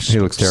looks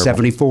terrible.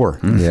 74.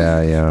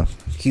 Yeah.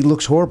 He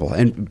looks horrible.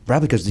 And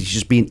probably because he's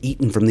just being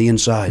eaten from the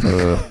inside.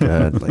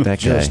 God, like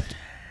that guy. Just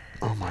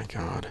Oh my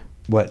God.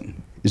 What?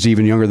 Is he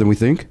even younger than we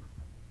think?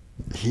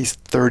 He's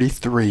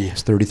 33.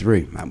 He's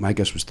 33. My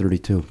guess was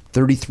 32.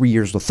 33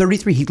 years old.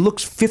 33. He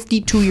looks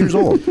 52 years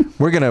old.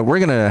 We're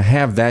gonna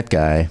have that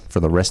guy for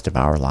the rest of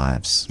our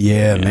lives.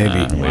 Yeah,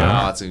 maybe.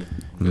 Wow, that's a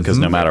Because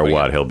no matter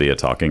what, he'll be a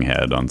talking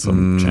head on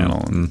some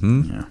channel.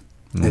 Yeah.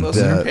 Although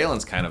Sarah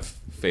Palin's kind of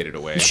faded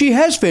away. She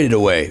has faded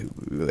away.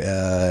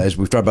 As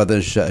we've talked about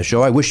this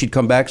show, I wish she'd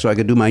come back so I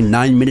could do my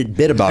 9-minute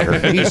bit about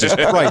her. Jesus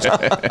Christ.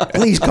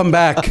 Please come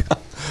back.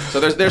 So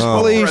there's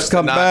please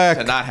come back.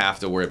 To not have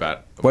to worry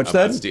about What's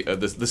that?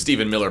 The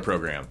Stephen Miller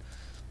program.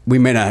 We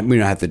may not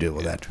have to deal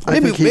with that.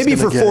 I think he's Maybe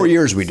gonna for get 4 it.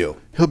 years we do.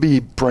 He'll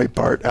be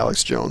Breitbart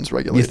Alex Jones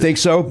regulated. You think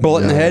so?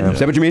 Bullet in the head? Is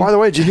that what you mean? By the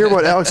way, did you hear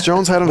what Alex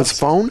Jones had on his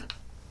phone?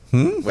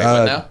 Wait, what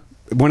now?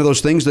 One of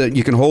those things that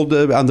you can hold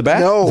on the back?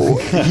 No,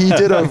 he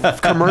did a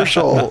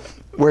commercial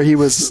where he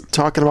was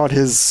talking about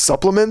his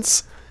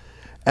supplements,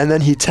 and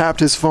then he tapped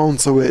his phone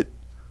so it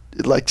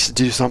like to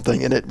do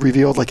something, and it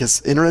revealed like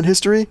his internet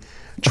history.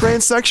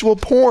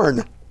 Transsexual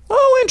porn.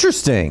 Oh,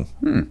 interesting.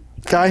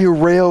 Guy who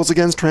rails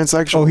against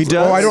transsexuals. Oh, he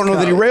does? Oh, I don't know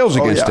that he rails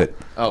against yeah. it.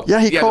 Oh, Yeah,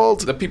 he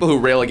called- the people who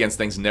rail against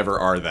things never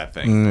are that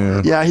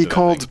thing. Yeah, he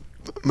called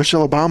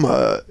Michelle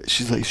Obama.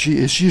 She's like,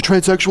 is she a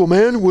transsexual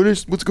man?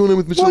 What's going on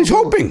with Michelle? Well, he's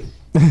Obama? hoping.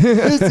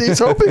 he's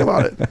hoping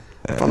about it.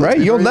 Right?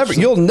 You'll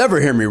never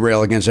hear me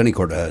rail against any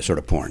sort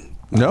of porn.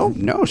 No?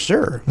 No,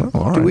 sir.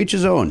 all To right. each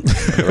his own.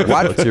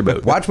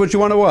 Watch what you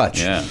want to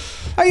watch. Yeah.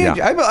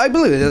 I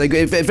believe it. Like,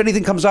 if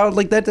anything comes out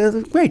like that,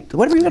 great.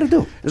 Whatever you got to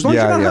do. As long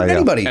as you're not hurting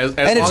anybody. As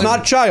and it's long not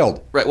as-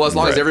 child. Right. Well, as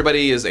long as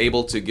everybody is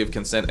able to give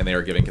consent and they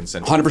are giving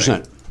consent. to the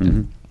 100%.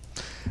 thing.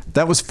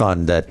 That was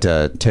fun. That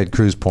Ted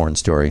Cruz porn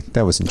story.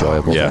 That was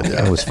enjoyable. Yeah.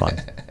 That was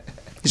fun.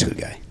 He's a good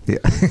guy. Yeah.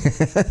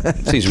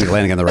 Seems to be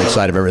landing on the right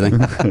side of everything.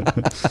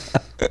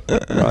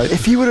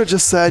 If he would have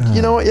just said,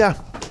 you know what? Yeah,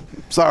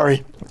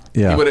 sorry.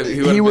 Yeah.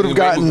 He would have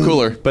gotten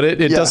cooler. But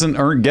it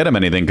doesn't get him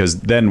anything because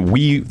then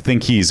we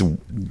think he's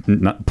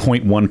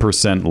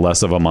 0.1%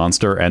 less of a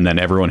monster, and then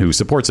everyone who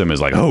supports him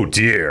is like, "Oh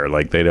dear!"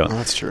 Like they don't.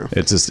 That's true.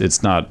 It's just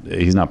he's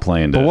not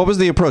playing. But what was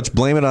the approach?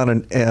 Blame it on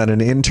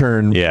an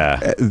intern.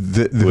 Yeah.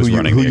 Who Was you,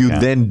 running who the you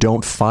account. then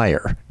don't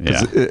fire.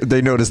 'Cause, Yeah.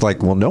 they noticed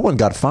like, well, no one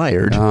got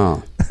fired.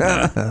 Oh.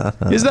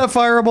 Is that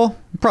fireable?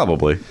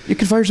 Probably. You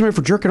can fire somebody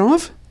for jerking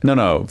off?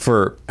 No,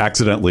 for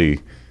accidentally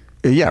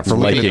Yeah, for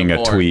liking a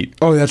porn. tweet.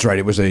 Oh, that's right.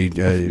 It was a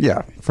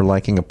for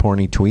liking a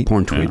porny tweet.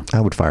 porn tweet. I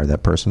would fire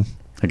that person.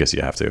 I guess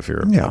you have to if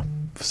you're Yeah.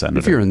 a senator.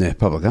 If you're in the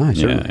public eye,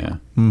 certainly. yeah.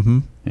 Mm-hmm.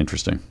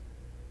 Interesting.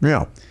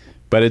 Yeah.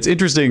 But it's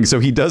interesting. So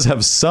he does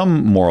have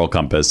some moral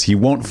compass. He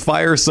won't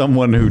fire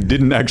someone who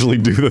didn't actually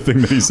do the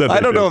thing that he said.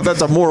 I don't know if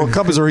that's a moral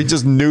compass or he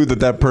just knew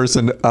that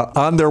person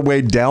on their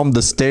way down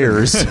the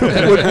stairs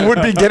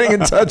would be getting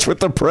in touch with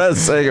the press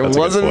saying it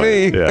wasn't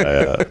me.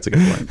 Yeah, that's a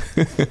good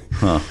point.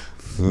 Huh.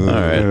 All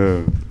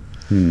right.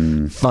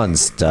 Fun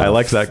stuff. I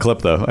liked that clip,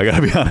 though. I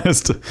gotta be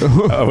honest.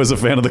 I was a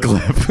fan of the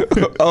clip.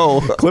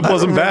 Clip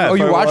wasn't bad. Oh,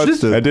 you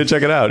watched it? I did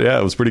check it out. Yeah,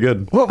 it was pretty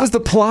good. What was the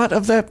plot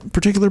of that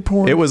particular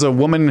porn? It was a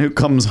woman who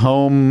comes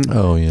home.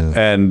 Oh, yeah.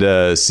 And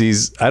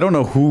sees. I don't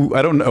know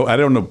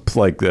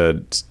like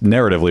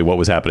narratively what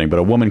was happening, but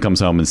a woman comes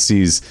home and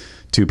sees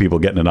two people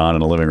getting it on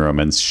in a living room,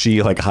 and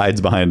she like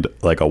hides behind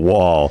like a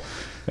wall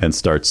and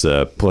starts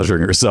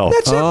pleasuring herself.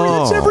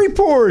 That's every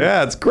porn.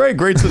 Yeah, it's great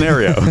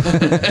scenario.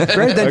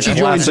 Right? Then she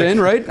joins in,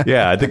 right?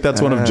 Yeah, I think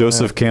that's one of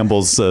Joseph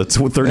Campbell's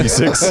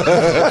 36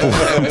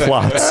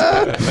 plots.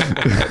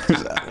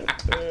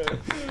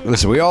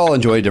 Listen, we all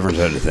enjoy different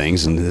side of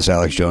things, and this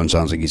Alex Jones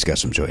sounds like he's got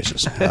some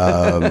choices.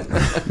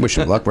 Wish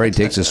him luck, right?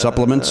 He takes his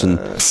supplements and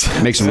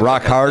makes them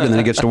rock hard, and then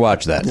he gets to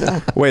watch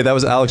that. Wait, that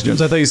was Alex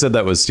Jones? I thought you said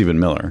that was Stephen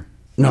Miller.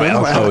 No,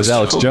 it was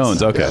Alex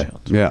Jones. Okay.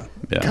 Yeah.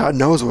 God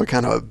knows what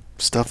kind of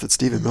stuff that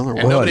Stephen Miller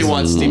And was. nobody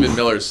wants Stephen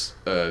Miller's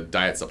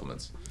diet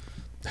supplements.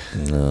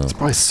 It's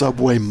probably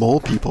Subway mole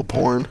people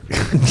porn.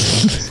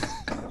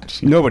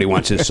 Nobody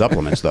wants his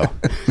supplements, though.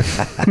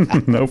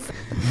 Nope.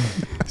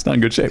 He's not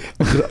in good shape.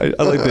 I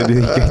like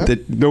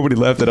that nobody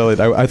laughed at Elliot.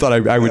 I thought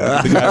I would.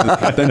 The guy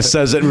that then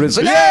says it and it's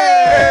like,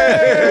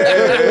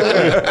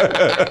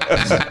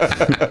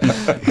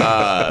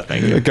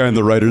 Thank you. the guy in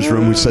the writer's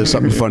room who says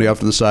something funny off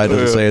to the side,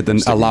 doesn't say it, then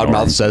a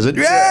loudmouth says it.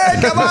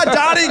 Yeah, come on,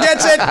 Donnie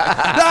gets it.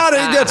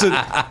 Donnie gets it.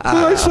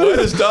 I said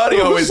Does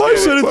Donnie always I get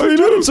said it? it 3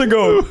 minutes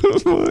ago.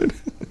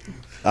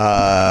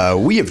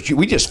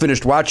 We just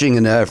finished watching,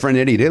 and our friend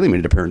Andy Daly made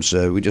an appearance.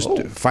 We just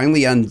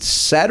finally on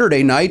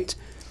Saturday night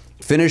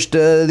finished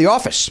The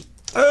Office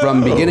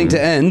from beginning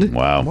to end.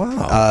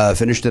 wow.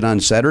 Finished it on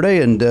Saturday,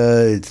 and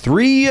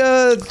three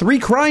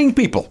crying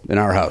people in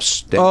our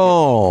house.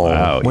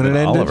 Wow. when it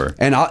even ended? Oliver.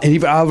 And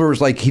even Oliver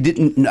was like, he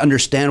didn't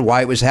understand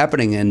why it was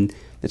happening, and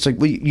it's like,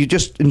 well, you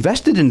just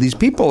invested in these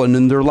people and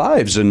in their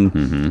lives,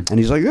 and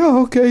he's like,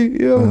 oh, okay,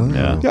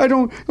 yeah, I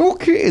don't,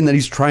 okay, and then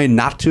he's trying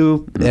not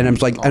to, and I'm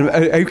like, and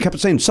I kept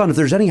saying, son, if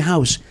there's any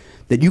house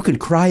that you could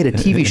cry at a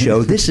TV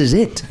show, this is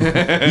it.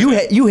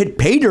 You hit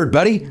pay dirt,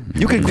 buddy.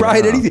 You can cry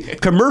at anything.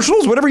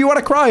 Commercials, whatever you want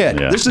to cry at.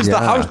 Yeah. This is the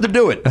house to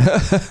do it.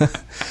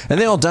 And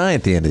they all die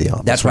at the end of the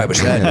album. That's why it was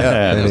sad.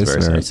 Yeah, It it was is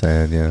very very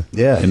sad.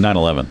 Yeah. In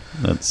 9/11.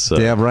 That's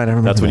Yeah, right, I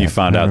remember that's when you that.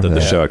 found I out that remember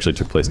the that. show actually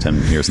took place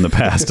 10 years in the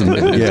past and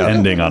it's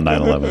ending on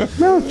 9/11.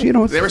 Well, you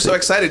know, They were so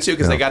excited too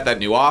because they got that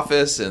new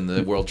office and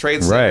the World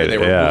Trade Center. Right, They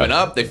were yeah. moving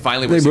up. They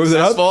finally were they moved it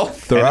successful. up.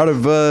 They're out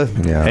of.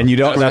 Yeah. And you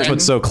don't. That's Right.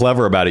 what's so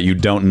clever about it. You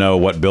don't know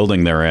what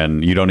building they're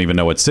in. You don't even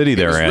know what city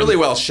they're was in. really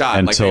well shot.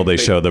 Like, until they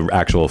show the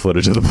actual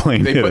footage of the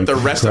plane. They put the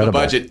hitting. rest of the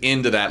budget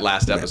into that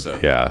last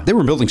episode. Yeah. They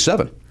were in Building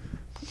 7.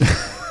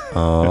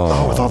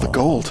 Oh, with all the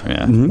gold.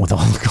 Yeah. With all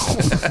the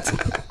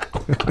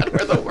gold.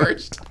 We're the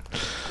worst.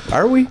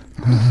 Are we?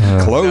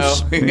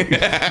 Close.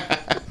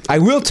 I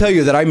will tell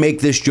you that I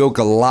make this joke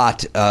a lot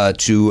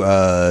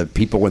to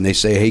people when they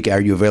say, hey,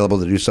 are you available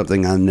to do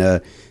something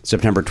on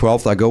September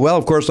 12th? I go, well,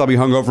 of course, I'll be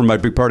hungover from my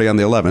big party on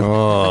the 11th.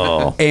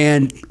 Oh.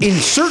 And in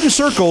certain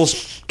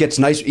circles, gets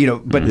nice,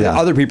 but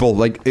other people,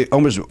 like, it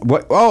almost,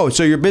 what? Oh,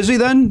 so you're busy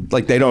then?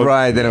 Like, they don't.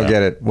 Right, they don't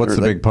get it. What's Or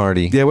the like- big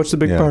party? Yeah, what's the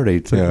big party?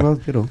 It's like,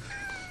 well,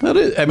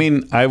 I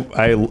mean,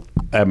 I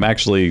am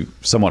actually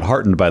somewhat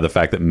heartened by the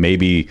fact that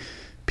maybe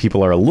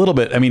people are a little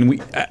bit. I mean,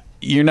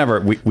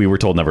 we were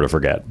told never to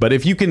forget. But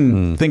if you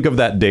can think of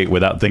that date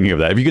without thinking of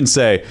that, if you can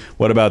say,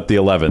 "What about the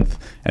 11th?"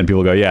 and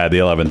people go, "Yeah, the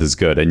 11th is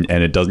good," and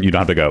it doesn't. You don't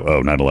have to go,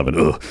 "Oh, 9/11."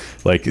 Ugh.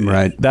 Like,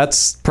 right.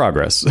 That's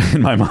progress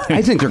in my mind.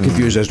 I think they're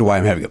confused as to why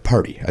I'm having a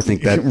party. I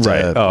think that.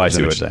 Right. I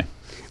see what you're saying.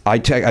 I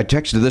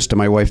texted this to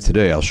my wife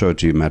today. I'll show it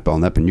to you, Matt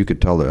Belknap, and you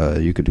could tell her.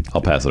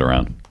 I'll pass it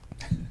around.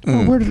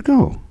 Oh, where did it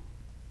go?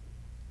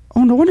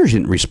 Oh, no wonder she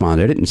didn't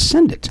respond. I didn't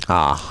send it.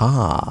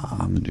 Aha.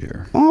 Oh,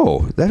 dear.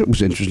 Oh, that was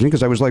interesting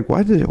because I was like,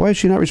 why has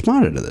she not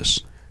responded to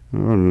this?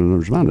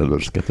 Responded.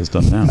 Let's get this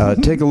done now.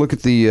 Take a look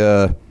at the,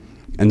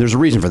 and there's a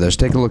reason for this.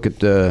 Take a look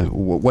at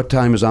what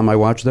time is on my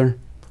watch there.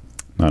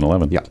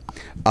 9/11. Yeah.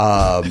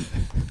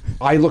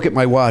 I look at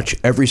my watch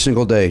every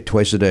single day,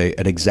 twice a day,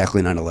 at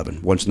exactly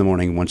 9/11. Once in the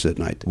morning, once at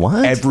night.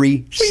 What? Every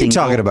What are you single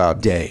talking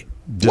about? day.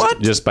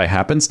 Just by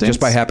happenstance? Just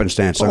by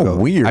happenstance. I'll go,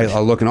 weird.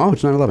 I'll look and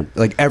it's 9/11.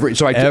 Like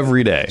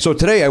every day. So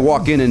today I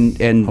walk in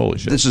and Holy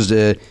shit. this is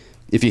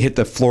if you hit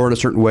the floor in a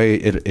certain way,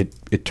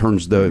 it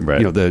turns the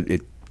Right.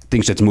 it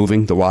thinks it's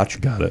moving the watch.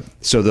 Got it.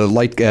 So the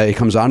light it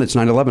comes on. It's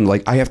 9/11.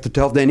 Like I have to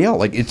tell Danielle.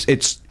 Like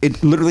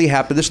it literally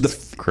happened. This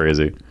is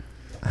Crazy.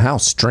 How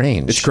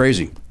strange. it's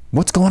crazy.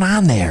 What's going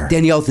on there?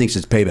 Danielle thinks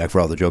it's payback for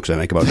all the jokes I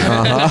make about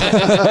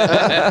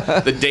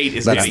her. The date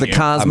is That's getting the you.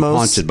 cosmos. I'm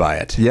haunted by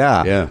it.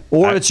 Yeah. Yeah.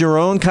 Or it's your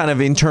own kind of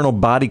internal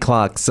body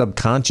clock,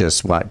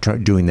 subconscious,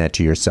 doing that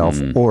to yourself,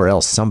 or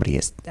else somebody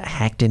has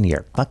hacked into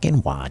your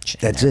fucking watch.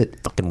 and That's they're it.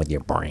 Fucking with your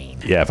brain.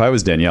 Yeah, if I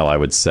was Danielle, I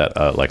would set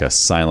like a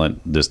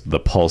silent, just the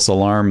pulse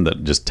alarm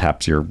that just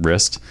taps your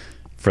wrist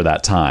for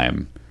that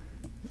time.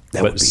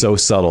 That would But be- so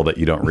subtle that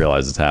you don't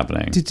realize it's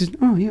happening.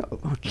 Oh yeah.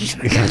 Oh, geez.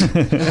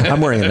 I'm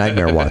wearing a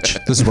nightmare watch.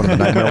 This is one of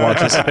the nightmare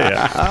watches.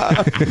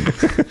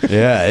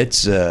 Yeah,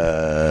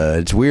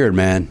 it's weird,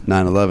 man.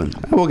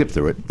 9/11. We'll get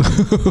through it.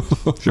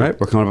 Right,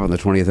 we're coming up on the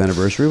 20th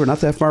anniversary. We're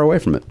not that far away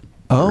from it.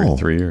 Oh.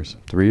 3 years.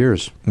 3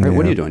 years. Right, what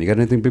are Yeah. you doing? You got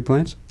anything big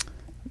plans?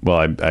 Well,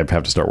 I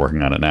have to start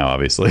working on it now,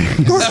 obviously.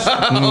 It's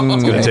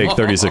going to take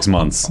 36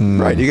 months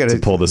Right, you got to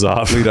pull this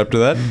off. lead up to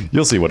that.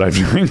 You'll see what I'm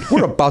doing.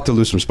 We're about to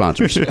lose some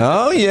sponsors.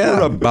 Oh, yeah.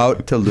 We're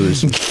about to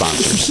lose some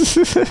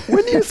sponsors.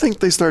 When do you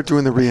think they start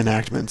doing the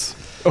reenactments?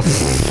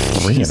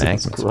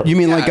 Reenactments. You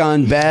mean like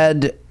on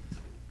bad?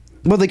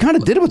 Well, they kind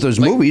of did it with those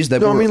movies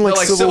that No, I were. mean Like,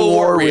 like Civil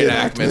War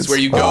reenactments where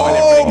you go and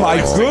everybody my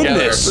gets together.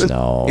 goodness!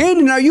 No.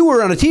 And now you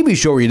were on a TV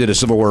show where you did a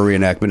Civil War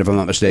reenactment, if I'm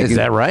not mistaken. Is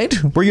that right?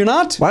 Were you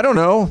not? Well, I don't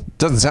know.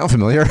 Doesn't sound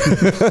familiar.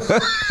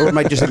 Or it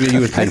might just be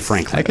you as Ben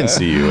Franklin. I can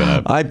see you in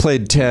a. I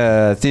played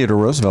Theodore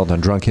Roosevelt on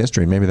Drunk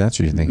History. Maybe that's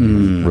what you're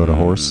thinking. Rode a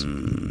horse.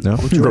 No?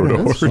 Rode a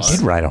horse. I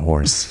did ride a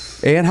horse.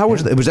 And how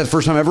was that? Was that the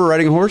first time ever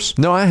riding a horse?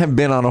 No, I have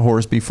been on a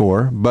horse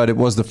before, but it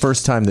was the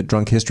first time that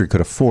Drunk History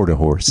could afford a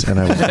horse, and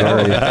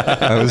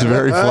I was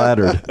very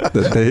flattered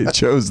that they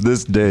chose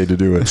this day to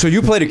do it. So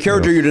you played a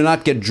character you did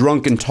not get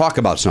drunk and talk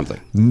about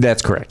something.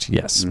 That's correct.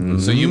 Yes.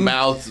 So you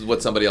mouthed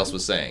what somebody else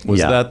was saying. Was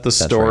Yeah, that the that's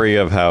story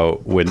of how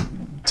when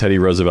Teddy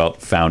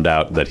Roosevelt found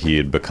out that he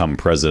had become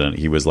president,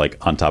 he was like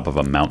on top of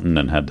a mountain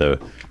and had to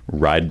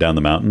ride down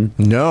the mountain?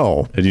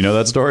 No. Did you know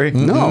that story?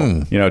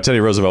 No. You know, Teddy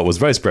Roosevelt was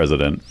vice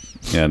president,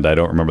 and I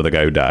don't remember the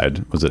guy who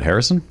died. Was it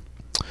Harrison?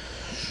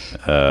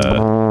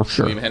 Sure.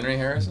 William Henry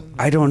Harrison?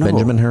 I don't know.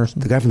 Benjamin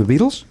Harrison? The guy from the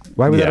Beatles?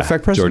 Why would that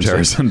affect presidency? George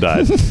Harrison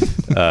died.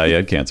 He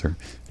had cancer,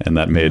 and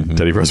that made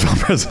Teddy Roosevelt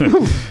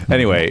president.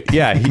 Anyway,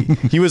 yeah,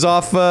 he was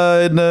off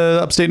in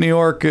upstate New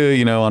York,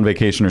 on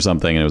vacation or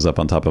something, and it was up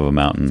on top of a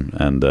mountain,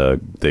 and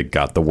they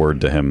got the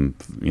word to him,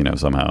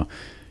 somehow.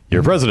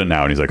 You're president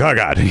now, and he's like, oh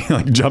god! He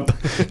like jumped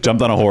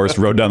on a horse,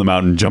 rode down the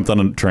mountain, jumped on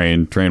a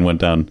train. Train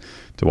went down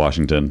to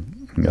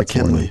Washington. And got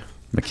the word.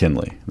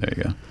 McKinley. There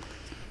you go.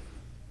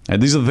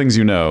 And these are the things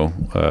you know.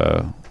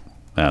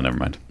 Never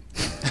mind.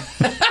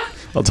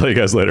 I'll tell you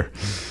guys later.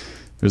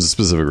 There's a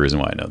specific reason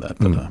why I know that,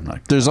 but I'm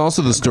not. There's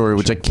also the story,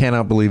 which I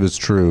cannot believe is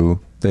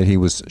true, that he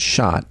was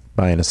shot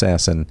by an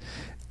assassin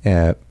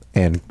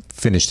and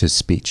finished his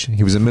speech.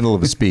 He was in the middle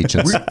of a speech,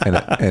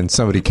 and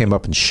somebody came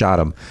up and shot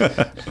him,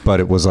 but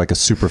it was like a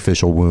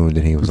superficial wound,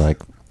 and he was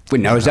like... Wait,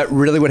 now, is that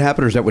really what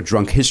happened, or is that what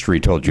Drunk History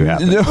told you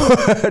happened?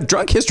 No,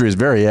 Drunk History is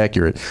very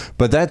accurate,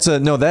 but that's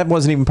no, that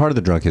wasn't even part of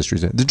the Drunk History.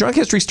 The Drunk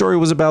History story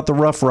was about the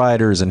Rough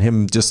Riders and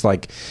him just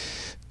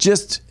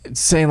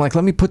saying like,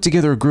 let me put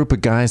together a group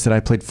of guys that I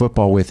played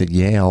football with at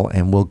Yale,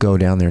 and we'll go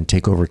down there and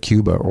take over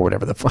Cuba or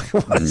whatever the fuck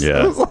it was.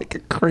 Yeah. It was like a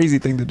crazy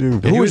thing to do.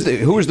 Who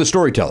was the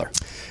storyteller?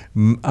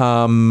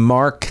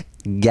 Mark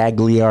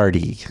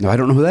Gagliardi. No, I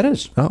don't know who that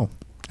is. Oh,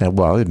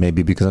 well, it may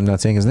be because I'm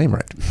not saying his name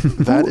right.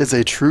 That is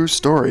a true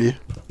story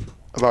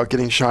about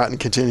getting shot and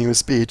continuing his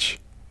speech.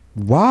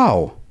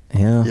 Wow.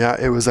 Yeah. Yeah,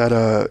 it was at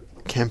a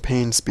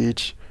campaign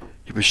speech.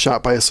 He was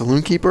shot by a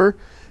saloon keeper.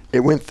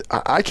 It went.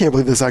 I can't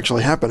believe this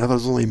actually happened. I thought it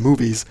was only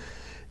movies.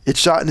 It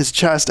shot in his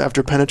chest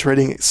after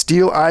penetrating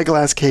steel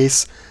eyeglass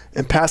case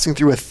and passing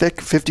through a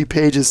thick 50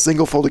 pages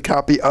single-folded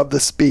copy of the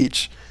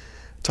speech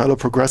titled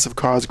 "Progressive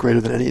Cause Greater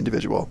Than Any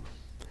Individual."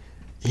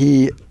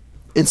 He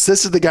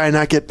insisted the guy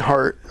not get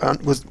hurt.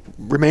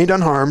 Remained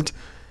unharmed.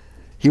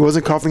 He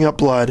wasn't coughing up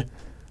blood.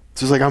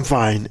 So he's like, "I'm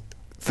fine."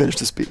 Finished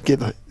the speech. Gave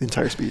the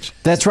entire speech.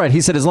 That's right.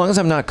 He said, as long as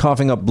I'm not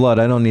coughing up blood,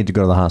 I don't need to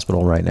go to the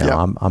hospital right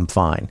now. Yep. I'm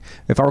fine.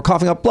 If I were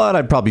coughing up blood,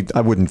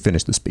 I wouldn't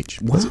finish the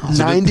speech. Wow.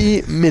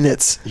 90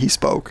 minutes he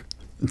spoke.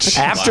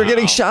 After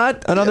getting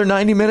shot, another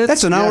 90 minutes?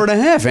 That's an hour and a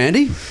half,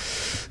 Andy.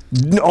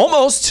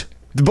 Almost.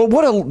 But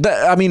what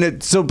I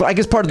mean, so I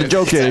guess part of the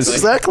joke is...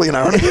 Exactly an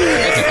hour and a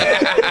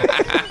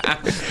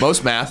half.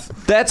 Most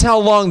math. That's how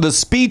long the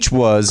speech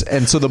was,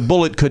 and so the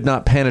bullet could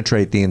not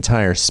penetrate the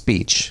entire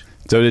speech.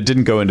 So it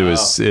didn't go into it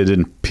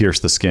didn't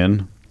pierce the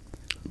skin?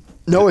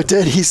 No, it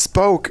did. He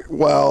spoke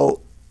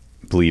while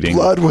bleeding.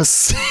 blood was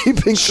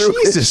seeping through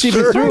his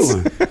shirt.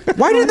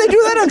 Why did they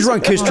do that on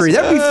Drunk History?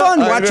 That'd be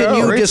fun watching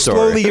you just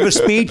slowly give a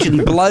speech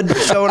and blood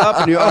showing up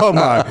and you, oh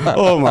my.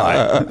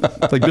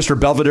 Like Mr.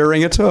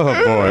 Belvedereing it. Oh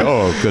boy,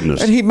 oh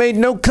goodness. And he made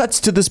no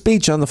cuts to the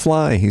speech on the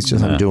fly. He's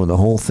just I'm doing the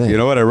whole thing. You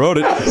know what? I wrote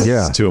it.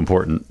 Yeah. It's too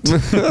important.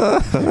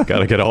 Got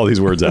to get all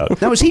these words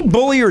out. Now, is he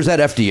Bully or is that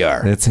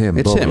FDR? It's him.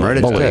 It's him, right?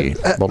 It's Bully.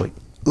 good. Bully.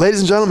 Ladies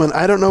and gentlemen,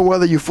 I don't know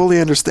whether you fully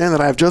understand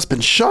that I have just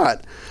been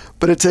shot,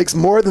 but it takes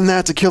more than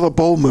that to kill a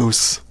bull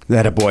moose.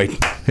 That a boy.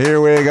 Here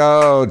we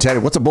go, Teddy.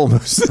 What's a bull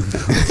moose?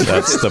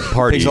 That's the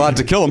party. Takes a lot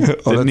to kill him.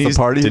 Didn't he, the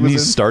party didn't he he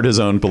was in? start his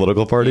own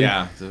political party?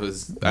 Yeah, it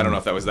was. I don't know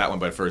if that was that one,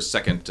 but for his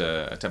second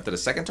attempt at a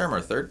second term or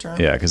a third term.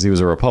 Yeah, because he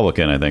was a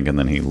Republican, I think, and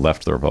then he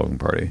left the Republican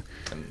Party.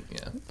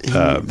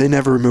 And, They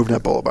never removed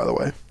that bullet, by the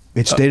way.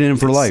 It stayed in him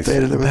for life.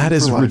 Stayed in him That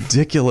is for life.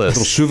 ridiculous.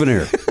 Little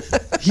souvenir.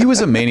 He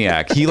was a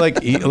maniac. He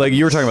like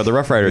you were talking about the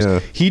Rough Riders. Yeah.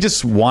 He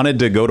just wanted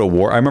to go to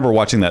war. I remember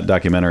watching that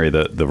documentary,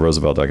 the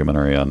Roosevelt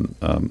documentary on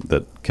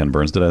that Ken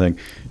Burns did. I think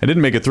I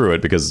didn't make it through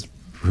it because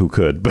who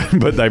could?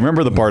 But I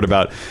remember the part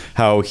about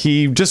how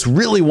he just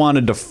really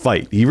wanted to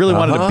fight. He really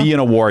wanted to be in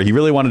a war. He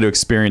really wanted to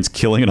experience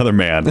killing another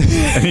man,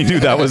 and he knew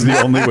that was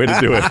the only way to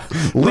do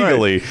it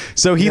legally. Right.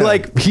 So he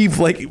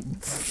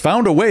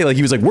found a way. Like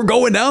he was like, "We're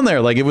going down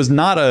there." Like it was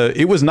not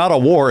a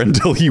war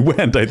until he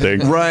went. I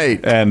think. Right.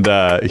 And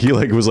he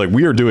was like,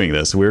 "We are doing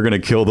this. We're going to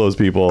kill those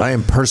people." I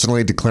am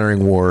personally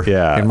declaring war.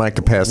 Yeah. In my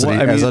capacity Well,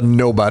 I as mean- a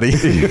nobody.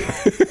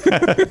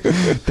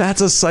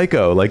 That's a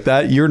psycho. Like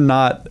that. You're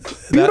not.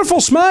 Beautiful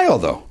smile,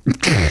 though.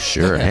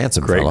 Sure,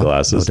 handsome Great fella.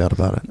 glasses. No doubt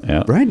about it.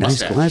 Yeah. Right?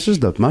 Nice glasses,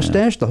 the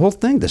mustache, the whole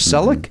thing, the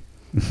Selleck.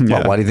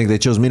 Well, why do you think they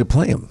chose me to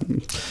play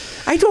him?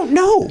 I don't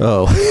know.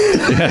 Oh.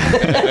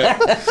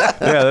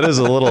 Yeah, that is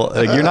a little.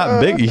 Like, you're not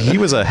big. He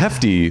was a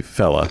hefty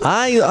fella.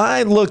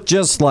 I look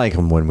just like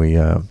him when we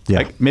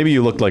Like, maybe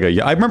you looked like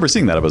a. I remember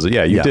seeing that. I was you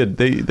Yeah. did.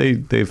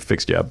 They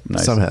fixed you up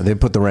nice. somehow they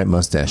put the right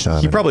mustache on.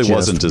 He and probably it just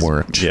wasn't as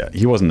worked. yeah.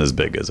 He wasn't as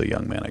big as a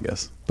young man, I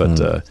guess.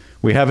 But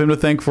we have him to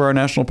thank for our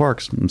national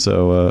parks, and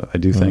so I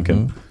do thank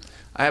him.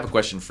 I have a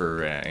question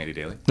for Andy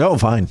Daly. Oh,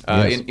 fine.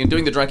 Yes. In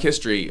doing the Drunk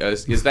History,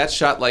 is that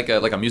shot like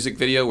a music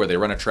video where they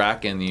run a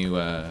track and you?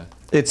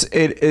 It's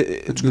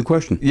That's a good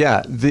question.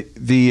 Yeah,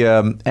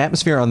 the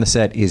atmosphere on the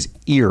set is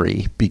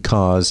eerie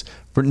because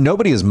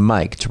nobody is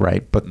mic'd,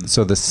 right? But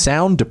so the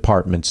sound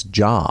department's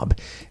job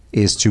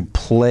is to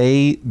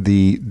play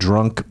the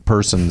drunk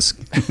person's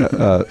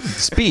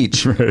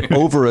speech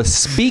over a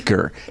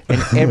speaker, and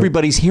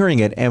everybody's hearing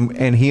it,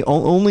 and he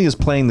only is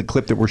playing the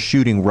clip that we're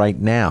shooting right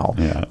now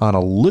on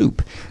a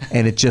loop,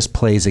 and it just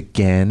plays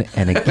again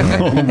and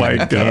again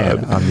and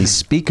again on these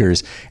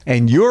speakers,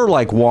 and you're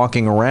like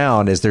walking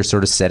around as they're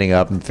sort of setting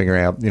up and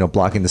figuring out,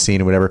 blocking the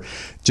scene or whatever,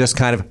 just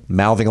kind of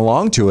mouthing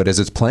along to it as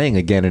it's playing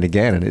again and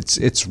again, and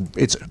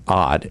it's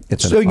odd.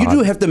 So you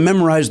do have to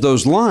memorize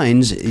those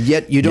lines,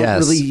 yet you don't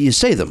really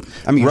say them.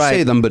 I mean, you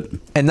say them, but...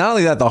 And not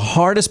only that, the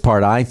hardest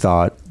part, I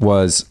thought,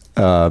 was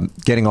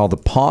getting all the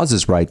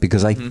pauses right,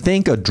 because I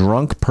think a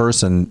drunk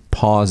person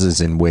pauses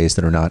in ways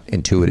that are not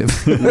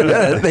intuitive.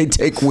 They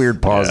take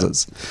weird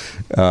pauses,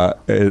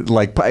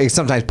 like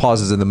sometimes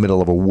pauses in the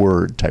middle of a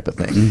word type of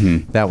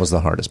thing. That was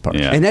the hardest part.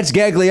 And that's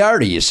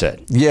Gagliardi, you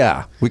said.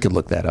 Yeah, we could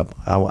look that up.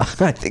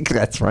 I think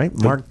that's right,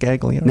 Mark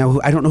Gagliardi. Now,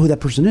 I don't know who that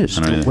person is.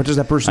 What does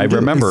that person do? I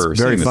remember.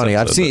 It's very funny.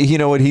 I've seen. You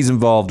know what? He's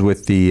involved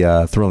with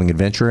the Thrilling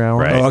Adventure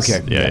Hour. Right. Oh,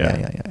 okay.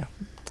 Yeah.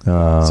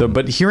 So,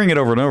 but hearing it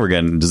over and over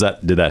again,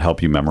 did that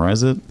help you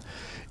memorize it?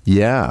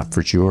 Yeah,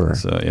 for sure.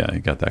 So yeah, you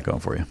got that going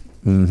for you,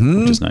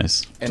 which is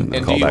nice. And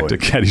call back to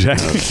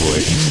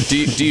Caddyshack.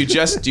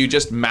 do you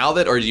just mouth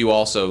it, or do you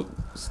also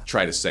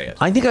try to say it?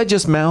 I think I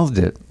just mouthed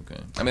it.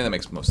 Okay. I mean, that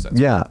makes most sense.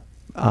 Yeah.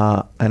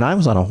 And I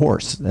was on a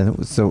horse, and it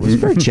was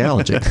very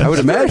challenging. I would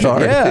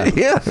imagine.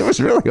 Yeah, it was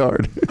really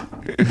hard.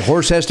 The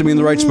horse has to be in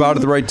the right spot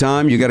at the right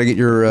time. You got to get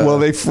your. Well,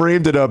 they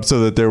framed it up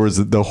so that there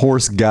was the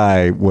horse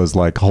guy was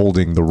like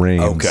holding the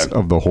reins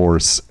of the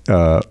horse.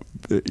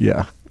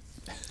 Yeah.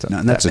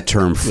 And that's a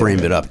term,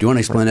 framed it up. Do you want to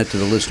explain that to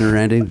the listener,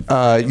 Andy?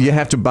 You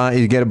have to buy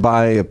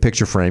a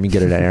picture frame. You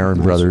get it at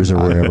Aaron Brothers or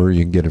wherever.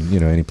 You can get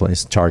them, any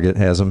place. Target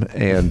has them,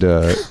 and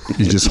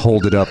you just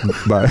hold it up in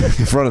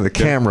front of the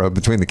camera,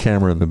 between the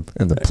camera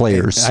and the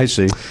players. I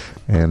see.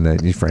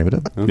 And you frame it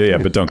up. Yeah,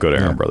 but don't go to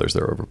Aaron Brothers.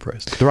 They're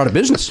overpriced. They're out of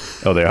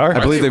business. Oh, they are? I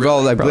believe they've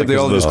all.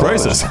 those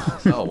prices.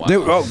 Oh, wow.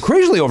 They're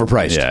crazily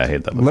overpriced. Yeah, I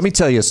hate that. Let me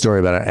tell you a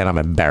story about it, and I'm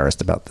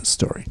embarrassed about this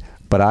story.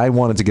 But I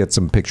wanted to get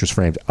some pictures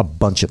framed, a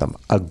bunch of them,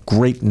 a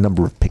great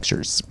number of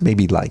pictures,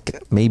 maybe I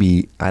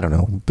don't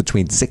know,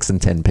 between 6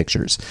 and 10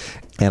 pictures,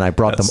 and I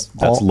brought them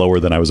all. That's lower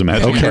than I was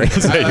imagining. Okay.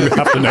 You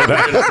have to know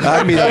that.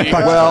 I mean,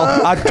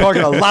 I'm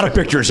talking a lot of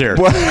pictures here.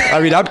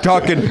 I'm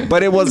talking.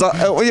 But it was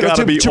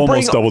Gotta be to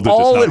almost bring double digits,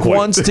 all not at quite.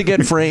 once to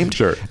get framed.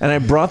 Sure. And I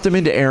brought them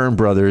into Aaron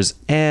Brothers,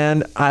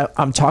 and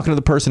I'm talking to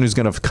the person who's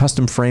going to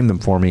custom frame them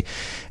for me.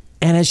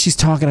 And as she's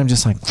talking, I'm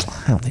just like,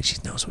 I don't think she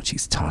knows what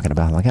she's talking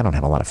about. Like, I don't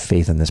have a lot of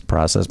faith in this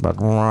process, but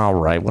all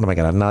right, what am I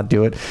going to not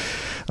do it?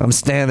 I'm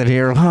standing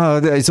here.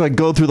 So I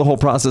go through the whole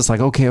process like,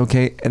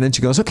 okay. And then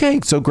she goes,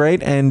 okay, so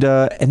great. And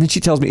then she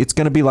tells me it's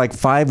going to be like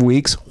 5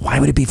 weeks. Why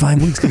would it be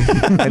 5 weeks?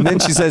 And then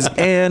she says,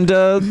 and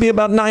be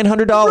about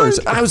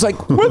 $900. I was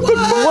like,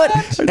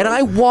 what? And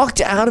I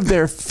walked out of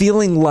there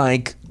feeling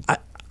like,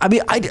 I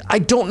mean, I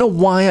don't know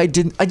why I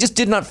didn't. I just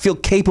did not feel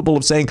capable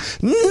of saying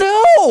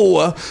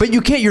no. But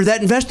you can't. You're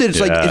that invested. It's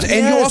like,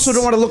 and you also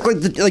don't want to look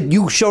like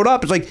you showed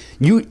up. It's like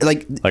you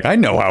like I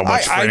know how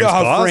much. I know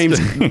how frames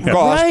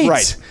cost.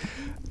 Right.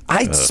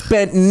 I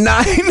spent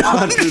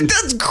 $900.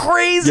 That's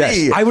crazy.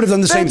 Yes, I would have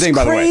done the same thing,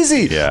 by the way.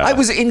 Crazy. Yeah. I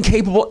was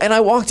incapable, and I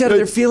walked out of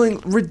there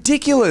feeling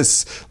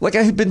ridiculous. Like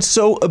I had been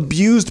so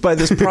abused by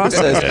this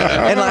process.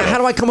 And how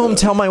do I come home and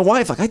tell my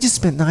wife, like, I just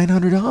spent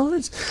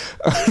 $900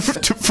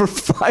 for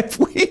 5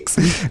 weeks,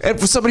 and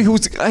for somebody who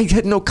I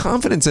had no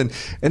confidence in.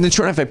 And then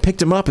sure enough, I picked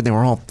them up, and they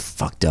were all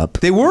fucked up.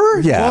 They were?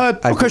 Yeah.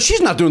 What? Because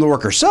she's not doing the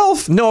work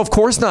herself. No, of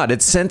course not.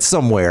 It's sent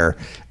somewhere,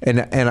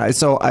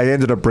 so I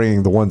ended up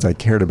bringing the ones I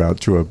cared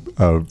about to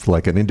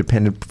like an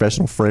independent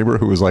professional framer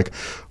who was like,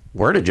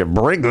 where did you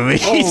bring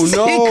these? Oh,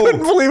 no. He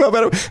couldn't believe how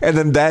bad it was. And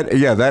then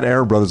that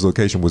Aaron Brothers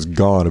location was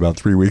gone about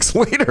 3 weeks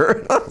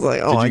later. I was like,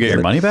 oh, Did you get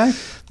your money back?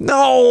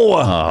 No.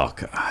 Oh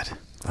God.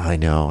 I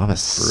know. I'm a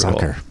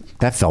sucker.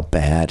 That felt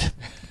bad.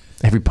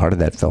 Every part of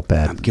that felt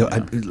bad.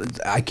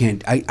 I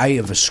can't. I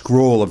have a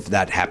scroll of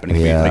that happening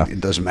to me. Yeah. Like, it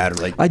doesn't matter.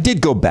 Like I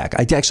did go back.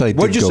 I did.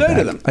 What'd you go say back.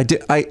 to them? I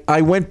did. I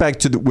went back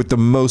to with the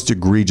most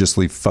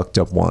egregiously fucked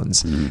up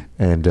ones,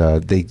 and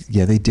they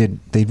did.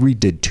 They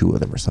redid 2 of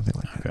them or something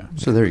like that. Okay.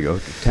 So there you go.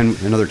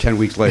 Another 10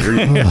 weeks later.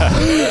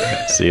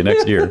 See you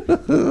next year.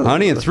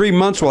 Honey, in 3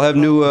 months we'll have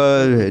new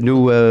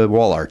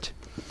wall art.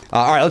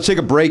 All right, let's take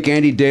a break.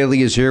 Andy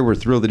Daly is here. We're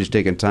thrilled that he's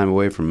taking time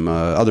away from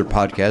other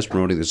podcasts,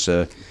 promoting this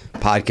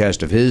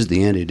podcast of his,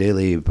 the Andy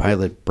Daly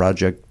Pilot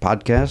Project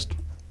podcast.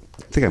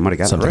 I think I might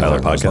have got it right.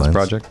 Pilot Podcast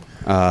Project.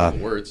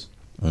 Words.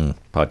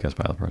 Podcast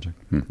Pilot Project.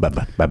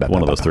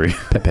 One of those 3.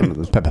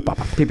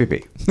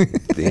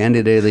 PPP. The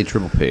Andy Daly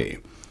Triple P.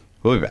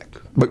 We'll be back.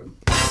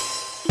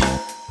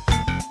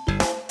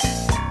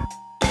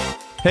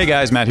 Hey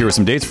guys, Matt here with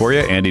some dates for you.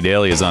 Andy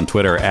Daly is on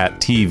Twitter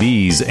at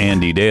TV's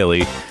Andy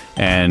Daly.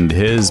 And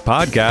his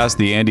podcast,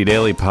 the Andy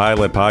Daly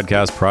Pilot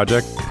Podcast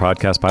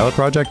Pilot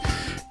Project,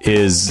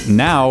 is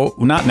now,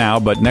 not now,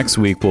 but next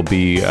week will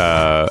be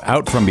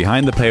out from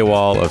behind the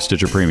paywall of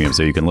Stitcher Premium.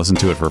 So you can listen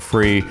to it for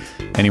free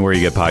anywhere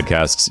you get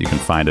podcasts. You can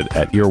find it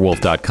at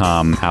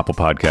earwolf.com, Apple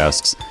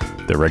Podcasts,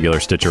 the regular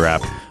Stitcher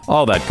app,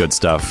 all that good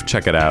stuff.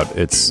 Check it out.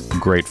 It's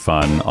great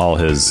fun. All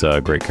his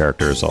great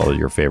characters, all of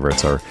your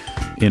favorites are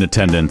in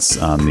attendance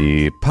on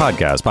the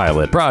Podcast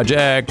Pilot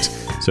Project.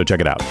 So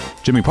check it out.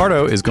 Jimmy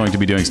Pardo is going to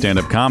be doing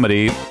stand-up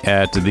comedy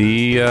at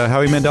the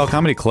Howie Mandel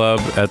Comedy Club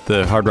at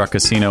the Hard Rock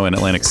Casino in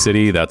Atlantic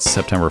City. That's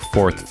September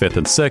 4th, 5th,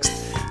 and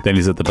 6th. Then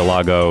he's at the Del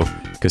Lago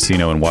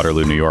Casino in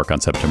Waterloo, New York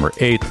on September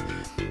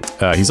 8th.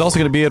 He's also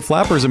going to be at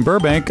Flappers in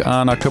Burbank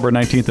on October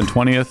 19th and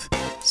 20th.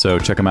 So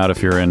check him out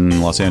if you're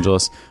in Los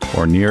Angeles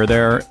or near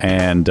there.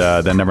 And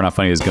then Never Not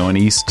Funny is going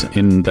east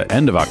in the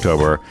end of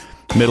October.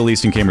 Middle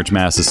East in Cambridge,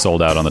 Mass. is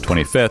sold out on the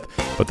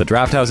 25th. But the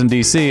Draft House in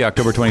D.C.,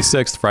 October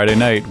 26th, Friday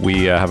night,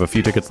 we have a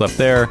few tickets left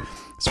there,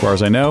 as far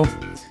as I know.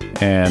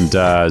 And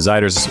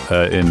Zyder's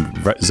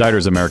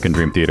American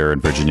Dream Theater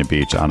in Virginia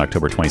Beach on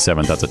October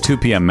 27th. That's a 2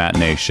 p.m.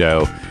 matinee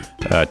show.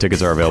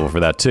 Tickets are available for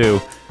that, too.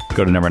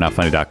 Go to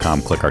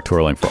nevernotfunny.com, click our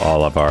tour link for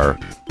all of our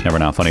Never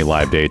Not Funny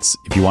live dates.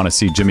 If you want to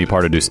see Jimmy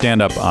Pardo do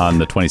stand-up on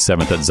the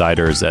 27th at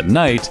Zyder's at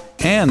night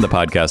and the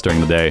podcast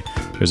during the day,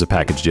 there's a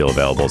package deal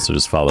available. So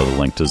just follow the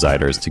link to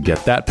Zyder's to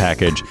get that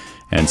package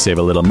and save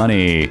a little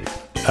money.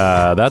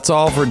 That's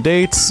all for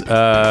dates.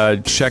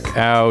 Check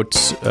out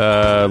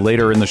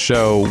later in the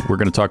show, we're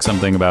going to talk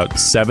something about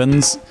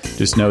Sevens.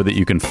 Just know that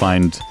you can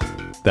find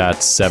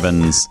that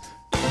Sevens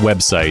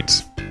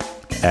website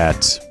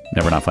at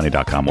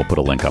nevernotfunny.com. We'll put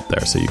a link up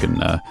there so you can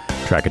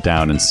track it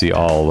down and see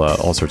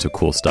all sorts of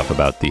cool stuff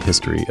about the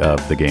history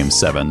of the game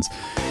Sevens.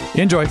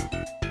 Enjoy.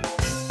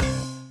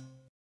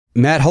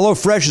 Matt,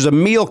 HelloFresh is a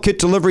meal kit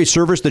delivery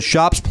service that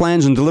shops,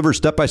 plans, and delivers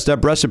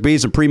step-by-step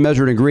recipes and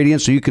pre-measured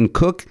ingredients so you can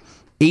cook,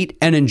 eat,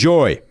 and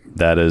enjoy.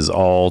 That is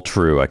all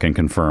true. I can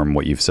confirm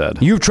what you've said.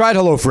 You've tried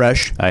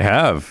HelloFresh. I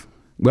have.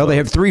 Well, they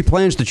have 3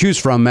 plans to choose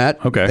from,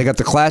 Matt. Okay. They got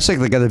the classic,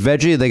 they got the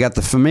veggie, they got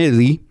the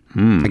family.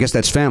 I guess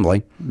that's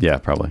family. Yeah,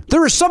 probably.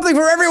 There is something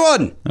for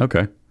everyone.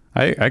 Okay.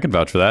 I can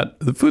vouch for that.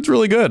 The food's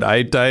really good.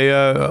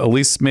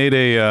 Elise made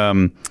a,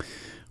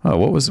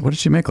 what did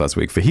she make last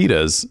week?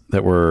 Fajitas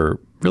that were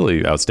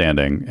really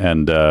outstanding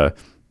and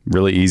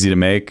really easy to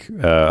make.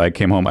 I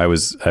came home. I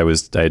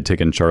had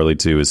taken Charlie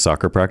to his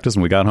soccer practice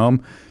and we got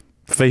home.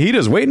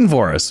 Fajitas waiting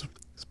for us.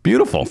 It's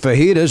beautiful.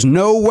 Fajitas,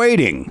 no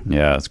waiting.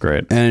 Yeah, it's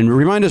great. And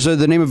remind us of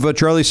the name of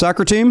Charlie's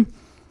soccer team?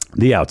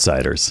 The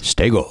Outsiders.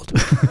 Stay gold.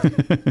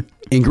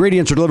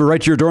 Ingredients are delivered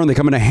right to your door, and they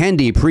come in a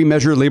handy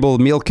pre-measured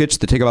labeled meal kits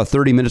that take about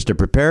 30 minutes to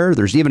prepare.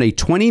 There's even a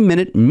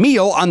 20-minute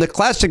meal on the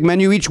classic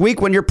menu each week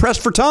when you're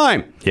pressed for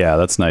time. Yeah,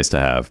 that's nice to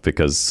have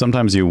because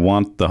sometimes you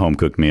want the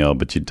home-cooked meal,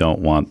 but you don't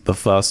want the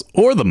fuss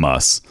or the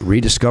muss.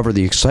 Rediscover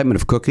the excitement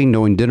of cooking,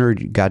 knowing dinner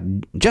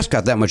just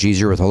got that much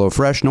easier with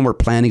HelloFresh. No more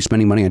planning,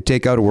 spending money on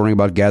takeout, or worrying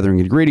about gathering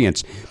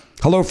ingredients.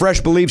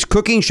 HelloFresh believes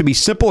cooking should be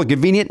simple and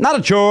convenient, not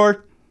a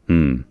chore.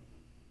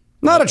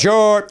 Not a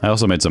chore. I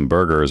also made some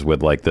burgers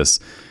with like this,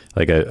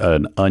 like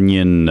an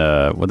onion.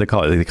 What they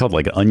call it? They called it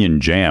like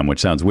onion jam, which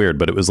sounds weird,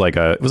 but it was like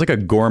a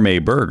gourmet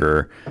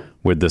burger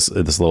with this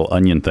little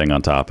onion thing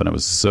on top, and it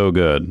was so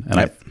good. And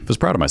I was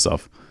proud of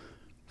myself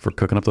for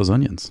cooking up those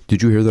onions.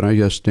 Did you hear that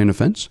I stand a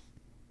fence?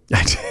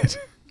 I did.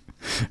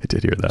 I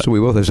did hear that. So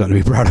we both have something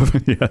to be proud of.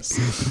 Yes.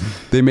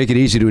 They make it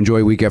easy to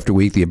enjoy week after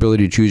week. The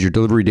ability to choose your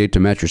delivery date to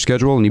match your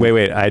schedule. And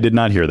Wait. I did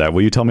not hear that.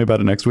 Will you tell me about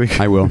it next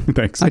week? I will.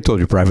 Thanks. I told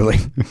you privately.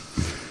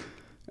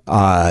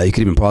 You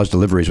could even pause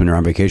deliveries when you're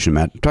on vacation,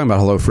 Matt. I'm talking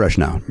about HelloFresh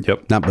now.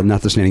 Yep.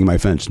 Not the standing my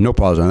fence. No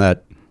pause on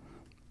that.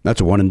 That's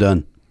a one and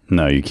done.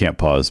 No, you can't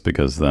pause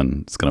because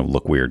then it's going to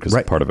look weird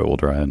because part of it will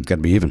dry in. Got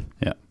to be even.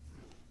 Yeah.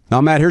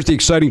 Now, Matt, here's the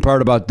exciting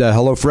part about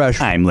HelloFresh.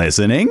 I'm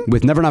listening.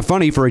 With Never Not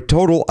Funny, for a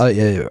total of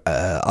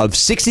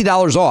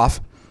 $60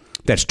 off,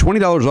 that's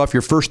 $20 off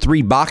your first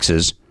 3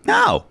 boxes.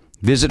 Now,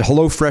 visit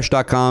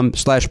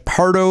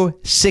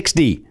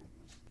HelloFresh.com/Pardo60.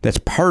 That's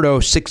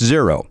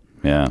Pardo60.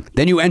 Yeah.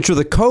 Then you enter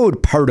the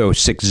code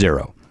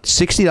Pardo60.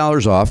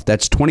 $60 off.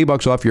 That's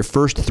 $20 off your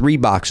first 3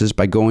 boxes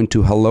by going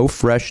to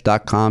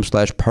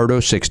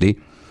HelloFresh.com/Pardo60.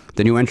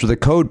 Then you enter the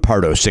code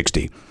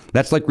Pardo60.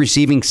 That's like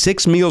receiving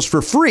 6 meals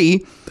for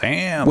free.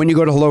 Damn. When you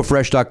go to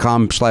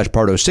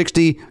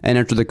HelloFresh.com/Pardo60 and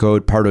enter the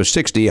code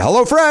Pardo60.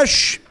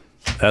 HelloFresh.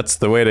 That's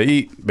the way to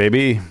eat,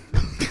 baby.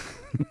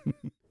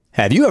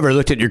 Have you ever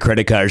looked at your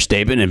credit card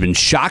statement and been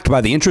shocked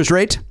by the interest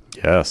rate?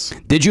 Yes.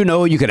 Did you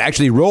know you could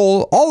actually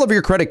roll all of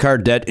your credit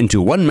card debt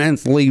into one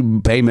monthly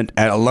payment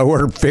at a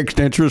lower fixed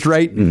interest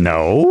rate?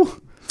 No.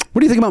 What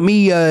do you think about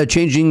me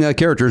changing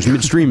characters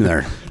midstream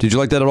there? Did you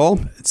like that at all?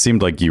 It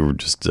seemed like you were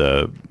just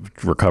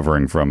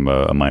recovering from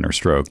a minor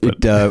stroke.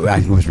 But I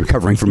was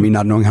recovering from me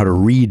not knowing how to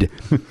read.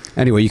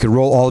 Anyway, you could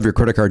roll all of your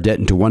credit card debt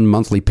into one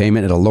monthly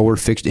payment at a lower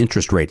fixed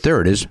interest rate. There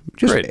it is.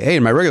 Great. Hey,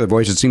 in my regular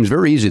voice, it seems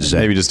very easy to say.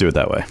 Maybe just do it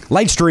that way.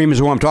 Lightstream is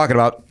who I'm talking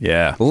about.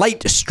 Yeah.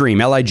 Lightstream.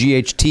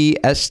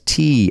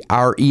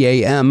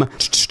 Lightstream.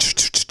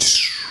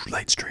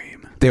 Lightstream.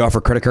 They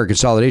offer credit card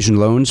consolidation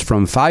loans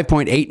from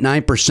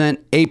 5.89%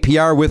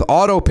 APR with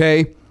auto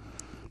pay.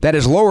 That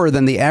is lower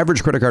than the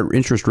average credit card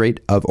interest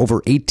rate of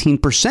over 18%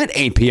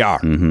 APR.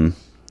 Mm-hmm.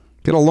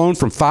 Get a loan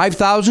from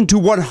 $5,000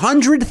 to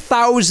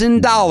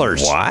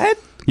 $100,000. What?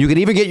 You can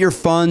even get your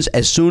funds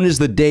as soon as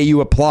the day you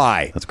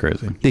apply. That's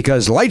crazy.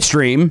 Because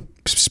Lightstream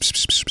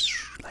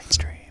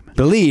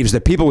believes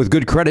that people with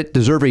good credit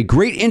deserve a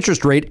great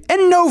interest rate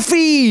and no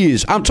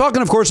fees. I'm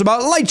talking, of course,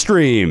 about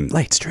Lightstream.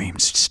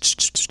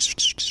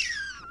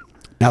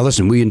 Now,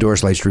 listen, we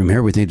endorse Lightstream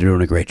here. We think they're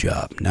doing a great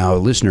job. Now,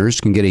 listeners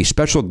can get a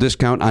special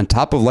discount on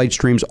top of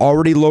Lightstream's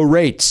already low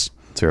rates.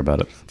 That's Let's hear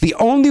about it. The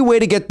only way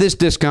to get this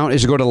discount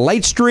is to go to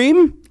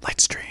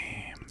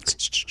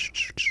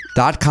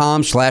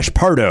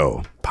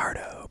lightstream.com/Pardo.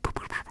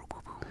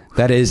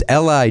 That is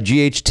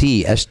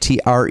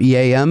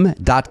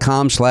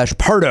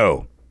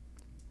lightstream.com/Pardo.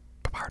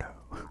 Pardo.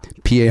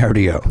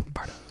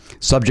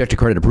 Subject to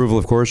credit approval,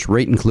 of course.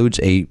 Rate includes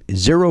a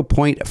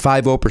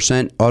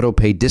 0.50% auto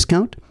pay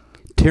discount.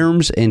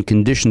 Terms and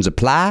conditions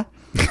apply.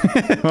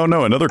 Oh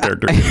no, another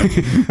character.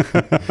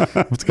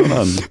 What's going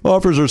on?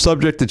 Offers are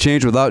subject to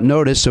change without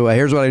notice. So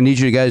here's what I need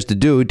you guys to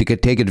do to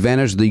take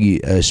advantage of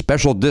the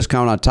special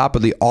discount on top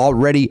of the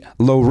already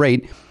low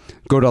rate.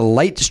 Go to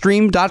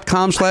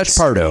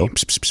lightstream.com/Pardo.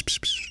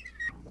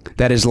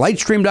 That is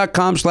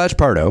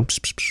lightstream.com/Pardo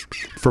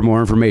for more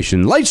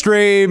information.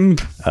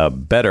 Lightstream! A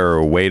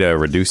better way to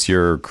reduce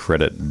your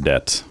credit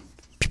debt,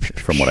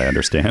 from what I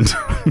understand.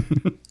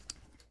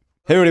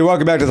 Hey, everybody,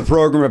 welcome back to the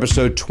program,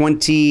 episode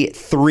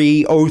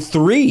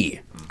 2303.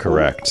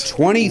 Correct.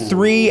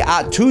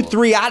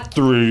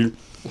 2303.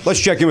 Let's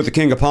check in with the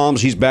King of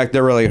Palms. He's back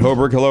there, Elliot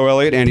Hoberg. Hello,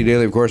 Elliot. Andy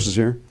Daly, of course, is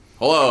here.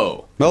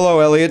 Hello. Hello,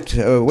 Elliot.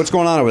 What's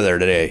going on over there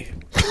today?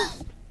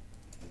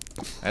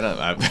 I don't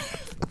know.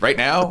 Right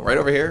now, right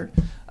over here.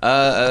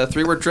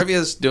 3-word trivia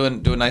is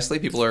doing nicely.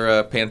 People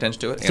are paying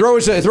attention to it. Throw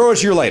us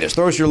your latest.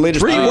 Throw us your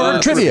latest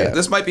 3-word trivia.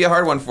 This might be a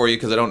hard one for you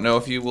because I don't know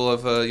if you will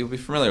have you'll be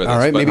familiar with it. All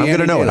right, maybe I'm going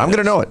to know it. I'm going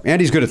to know it.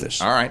 Andy's good at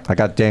this. All right. I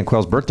got Dan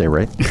Quayle's birthday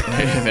right.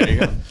 There you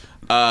go.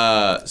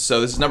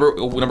 So this is number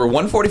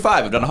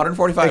 145. I've done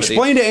 145.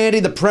 Explain to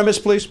Andy the premise,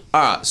 please.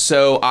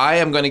 So I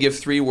am going to give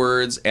 3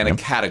 words and a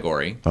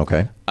category.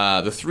 Okay.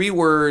 The 3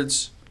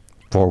 words.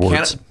 4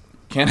 words.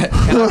 Cannot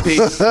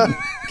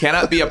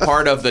be a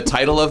part of the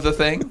title of the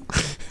thing.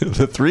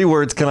 The 3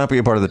 words cannot be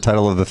a part of the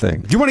title of the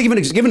thing. Do you want to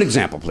give an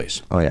example,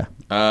 please? Oh, yeah.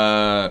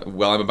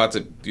 Well, I'm about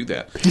to do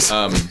that.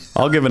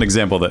 I'll give an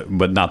example,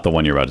 but not the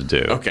one you're about to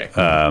do. Okay.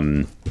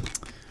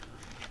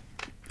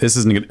 This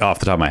isn't off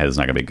the top of my head. It's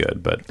not going to be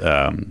good, but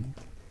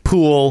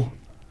pool,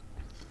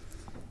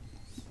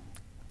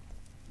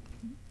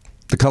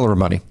 The Color of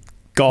Money.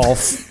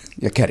 golf,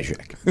 Yeah,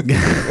 Caddyshack.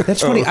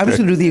 That's funny. I was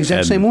going to do the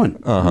exact same one.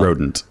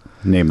 rodent.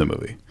 Name the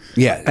movie.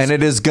 Yeah. And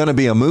it is going to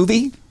be a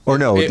movie? Or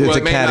no, it's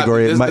a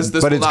category. But it's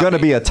going to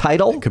be a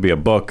title? It could be a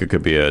book. It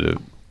could be a... It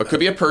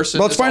could be a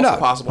person. Let's find out.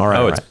 Possible. All right.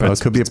 Oh,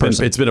 it could be a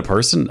person. It's been a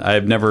person.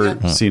 I've never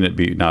seen it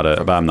be not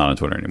a... But I'm not on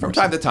Twitter anymore. From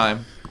time to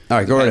time. All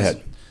right, go right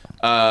ahead.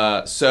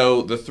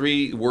 So the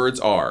 3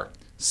 words are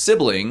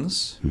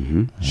siblings,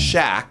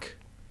 shack,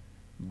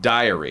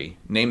 diary.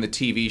 Name the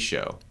TV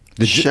show.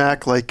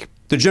 Shack, like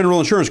The General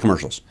Insurance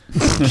commercials.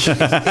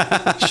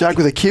 Shack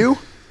with a Q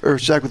or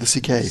Shack with a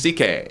CK?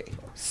 CK.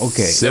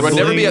 Okay. There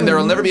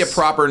will never be a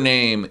proper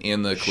name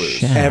in the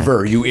clues.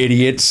 Ever, you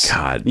idiots.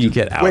 God, you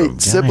get out Wait,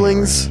 of...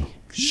 siblings?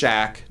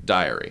 Shack,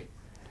 diary.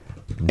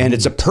 And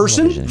it's a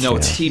person? No,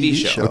 it's a TV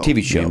show. A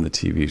TV show. Name the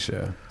TV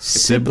show.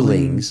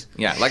 Siblings.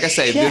 Yeah, like I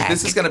say,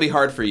 this is going to be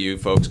hard for you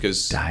folks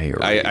because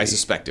Diary. I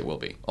suspect it will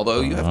be.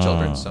 Although you have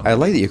children, so I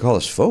like that you call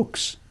us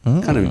folks.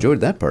 Kind of enjoyed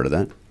that part of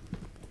that.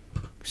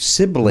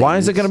 Siblings. Why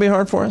is it going to be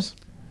hard for us?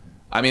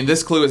 I mean,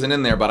 this clue isn't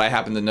in there, but I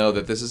happen to know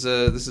that this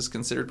is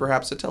considered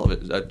perhaps a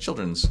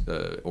children's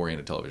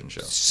oriented television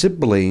show.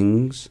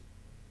 Siblings.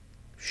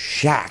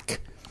 Shack.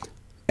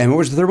 And what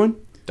was the third one?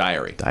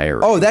 Diary.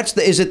 Oh,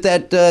 is it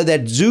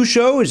that zoo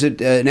show? Is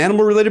it an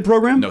animal related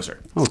program? No, sir.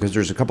 Oh, because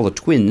there's a couple of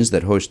twins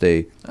that host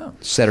a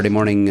Saturday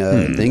morning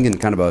thing in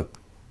kind of a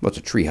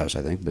treehouse,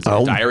 I think. But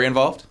Diary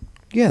involved?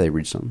 yeah, they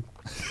read some.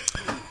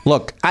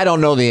 Look, I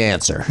don't know the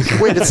answer.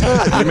 Wait, it's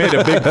not. You made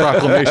a big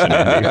proclamation,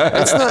 Andy.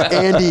 It's not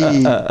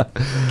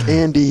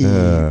Andy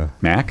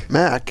Mac?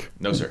 Mac.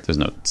 No, sir. There's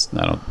no...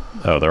 I don't...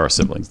 Oh, there are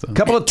siblings, though.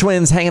 Couple of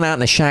twins hanging out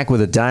in a shack with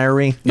a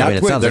diary. Not it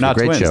twins. sounds They're like not a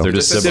great twins. show. They're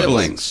just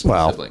Siblings.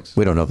 Well, Siblings.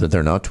 we don't know that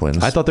they're not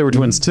twins. I thought they were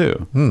twins,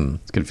 too.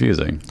 It's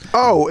confusing.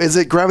 Oh, is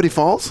it Gravity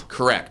Falls?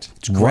 Correct.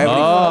 Gravity.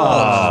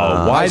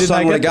 Oh, why did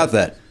I got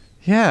that?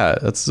 Yeah,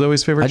 that's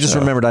Zoe's favorite I just show.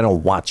 remembered I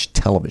don't watch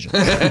television.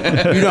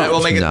 That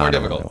will make it No, more I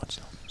don't difficult. watch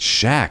television.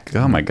 Shack.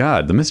 Oh, my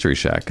God. The Mystery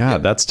Shack.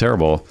 God, that's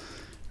terrible.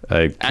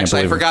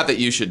 Actually, I forgot that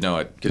you should know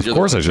it because you're Of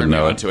course the I one should who turned me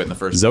know onto it in the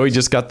first. Zoe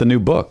just got the new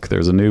book.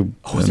 There's a new...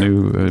 Was it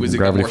got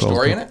Gravity more Falls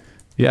story in book. it?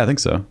 Yeah, I think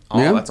so. Oh,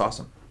 Yeah? that's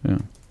awesome. Yeah.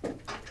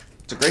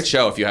 It's a great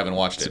show if you haven't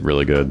watched it.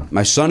 Really good.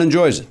 My son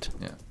enjoys it.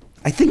 Yeah.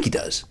 I think he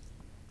does.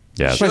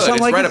 Yeah. Should. son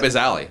It's like right it? up his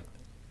alley.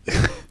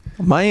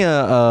 My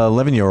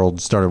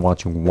 11-year-old started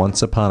watching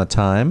Once Upon a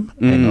Time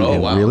and, Oh,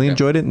 wow, really okay.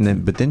 enjoyed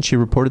it. But then she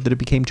reported that it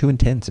became too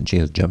intense and she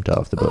has jumped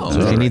off the boat.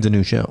 So she needs a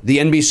new show. The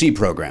NBC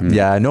program.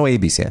 Yeah, no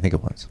ABC, I think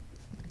it was.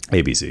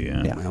 ABC,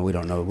 yeah. Well, we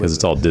don't know. Because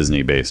it's all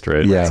Disney based,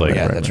 right? Yeah, It's like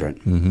Yeah, that's right.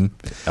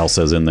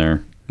 Elsa's in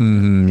there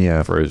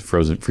Yeah. for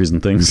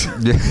freezing things,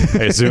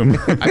 I assume.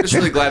 I'm just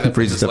really glad that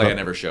Princess stuff Leia up.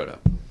 never showed up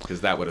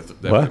because that would have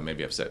What? made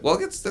me upset. Well,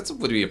 that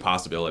would be a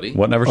possibility.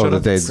 What never showed that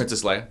up? they-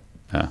 Princess Leia.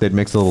 They'd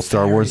mix a little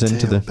Star Wars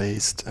into the...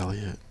 based,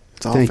 Elliot.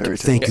 It's all Thank fairy you,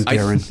 tale. thank you,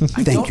 Garen. I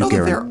Thank don't you, know that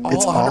they're Garen. all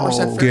It's 100%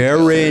 all- fair.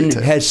 Garen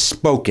tale. has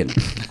spoken.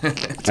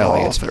 It's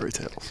all fairy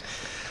tales.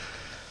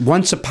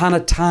 Once upon a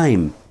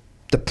time,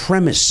 the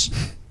premise.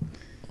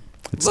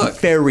 Look,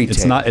 fairy tale.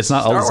 It's not. It's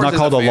not. Star It's Wars not is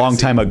called a a long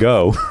fantasy. time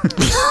ago.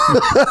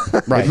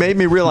 It made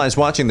me realize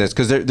watching this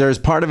because there's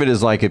part of it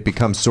is like it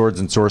becomes swords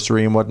and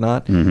sorcery and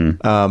whatnot.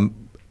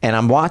 And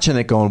I'm watching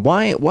it going,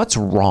 why? What's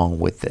wrong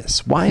with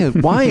this? Why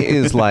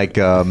is like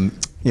Game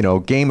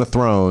of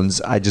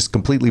Thrones? I just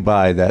completely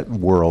buy that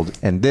world,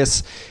 and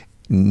this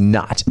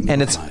not.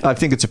 And I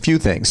think it's a few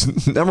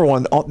things. Number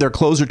one, their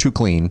clothes are too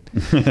clean,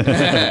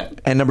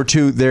 and number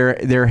two, their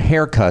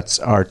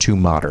haircuts are too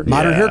modern.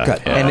 Modern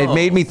haircut. And it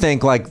made me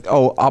think like,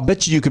 I'll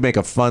bet you could make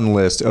a fun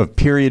list of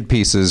period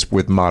pieces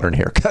with modern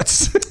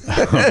haircuts.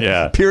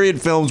 Yeah.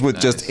 Period films with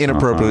just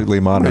inappropriately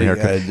modern Right,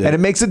 haircuts. yeah. And it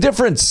makes a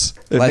difference.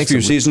 It Last makes few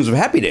a- seasons of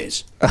Happy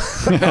Days. They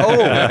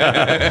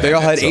all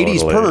had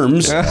 80s Totally.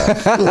 perms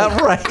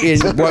right. in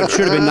what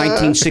should have been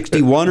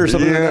 1961 or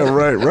something. Yeah,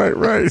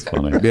 right.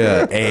 Funny.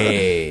 Yeah.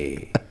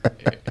 Hey.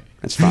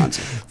 That's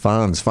Fonzie.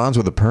 Fonz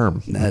with a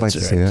perm. I'd like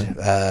to see that.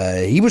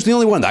 Right. He was the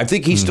only one. I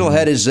think he still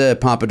had his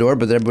pompadour,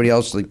 but everybody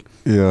else, like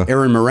Yeah.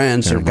 Erin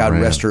Moran, so Erin God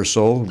Moran. rest her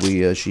soul.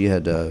 She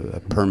had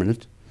a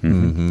permanent.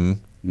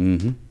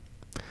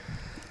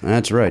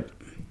 That's right.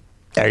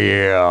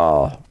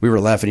 Yeah. We were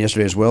laughing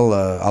yesterday as well.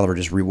 Oliver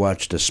just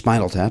rewatched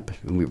Spinal Tap,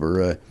 and we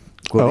were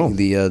quoting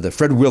the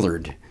Fred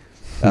Willard.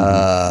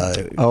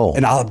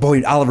 And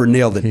Oliver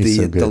nailed it. He's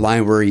so good. The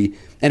line where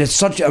and it's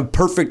such a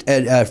perfect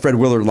Fred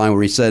Willard line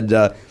where he said,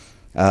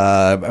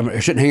 I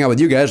shouldn't hang out with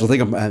you guys. I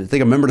think I'm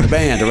a member of the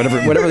band or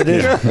whatever it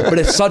is. But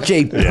it's such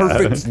a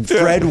perfect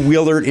Fred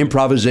Willard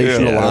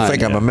improvisational line. I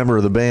think I'm a member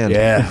of the band.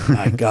 Yeah,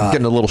 my God.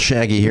 Getting a little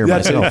shaggy here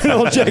myself.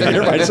 I'll check it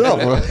here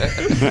myself.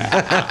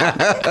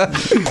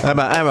 I'm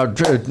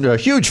a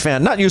huge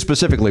fan, not you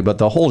specifically, but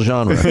the whole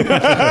genre.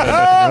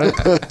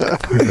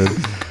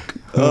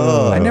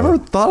 I never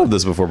thought of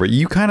this before, but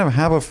you kind of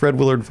have a Fred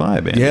Willard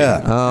vibe, Andy.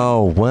 Yeah.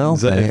 Oh, well.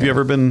 Have you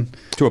ever been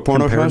To a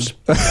porno house?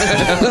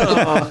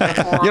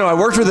 I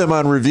worked with him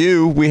on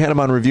review. We had him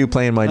on review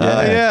playing my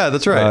dad. yeah,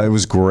 that's right. It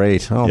was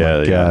great. Oh,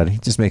 Yeah, my God. He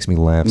just makes me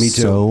laugh Me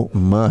too. so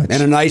much.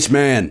 And a nice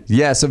man.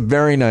 Yes, a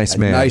very nice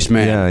man. nice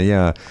man.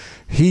 Yeah.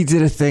 He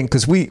did a thing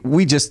because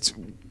we just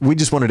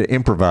wanted to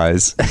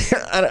improvise,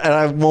 and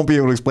I won't be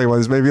able to explain why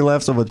this made me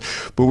laugh so much.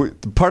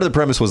 But part of the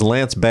premise was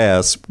Lance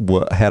Bass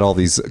had all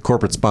these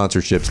corporate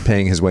sponsorships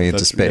paying his way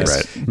into space,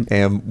 right.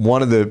 and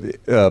one of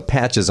the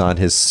patches on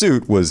his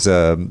suit was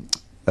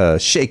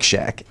Shake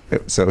Shack.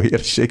 So he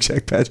had a Shake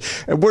Shack patch.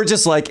 And we're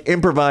just like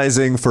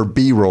improvising for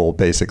B-roll,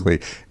 basically.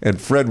 And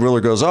Fred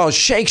Willard goes, "Oh,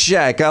 Shake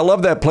Shack. I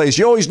love that place.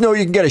 You always know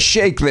you can get a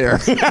shake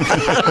there."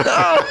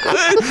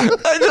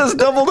 I just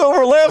doubled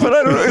over laughing.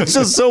 I don't know. It's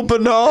just so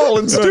banal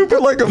and stupid.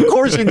 Like, of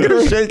course you can get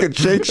a shake at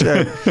Shake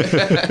Shack.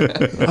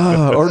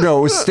 Or no,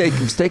 it was Steak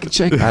and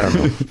Shake. I don't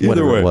know.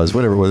 Whatever it was.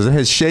 It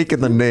has shake in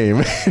the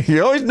name.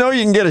 You always know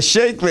you can get a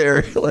shake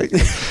there. Like,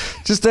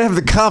 just to have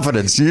the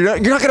confidence. You're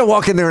not going to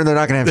walk in there and they're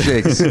not going to have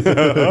shakes.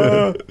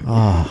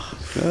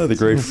 The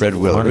great Fred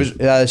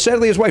Willard.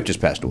 Sadly, his wife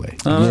just passed away.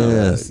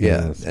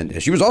 Yeah,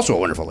 and she was also a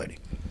wonderful lady.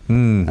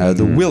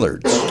 The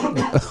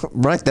Willards.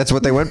 Right, that's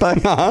what they went by?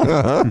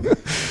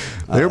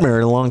 They were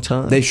married a long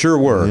time. They sure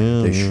were.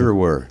 They sure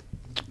were.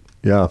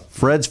 Yeah.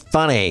 Fred's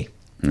funny.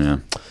 Yeah.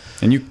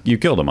 And you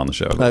killed him on the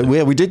show.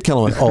 We did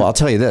kill him. Oh, I'll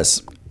tell you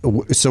this.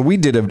 So we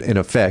did an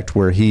effect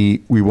where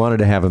we wanted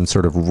to have him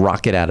sort of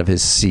rocket out of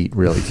his seat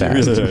really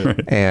fast.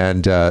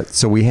 And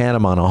so we had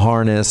him on a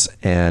harness,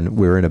 and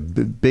we were in a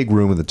big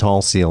room with a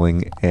tall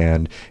ceiling,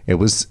 and it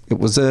was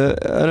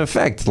an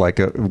effect. Like,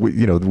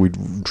 we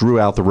drew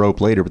out the rope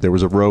later, but there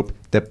was a rope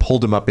that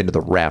pulled him up into the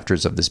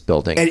rafters of this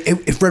building.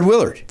 And Fred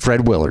Willard.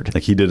 Fred Willard.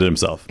 Like he did it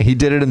himself. He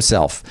did it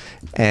himself.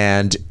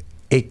 And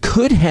it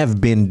could have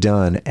been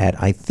done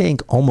at, I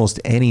think, almost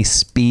any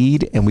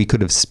speed, and we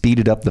could have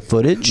speeded up the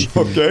footage.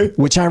 Okay.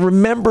 Which I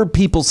remember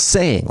people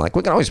saying, like,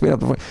 we can always speed up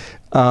the footage.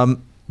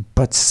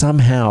 But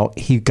somehow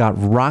he got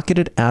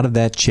rocketed out of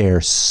that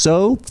chair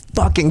so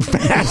fucking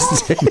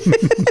fast.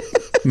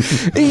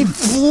 He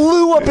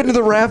flew up into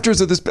the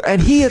rafters of this,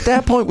 and he at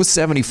that point was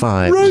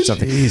 75 or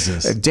something.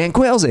 Jesus, Dan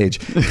Quayle's age,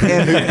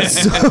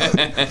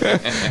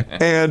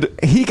 and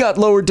he got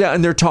lowered down,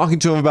 and they're talking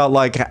to him about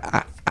like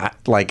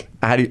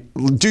how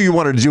do you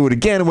want to do it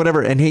again and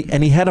whatever, and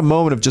he had a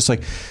moment of just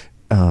like.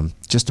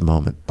 Just a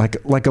moment,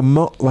 like a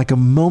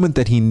moment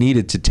that he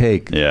needed to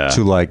take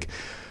to like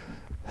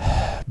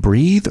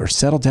breathe or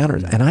settle down,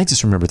 and I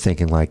just remember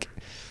thinking like.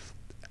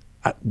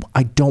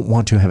 I don't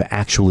want to have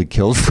actually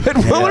killed Fred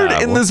Willard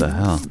in this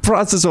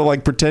process of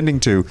like pretending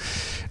to.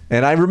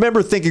 And I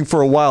remember thinking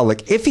for a while,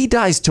 like, if he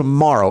dies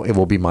tomorrow, it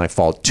will be my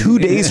fault. 2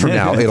 days from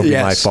now, it'll be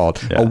my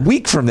fault. Yeah. A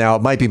week from now,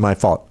 it might be my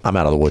fault. I'm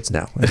out of the woods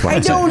now. I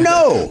don't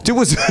know.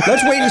 Let's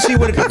wait and see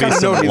what it could be.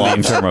 Some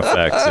long-term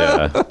effects,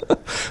 yeah.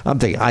 I'm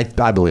thinking,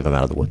 I believe I'm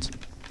out of the woods.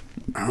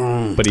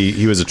 But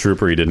he was a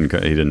trooper. He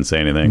didn't say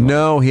anything.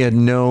 No, he had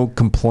no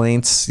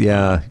complaints.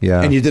 Yeah.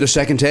 And you did a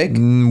second take?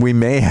 We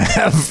may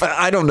have.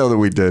 I don't know that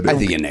we did. I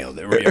think you nailed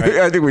it. Right?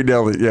 I think we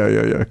nailed it.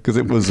 Yeah. Because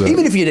it was.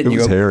 Even if you didn't,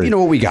 you know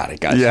what, we got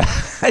it, guys. Yeah,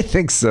 I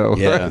think so.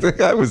 Yeah.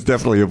 I was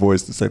definitely a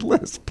voice to say,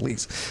 "Les,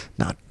 please,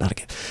 not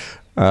again."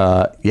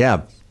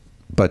 Yeah,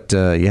 but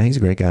yeah, he's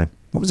a great guy.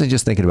 What was I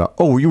just thinking about?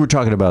 Oh, you were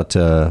talking about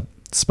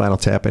Spinal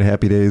Tap and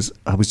Happy Days.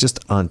 I was just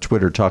on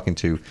Twitter talking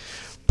to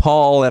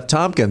Paul F.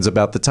 Tompkins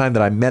about the time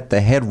that I met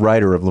the head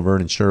writer of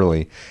Laverne and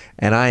Shirley,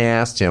 and I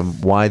asked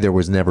him why there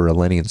was never a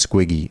Lenny and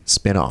Squiggy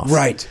spinoff.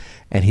 Right.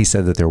 And he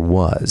said that there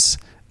was.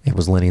 It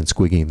was Lenny and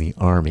Squiggy in the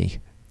Army,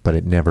 but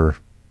they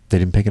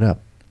didn't pick it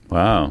up.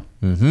 Wow.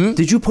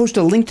 Did you post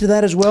a link to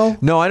that as well?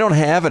 No, I don't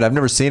have it. I've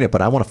never seen it,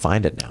 but I want to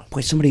find it now.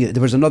 Boy,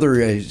 there was another,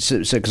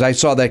 because I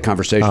saw that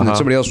conversation, and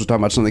somebody else was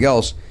talking about something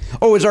else.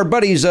 Oh, it's our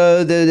buddies,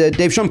 the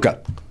Dave Shumka.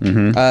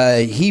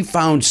 He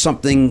found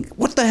something.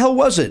 What the hell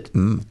was it?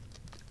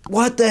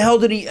 What the hell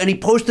did he, and he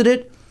posted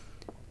it,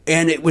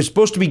 and it was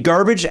supposed to be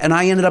garbage, and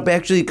I ended up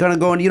actually kind of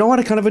going, you know what,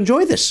 I kind of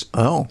enjoy this.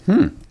 Oh.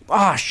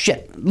 Ah,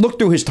 shit. Look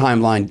through his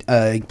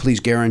timeline, please,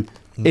 Garen.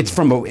 It's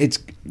from, he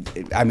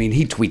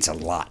tweets a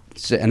lot.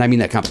 And I mean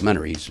that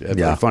complimentary. He's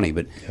very funny,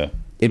 but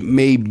it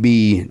might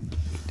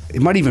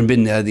even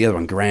been the other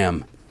one,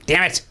 Graham.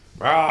 Damn it.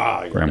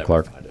 Graham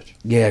Clark.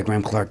 Yeah,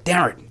 Graham Clark.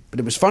 Damn it. But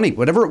it was funny.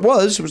 Whatever it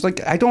was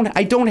like, I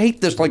don't hate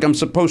this like I'm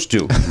supposed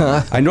to.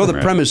 I know the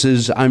premise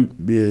is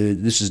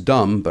this is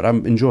dumb, but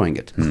I'm enjoying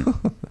it.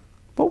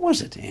 What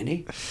was it,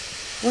 Andy?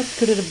 What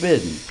could it have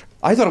been?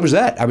 I thought it was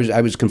that. I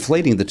was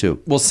conflating the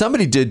two. Well,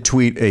 somebody did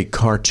tweet a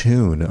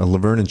cartoon, a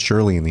Laverne and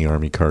Shirley in the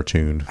Army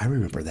cartoon. I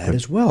remember that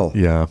as well.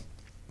 Yeah.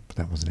 But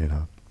that wasn't it,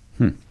 huh?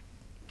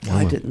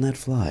 Why didn't that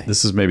fly?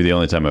 This is maybe the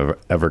only time I'm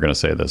ever going to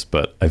say this,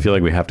 but I feel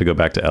like we have to go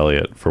back to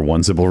Elliot for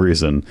one simple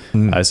reason.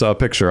 I saw a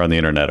picture on the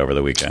internet over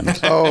the weekend.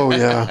 Oh,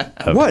 yeah.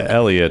 Of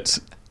Elliot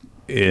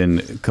in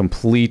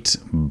complete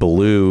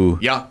blue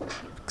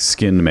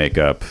skin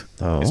makeup.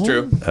 It's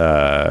true.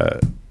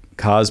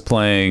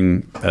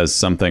 Cosplaying as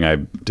something I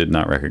did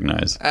not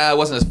recognize. It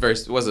wasn't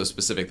a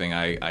specific thing.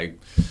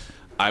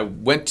 I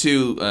went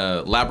to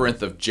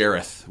Labyrinth of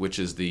Jareth, which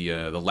is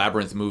the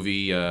Labyrinth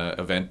movie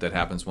event that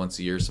happens once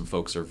a year. Some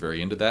folks are very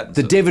into that.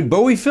 The David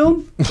Bowie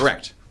film?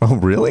 Correct. Oh,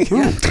 really?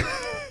 Yeah.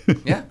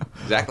 Yeah,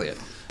 exactly it.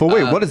 But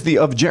wait, what is the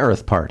of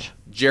Jareth part?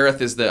 Jareth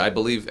is I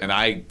believe, and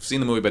I've seen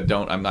the movie, but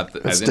I'm not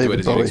as into David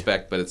it as Bowie. you'd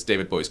expect, but it's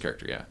David Bowie's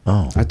character, yeah.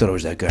 Oh. I thought it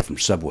was that guy from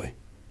Subway.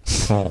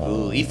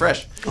 Ooh, eat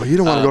fresh. Oh, you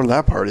don't want to go to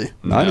that party.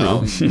 I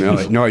don't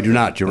know. No, I do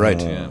not. You're right.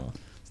 Yeah.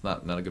 It's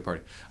not a good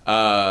party.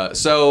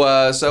 So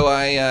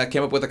I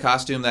came up with a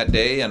costume that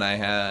day, and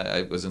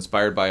I was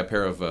inspired by a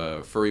pair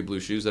of furry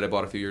blue shoes that I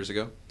bought a few years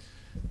ago.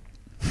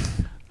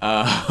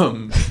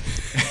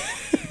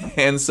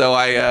 And so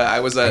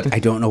I was I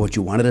don't know what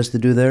you wanted us to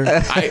do there.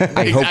 I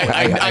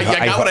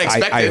got what I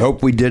expected. I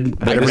hope we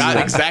did. I got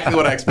exactly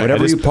what I expected.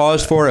 Whatever you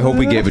paused for, I hope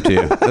we gave it to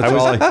you. That's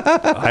all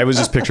I was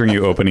just picturing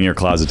you opening your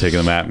closet, taking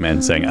them out,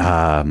 and saying,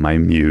 my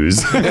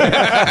muse.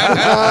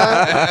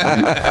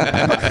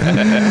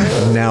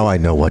 Now I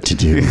know what to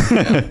do.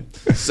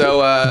 So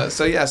I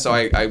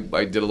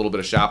did a little bit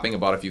of shopping. I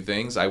bought a few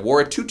things. I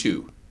wore a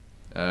tutu.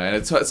 And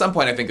at some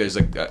point, I think there's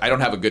I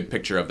don't have a good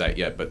picture of that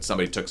yet, but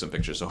somebody took some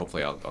pictures, so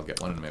hopefully I'll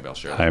get one and maybe I'll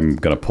share it. I'm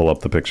going to pull up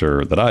the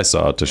picture that I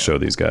saw to show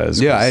these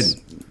guys. Yeah, I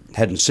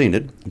hadn't seen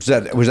it. Was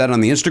that on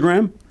the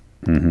Instagram?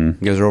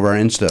 Mm-hmm. You guys are over on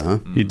Insta, huh?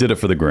 He did it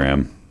for the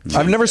gram.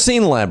 I've never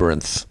seen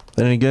Labyrinth.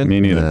 That any good? Me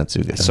neither. That's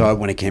too good. I saw it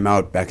when it came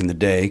out back in the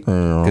day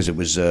because it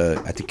was,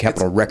 I think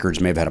Capitol Records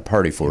may have had a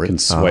party for it. You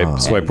can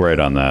swipe right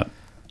on that.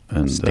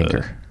 And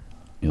Stinker.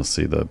 You'll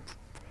see the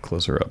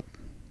closer up.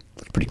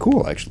 It's pretty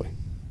cool, actually.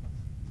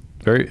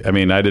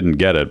 I didn't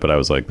get it, but I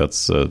was like,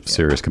 that's a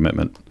serious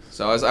commitment.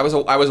 So I was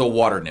a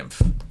water nymph.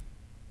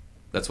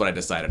 That's what I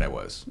decided I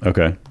was.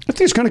 Okay. I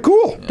think it's kind of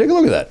cool. Take a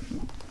look at that.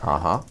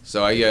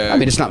 So I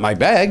it's not my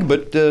bag,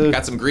 but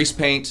got some grease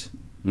paint,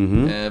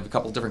 a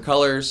couple different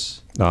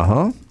colors.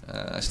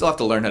 I still have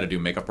to learn how to do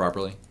makeup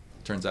properly.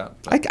 Turns out.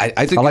 I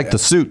think I like the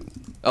suit,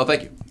 Oh,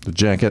 thank you. the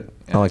jacket.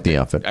 I like the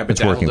outfit. I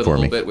It's working bedazzled it for a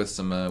me. little bit with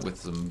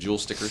some jewel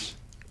stickers.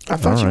 I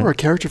thought you right. were a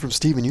character from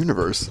Steven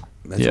Universe.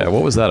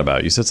 What was that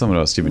about? You said something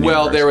about Steven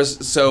Well,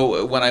 Universe.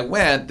 when I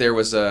went, there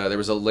was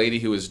a lady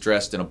who was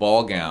dressed in a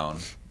ball gown,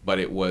 but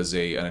it was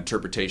an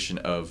interpretation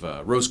of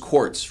Rose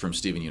Quartz from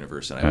Steven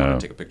Universe, and I wanted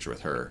to take a picture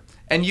with her.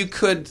 And you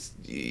could,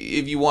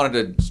 if you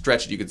wanted to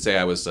stretch it, you could say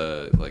I was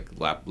like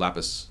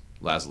Lapis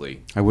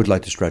Lazuli. I would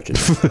like to stretch it.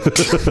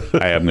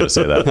 I am going to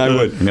say that. I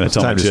would. I'm going to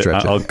tell my time to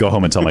stretch it. I'll go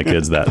home and tell my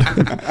kids that.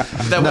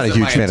 I'm not a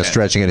huge fan of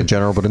stretching it in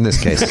general, but in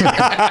this case,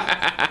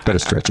 better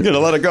stretch it. Gonna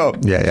let it go.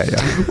 Yeah.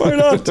 Why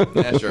not?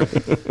 Yeah, sure.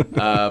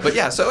 But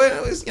yeah, so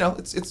it was,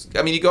 it's.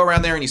 I mean, you go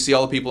around there and you see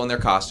all the people in their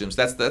costumes.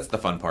 That's the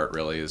fun part,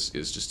 really, is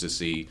just to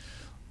see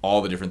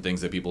all the different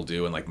things that people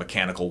do, and like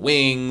mechanical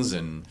wings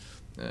and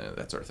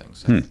that sort of thing.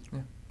 So, yeah.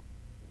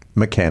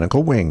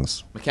 Mechanical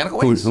wings. Mechanical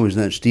wings. Who is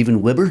that?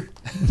 Steven Weber?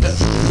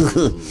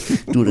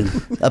 Doing an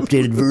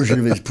updated version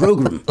of his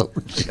program.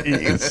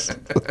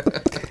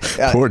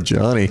 Poor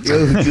Johnny.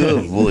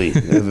 Oh boy.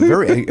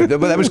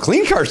 That was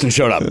clean Carson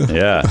showed up.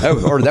 Yeah.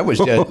 That was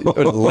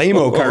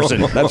lame-o Carson.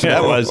 That's what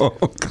that was.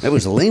 That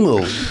was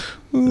lame-o.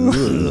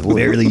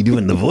 Barely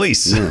doing the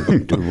voice.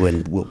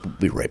 We'll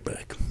be right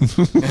back.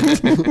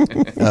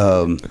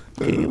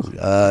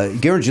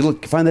 Garrett, did you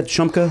find that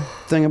Shumka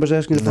thing I was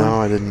asking you about?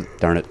 No, I didn't.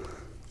 Darn it.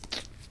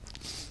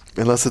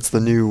 Unless it's the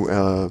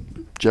new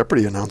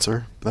Jeopardy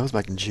announcer. That was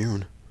back in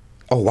June.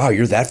 Oh, wow,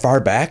 you're that far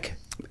back?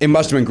 It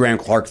must have been Graham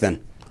Clark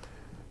then.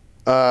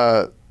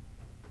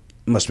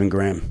 Must have been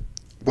Graham.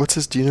 What's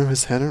his? Do you know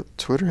his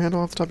Twitter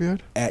handle off the top of your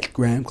head? At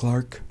Graham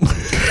Clark.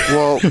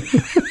 Well,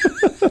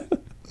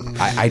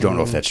 I don't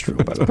know if that's true,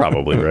 but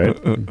Probably,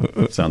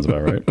 right? Sounds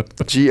about right.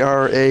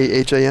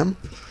 Graham.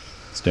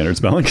 Standard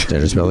spelling?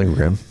 Standard spelling,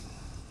 Graham.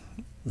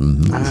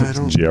 I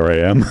don't.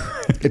 G-R-A-M.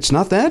 it's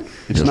not that.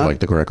 It's Just not. like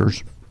the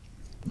crackers.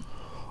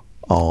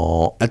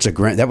 Oh, That's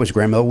that was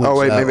Graham Elwood's Oh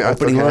wait, maybe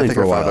opening I line think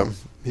for a I while. found him.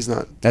 He's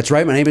not. That's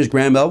right. My name is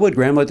Graham Elwood.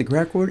 Graham like the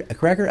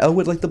cracker.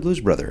 Elwood like the blues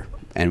brother.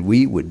 And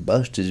we would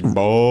bust his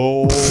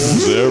Balls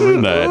every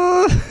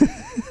night.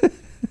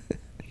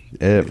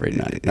 every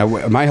night. Now,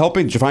 am I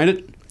helping? Did you find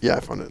it? Yeah,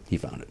 I found it. He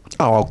found it.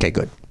 oh, okay,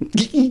 good.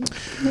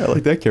 I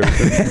like that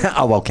character.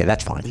 Oh, okay,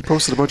 that's fine. He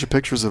posted a bunch of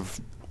pictures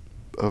of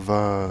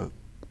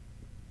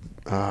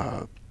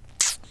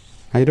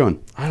How you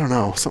doing? I don't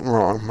know, something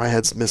wrong. My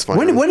head's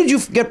misfiring. When did you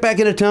get back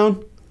into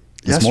town?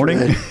 This morning?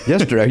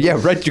 Yesterday. Yeah,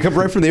 right. You come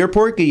right from the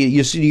airport.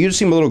 You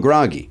seem a little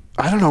groggy.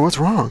 I don't know what's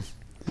wrong.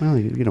 Well,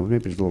 you know,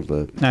 maybe it's a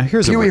little. Now,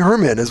 here's Pee Wee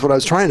Herman is what I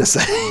was trying to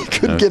say.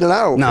 Couldn't get it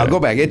out. No, go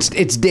back. It's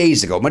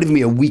days ago. It might even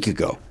be a week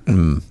ago.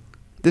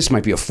 This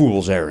might be a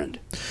fool's errand.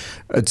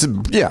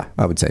 Yeah,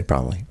 I would say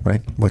probably,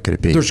 right? What could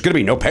it be? There's going to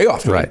be no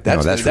payoff to it. Right.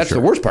 That's, No, that's for that's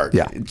sure. the worst part.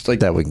 Yeah, It's like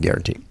that we can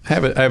guarantee. I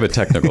have a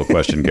technical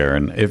question,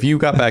 Garen. If you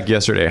got back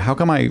yesterday, how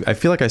come I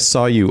feel like I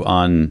saw you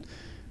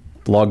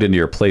logged into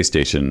your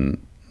PlayStation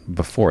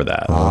before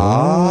that?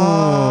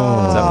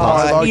 Oh. Is that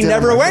possible? He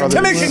never went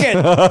to Michigan.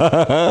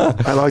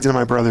 I logged into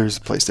my brother's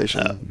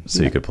PlayStation.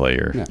 So you could play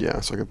your...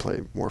 Yeah, so I could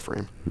play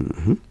Warframe.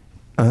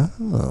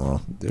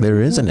 Oh,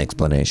 there is an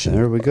explanation.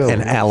 There we go.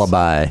 An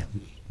alibi.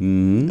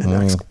 An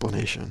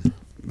explanation.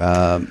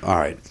 All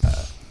right.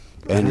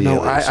 I don't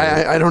know.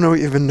 I don't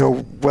even know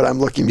what I'm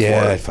looking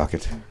Yeah, for. fuck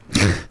it.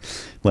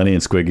 Lenny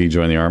and Squiggy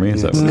join the army?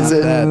 Is that what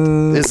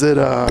Is it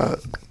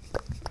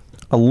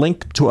A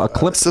link to a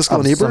clip Siskel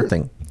of and Ebert?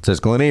 something.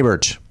 Siskel and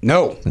Ebert.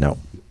 No. No.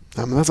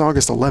 That's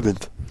August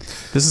 11th.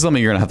 This is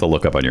something you're going to have to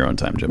look up on your own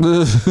time, Jim.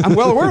 I'm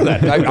well aware of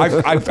that.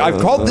 I've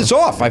called this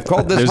off. I've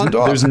called this hunt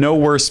off. There's no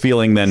worse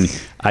feeling than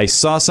I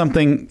saw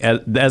something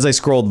as I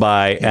scrolled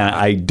by, and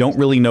I don't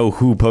really know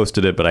who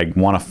posted it, but I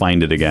want to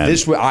find it again.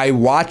 I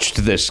watched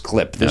this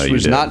clip. This No, you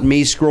was didn't. not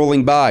me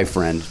scrolling by,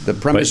 friend. The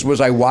premise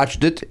was I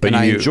watched it and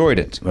I enjoyed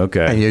it.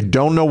 Okay. And you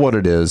don't know what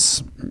it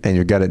is, and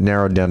you got it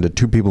narrowed down to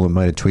two people who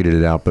might have tweeted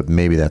it out, but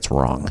maybe that's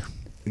wrong.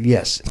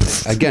 Yes.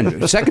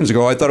 Again, seconds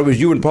ago, I thought it was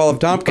you and Paul F.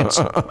 Tompkins.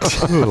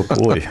 Oh,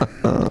 boy.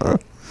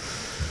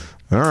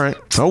 All right.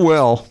 Oh,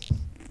 well.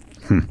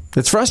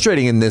 It's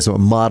frustrating in this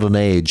modern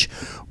age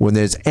when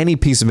there's any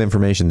piece of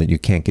information that you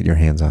can't get your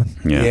hands on.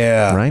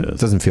 Yeah. Right? It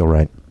doesn't feel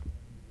right.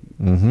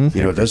 You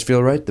know, it does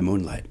feel right. The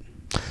moonlight.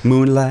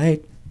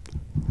 Moonlight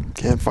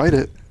Can't fight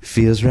it.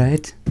 feels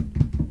right.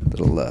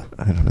 Little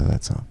I don't know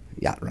that song.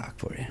 yacht rock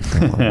for you.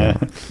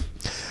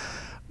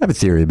 I have a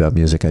theory about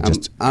music.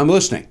 I'm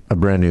listening. A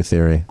brand new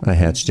theory I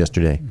hatched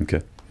yesterday.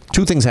 Okay.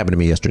 Two things happened to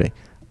me yesterday.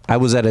 I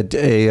was at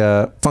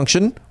a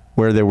function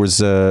where there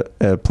was a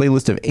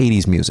playlist of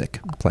 80s music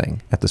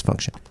playing at this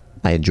function.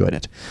 I enjoyed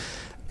it.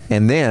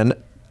 And then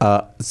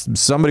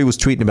somebody was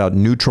tweeting about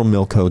Neutral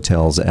Milk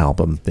Hotel's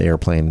album, the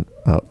airplane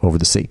over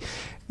the sea.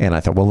 And I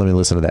thought, well, let me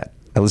listen to that.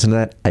 I listened to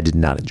that. I did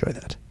not enjoy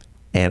that.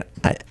 And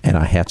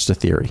I hatched a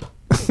theory.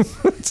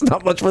 It's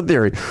not much of a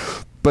theory.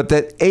 But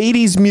that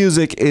 80s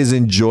music is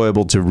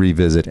enjoyable to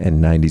revisit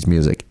and 90s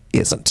music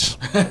isn't.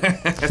 Wait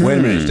a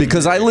minute.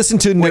 Because I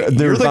listened to Wait,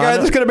 you're the guy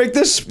that's going to make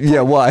this?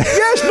 Yeah, why?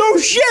 Yes, no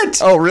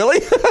shit. Oh, really?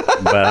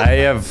 But I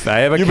have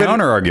a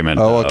counter argument.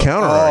 Oh, a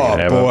counter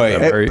argument. Oh, boy.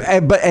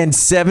 And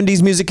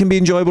 70s music can be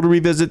enjoyable to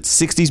revisit.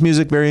 60s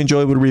music, very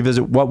enjoyable to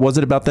revisit. What was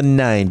it about the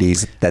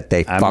 90s that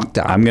they fucked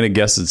up? I'm going to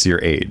guess it's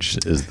your age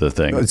is the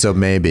thing. So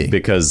maybe.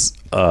 Because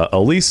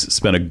Elise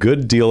spent a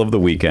good deal of the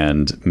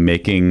weekend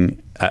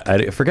making...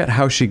 I forget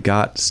how she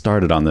got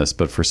started on this,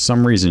 but for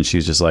some reason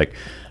she's just like,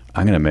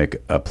 I'm going to make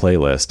a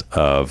playlist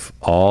of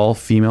all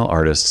female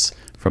artists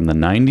from the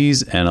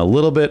 90s and a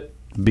little bit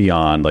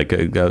beyond, like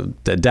a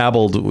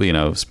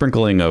dabbled,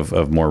 sprinkling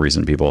of more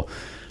recent people.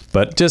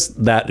 But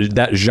just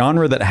that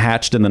genre that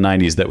hatched in the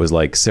 90s that was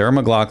like Sarah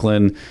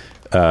McLachlan,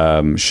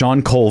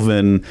 Sean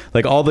Colvin,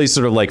 like all these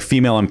sort of like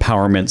female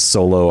empowerment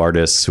solo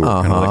artists who were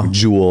kind of like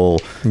Jewel,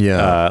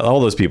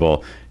 all those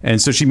people. And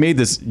so she made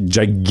this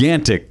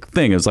gigantic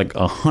thing. It was like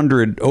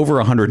over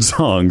 100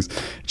 songs.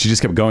 She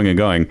just kept going and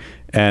going.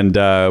 And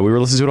we were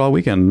listening to it all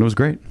weekend, and it was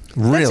great.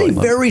 Really? That's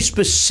a very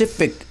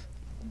specific...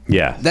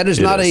 Yeah. That is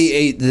not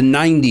the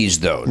 90s,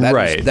 though.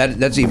 Right.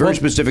 That's a very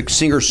specific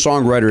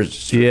singer-songwriter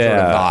sort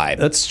of vibe.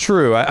 That's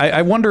true.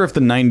 I wonder if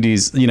the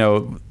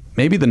 90s,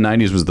 maybe the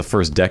 90s was the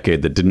first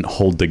decade that didn't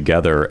hold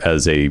together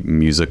as a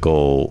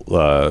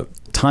musical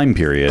time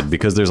period,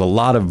 because there's a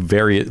lot of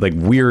very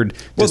weird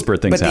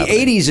disparate things happening.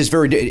 But the 80s is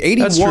very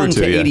 81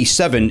 to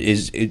 87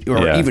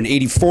 even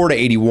 84 to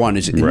 81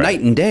 is night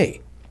and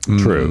day.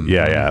 True.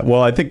 Yeah.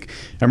 Well, I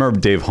remember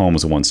Dave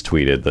Holmes once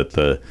tweeted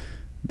that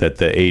that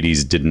the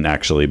 80s didn't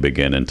actually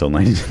begin until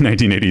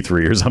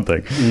 1983 or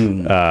something.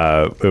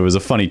 It was a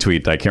funny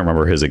tweet. I can't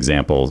remember his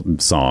example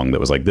song that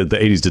was like, the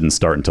 80s didn't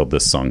start until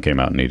this song came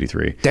out in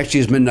 83.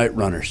 Dexy's Midnight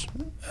Runners.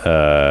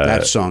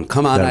 That song.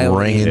 Come on, That Eileen.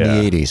 rang in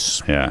the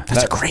 80s. Yeah.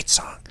 That's a great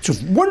song. It's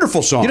a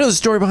wonderful song. You know the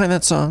story behind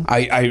that song?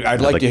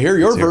 I'd like to hear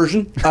your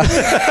version.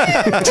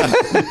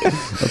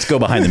 Let's go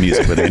behind the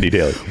music with Andy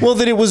Daly. Well,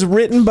 that it was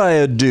written by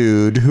a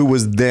dude who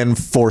was then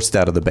forced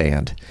out of the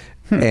band,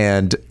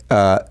 and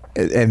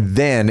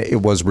then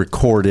it was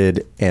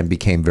recorded and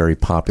became very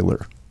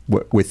popular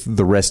with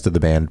the rest of the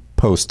band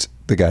post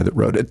the guy that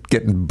wrote it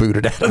getting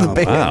booted out of the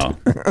band. Wow.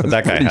 But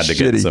that guy had to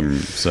get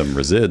Shitty. some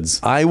resids.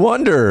 I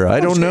wonder. I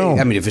don't know.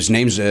 I mean, if his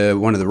name's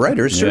one of the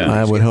writers, certainly.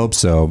 I would hope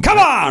so. Come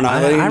on,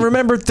 Eileen. I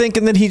remember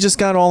thinking that he just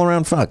got all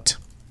around fucked.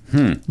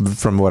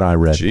 From what I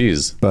read.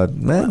 Jeez. But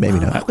maybe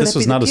not. This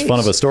was not as fun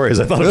of a story as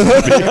I thought it was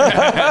going to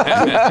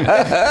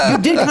be. You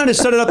did kind of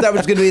set it up that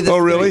was going to be this. Oh,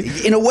 really?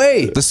 In a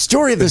way. The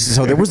story of this is,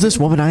 so there was this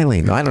woman,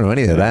 Eileen. I don't know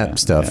any of that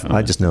stuff.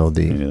 I just know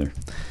Me the... neither.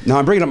 Now,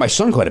 I'm bringing up my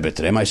son quite a bit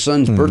today. My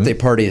son's birthday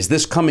party is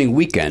this coming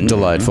weekend.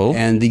 Delightful.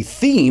 And the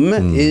theme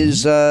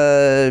is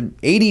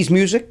 80s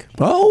music,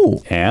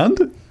 Oh.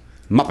 And?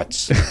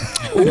 Muppets.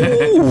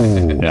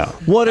 Yeah.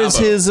 What is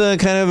his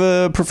kind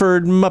of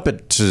preferred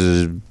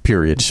Muppet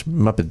period?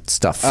 Muppet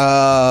stuff.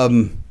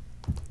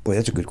 Boy,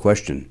 that's a good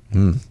question.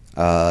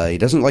 He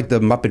doesn't like the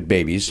Muppet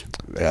Babies,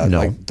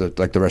 No.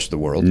 like the rest of the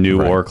world.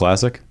 New or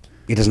classic?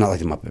 He does not like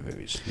the Muppet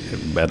Babies.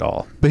 At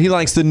all. But he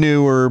likes the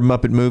newer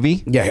Muppet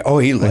movie. Yeah. Oh,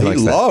 he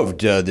likes that. loved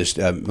this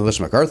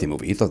Melissa McCarthy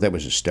movie. He thought that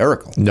was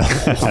hysterical. No.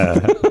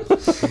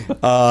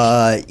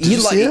 Did you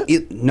see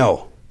it?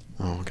 No.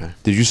 Oh, okay.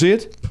 Did you see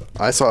it?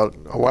 I saw it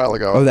a while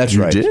ago. Oh, that's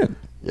right. did?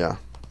 Yeah.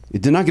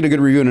 It did not get a good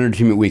review in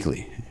Entertainment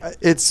Weekly.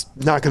 It's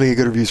not going to get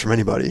good reviews from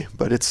anybody,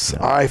 but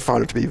I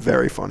found it to be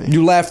very funny.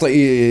 You laughed like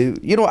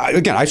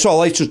again. I saw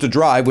License to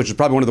Drive, which is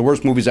probably one of the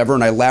worst movies ever,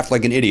 and I laughed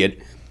like an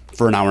idiot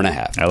for an hour and a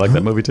half. I like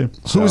that movie too.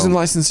 Who was in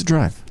License to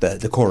Drive?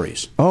 The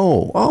Coreys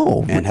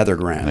Oh. and Heather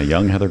And a Graham.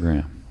 young Heather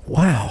Graham.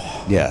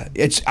 Wow. Yeah,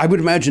 I would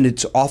imagine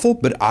it's awful,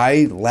 but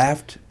I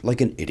laughed like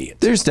an idiot.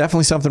 There's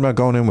definitely something about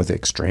going in with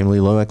extremely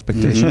low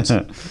expectations.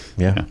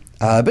 Yeah.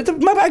 But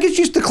I guess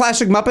just the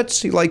classic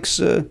Muppets. He likes.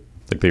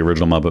 Like the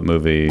original Muppet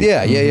movie.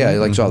 Yeah. He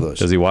likes all those.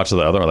 Does he watch the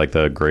other, like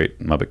the Great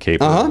Muppet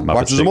Caper? Muppets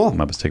Watches them all.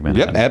 Muppets Take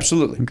Manhattan. Yep,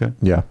 absolutely. Okay.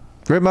 Yeah.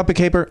 Great Muppet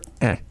Caper.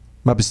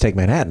 Muppets Take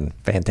Manhattan.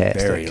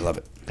 Fantastic. Very, you love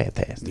it.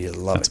 Fantastic. You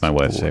love That's it. my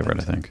wife's favorite,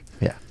 I think.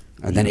 Yeah.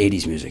 And then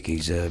 80s music.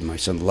 He's my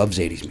son loves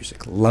 80s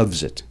music.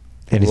 Loves it.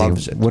 Anything,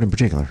 Loves it. What in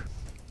particular?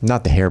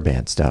 Not the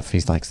hairband stuff. He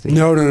likes the...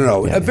 No.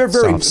 Yeah, Very,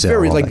 soft cell,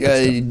 very all like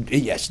that good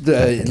stuff. yes,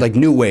 like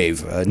new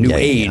wave, new Yeah,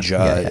 age,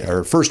 yeah.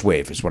 or first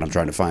wave is what I'm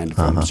trying to find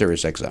from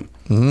Sirius XM.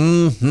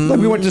 Like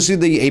we went to see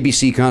the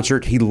ABC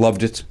concert. He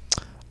loved it.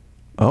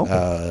 Oh.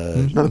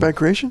 Not a bad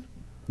creation?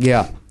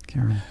 Yeah,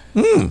 Karen.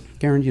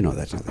 Karen, you know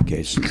that's not the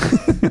case.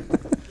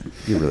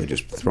 You're really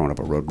just throwing up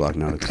a roadblock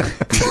now. And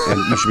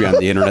you should be on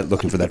the internet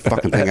looking for that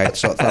fucking thing I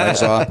thought I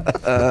saw.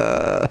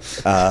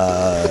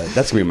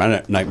 That's gonna be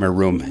my nightmare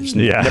room. Is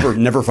Yeah.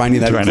 never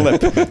finding that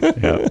clip.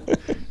 Yeah.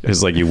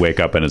 It's like you wake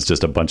up and it's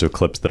just a bunch of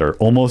clips that are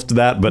almost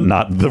that, but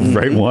not the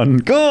right one.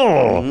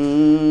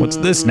 Go! What's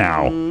this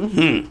now?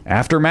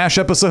 After MASH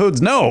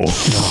episodes? No.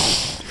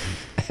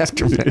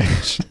 After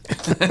MASH.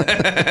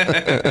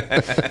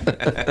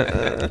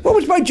 What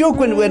was my joke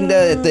when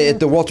at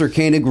the Walter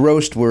Koenig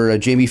roast where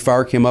Jamie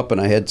Farr came up and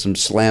I had some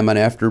slam on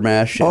After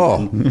MASH?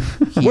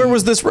 Where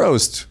was this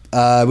roast?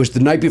 It was the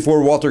night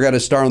before Walter got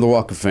his star on the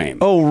Walk of Fame.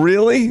 Oh,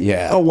 really?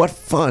 Yeah. Oh, what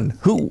fun.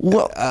 Who?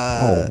 What?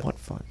 What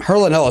fun.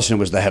 Harlan Ellison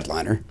was the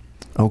headliner.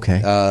 Okay.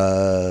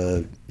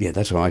 Yeah,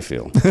 that's how I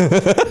feel.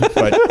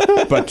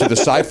 but to the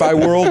sci-fi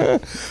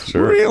world,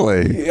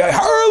 Really? yeah,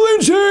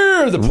 Harlan's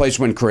here. The place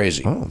went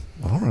crazy. Oh,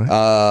 all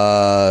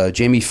right.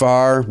 Jamie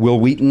Farr, Will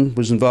Wheaton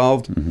was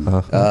involved.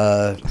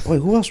 Boy,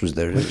 who else was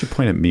there? Why did you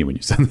point at me when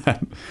you said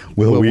that?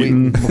 Will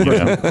Wheaton.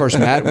 Yeah. Of course,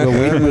 Will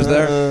Wheaton was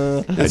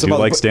there. I do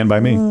like Stand By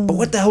Me. But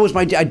what the hell was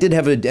I did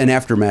have an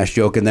aftermath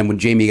joke, and then when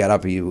Jamie got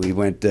up, he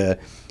went,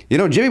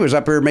 Jimmy was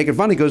up here making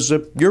fun. He goes,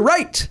 "You're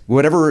right."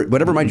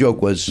 Whatever my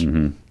joke was,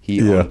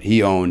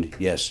 he owned.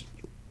 Yes,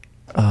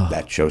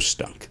 that show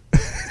stunk.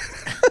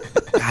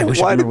 I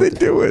wish Why I did they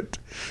do it?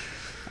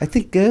 I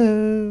think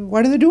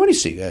why did they do any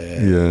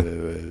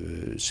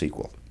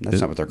sequel? That's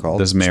not what they're called.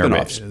 This may or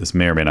Spin-offs.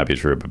 may not be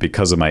true, but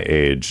because of my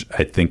age,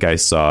 I think I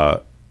saw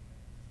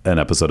an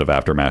episode of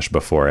After MASH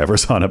before I ever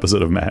saw an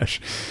episode of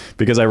MASH,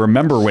 because I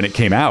remember when it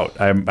came out,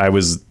 I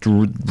was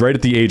right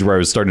at the age where I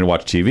was starting to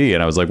watch TV,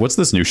 and I was like, "What's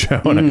this new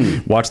show?" And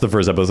I watched the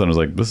first episode, and I was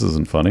like, "This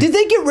isn't funny." Did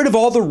they get rid of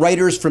all the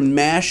writers from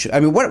MASH? I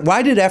mean,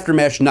 why did After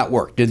MASH not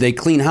work? Did they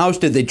clean house?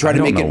 Did they try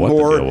to make it what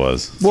more? the deal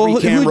was. Well,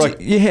 camera?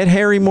 you had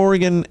Harry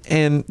Morgan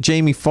and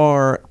Jamie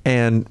Farr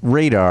and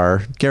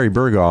Radar, Gary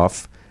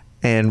Berghoff,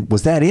 and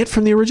was that it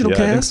from the original Yeah,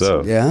 cast? I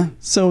think so. Yeah.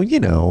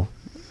 So,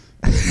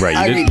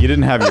 Right, you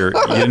didn't have your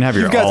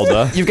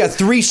Alda. You've got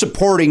three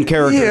supporting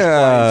characters.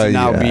 Yeah, to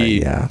now yeah,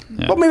 be yeah.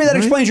 Well, maybe that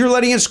explains your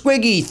Lenny and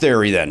Squiggy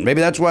theory then.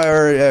 Maybe that's why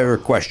our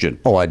question.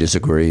 Oh, I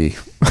disagree.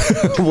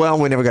 Well,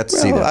 we never got to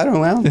see that. I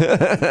don't know.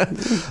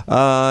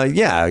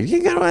 Yeah,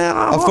 you got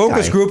A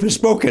focus group has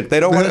spoken. They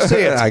don't want to see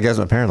it. I guess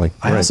apparently.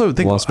 I also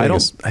think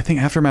I think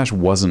Aftermath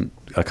wasn't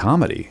a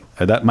comedy.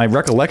 That my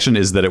recollection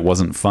is that it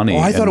wasn't funny. Oh,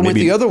 I thought it went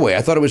the other way.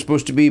 I thought it was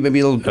supposed to be maybe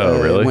a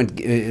little really?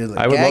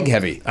 Gag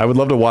heavy. I would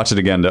love to watch it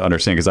again to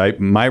understand, because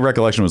my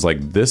recollection was like,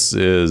 this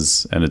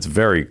is, and it's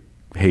very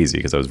hazy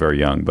because I was very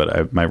young,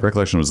 but my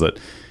recollection was that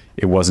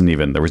it wasn't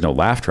even, there was no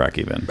laugh track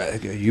even.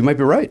 You might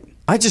be right.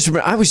 I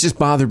was just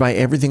bothered by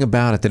everything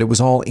about it, that it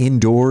was all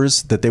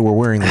indoors, that they were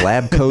wearing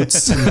lab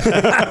coats.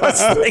 I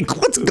was like,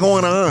 what's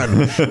going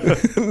on?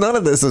 None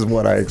of this is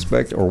what I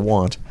expect or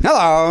want.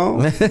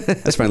 Hello.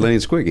 That's my Lenny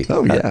and Squiggy.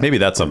 Oh, yeah. Maybe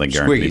that's something,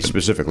 Garen. Squiggy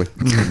specifically.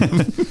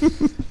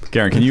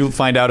 Garen, can you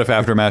find out if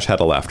Aftermath had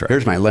a laugh track?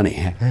 Here's my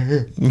Lenny.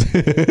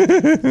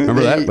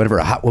 Remember that? Whenever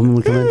a hot woman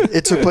would come in?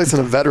 It took place in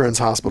a veterans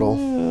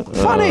hospital.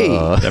 Funny.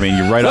 I mean,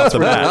 you're right off the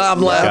bat.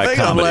 I'm laughing.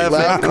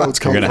 Lab coats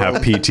You're come going to have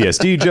from.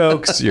 PTSD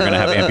jokes. You're going to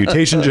have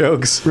amputation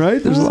jokes.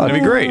 Right? There's a lot.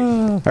 It'd be great.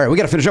 All right, we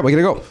got to finish up. We got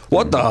to go.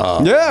 What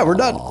the? Yeah, we're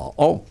done.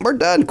 Oh, we're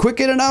done. Quick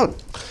in and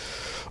out.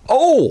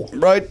 Oh,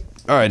 right.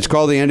 All right, it's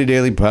called the Andy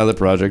Daly Pilot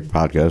Project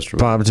Podcast.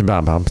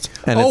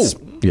 And it's,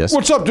 yes.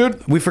 What's up,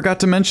 dude? We forgot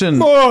to mention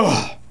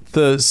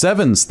the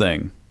Sevens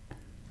thing.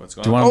 What's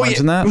Do going you on? want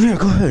to mention that? Yeah,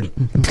 go ahead.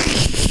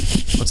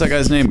 What's that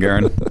guy's name,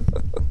 Garen?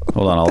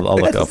 Hold on, I'll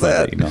look up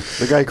that email.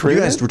 The guy You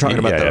created guys were talking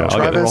about Yeah, the yeah, I'll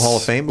Rock get and Roll it. Hall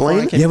of Fame.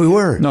 Blaine? Yeah, we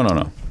were.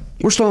 No.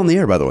 We're still on the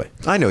air, by the way.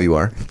 I know you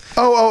are.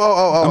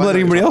 Oh. I'm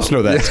letting everybody else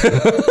know that.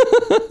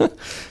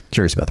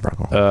 Curious about the Rock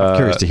and Roll.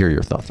 Curious to hear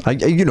your thoughts.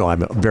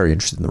 I'm very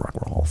interested in the Rock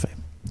and Roll Hall of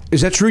Fame.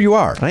 Is that true? You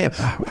are? I am.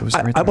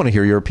 I want to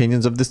hear your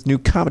opinions of this new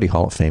Comedy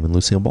Hall of Fame in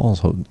Lucille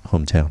Ball's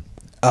hometown.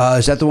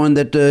 Is that the one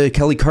that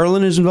Kelly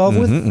Carlin is involved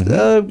with?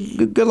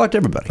 Good luck to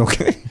everybody.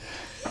 Okay.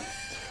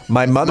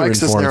 My mother Mike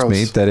informs Cisneros.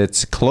 me that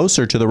it's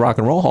closer to the Rock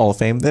and Roll Hall of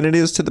Fame than it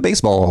is to the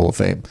Baseball Hall of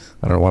Fame.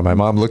 I don't know why my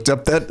mom looked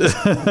up that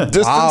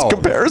distance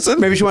comparison.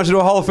 Maybe she wants to do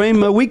a Hall of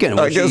Fame weekend.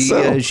 I guess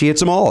so. She hits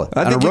them all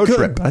on a road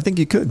trip. I think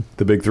you could.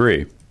 The big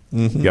three.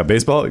 You got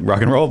baseball,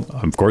 rock and roll,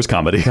 of course,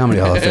 comedy. Comedy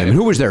Hall of Fame. And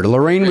who was there?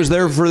 Lorraine was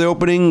there for the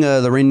opening.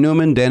 Lorraine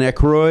Newman, Dan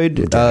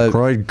Aykroyd. Dan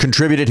Aykroyd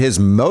contributed his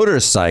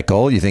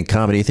motorcycle. You think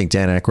comedy, you think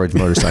Dan Aykroyd's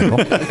motorcycle.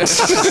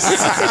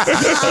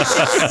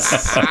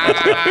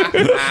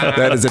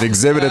 That is an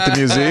exhibit at the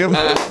museum.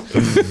 Not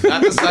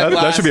the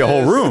sunglasses, That should be a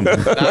whole room.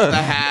 Not the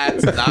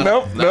hat. Not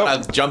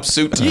a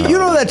jumpsuit. You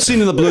know that scene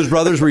in The Blues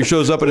Brothers where he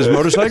shows up in his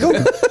motorcycle?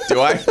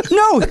 Do I?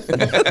 No.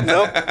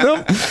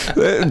 Nope.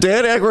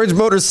 Dan Aykroyd's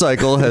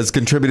motorcycle has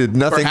contributed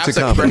nothing Perhaps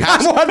to comedy.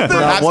 perhaps Not one thing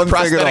at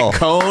prosthetic all.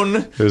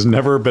 cone. There's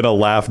never been a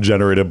laugh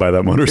generated by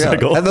that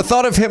motorcycle. Yeah. And the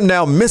thought of him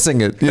now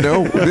missing it, be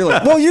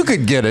like, well, you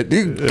could get it.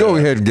 You go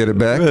ahead and get it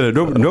back.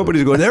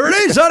 Nobody's going, there it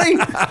is, honey.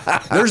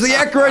 There's the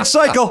Aykroyd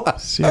cycle.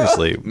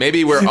 Seriously.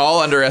 Maybe we're all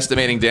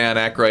underestimating Dan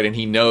Aykroyd, and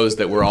he knows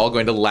that we're all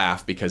going to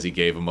laugh because he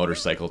gave a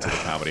motorcycle to the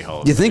Comedy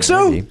Hall of You Fame. think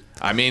so?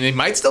 I mean, it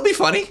might still be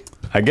funny.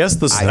 I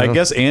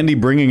guess Andy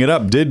bringing it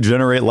up did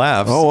generate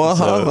laughs.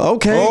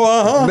 Okay.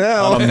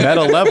 Now, On a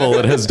meta level,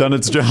 it has done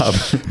its job.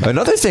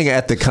 another thing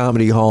at the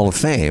Comedy Hall of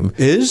Fame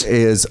Is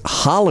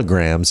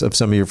holograms of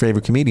some of your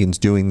favorite comedians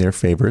doing their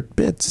favorite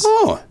bits.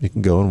 Oh. You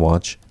can go and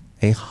watch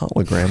a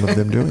hologram of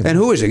them doing it. And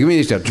who is it? Give me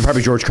these stuff.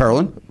 Probably George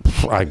Carlin.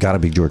 I gotta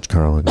be George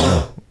Carlin.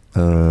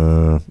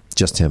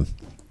 Just him.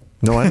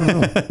 No, I don't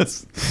know. I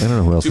don't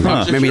know who else. Too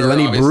much Maybe sure,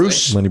 Lenny obviously.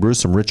 Bruce. Lenny Bruce,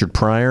 some Richard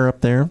Pryor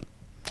up there.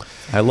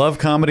 I love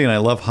comedy and I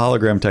love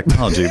hologram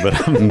technology, but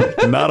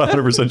I'm not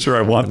 100% sure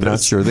I want I'm not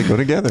this. sure they go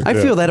together. I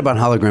feel that about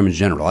hologram in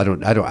general. I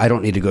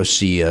don't need to go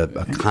see a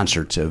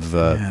concert of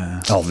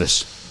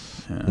Elvis.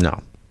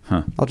 No.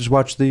 I'll just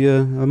watch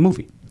the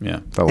movie.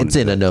 Yeah. It's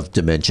in enough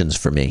dimensions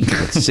for me.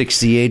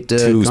 68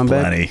 Two's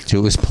combat. plenty.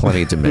 Two is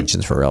plenty of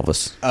dimensions for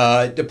Elvis.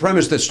 The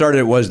premise that started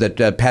it was that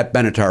Pat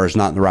Benatar is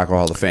not in the Rock and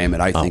Roll Hall of Fame,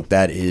 and I think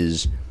that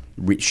is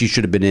she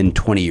should have been in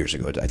 20 years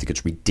ago. I think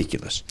it's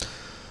ridiculous.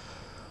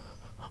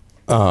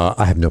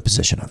 I have no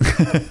position on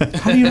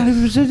that. How do you not have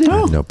a position? I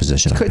have no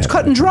position on It's Pat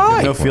cut and Benatar.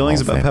 dry. No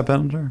feelings Hall of about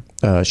Pat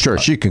Benatar? Sure,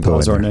 she can go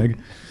Paul in there.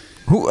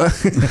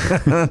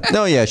 Zarneg?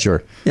 No, yeah,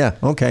 sure. Yeah,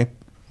 okay.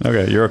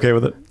 Okay, you're okay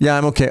with it? Yeah,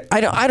 I'm okay. I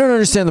don't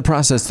understand the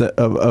process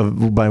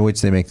of by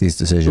which they make these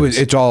decisions.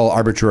 It's all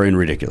arbitrary and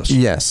ridiculous.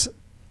 Yes,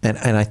 and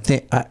I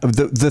think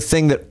the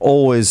thing that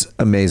always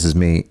amazes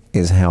me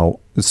is how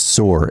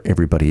sore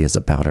everybody is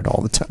about it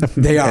all the time.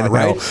 They are, And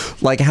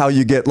right? how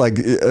you get like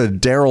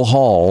Daryl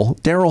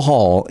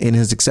Hall in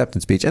his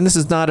acceptance speech, and this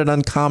is not an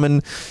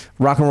uncommon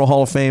Rock and Roll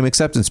Hall of Fame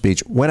acceptance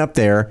speech. Went up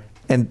there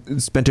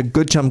and spent a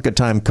good chunk of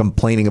time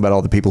complaining about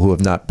all the people who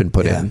have not been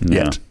put in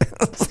yet.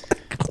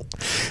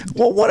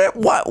 Well,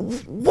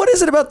 what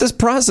is it about this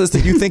process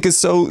that you think is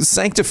so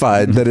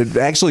sanctified that it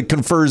actually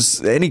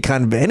confers any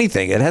kind of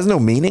anything? It has no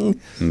meaning.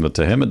 But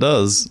to him it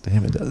does. To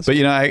him it does. But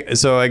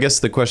I guess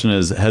the question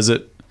is, has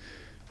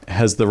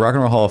the Rock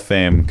and Roll Hall of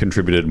Fame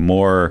contributed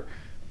more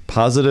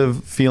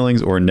positive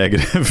feelings or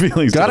negative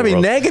feelings. Gotta to the be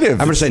world. negative.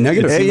 I'm going to say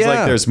negative. It seems Yeah.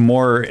 like there's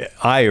more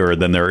ire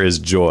than there is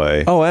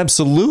joy. Oh,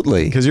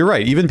 absolutely. Because you're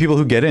right. Even people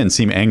who get in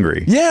seem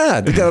angry. Yeah,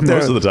 they go up there,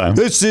 Most of the time.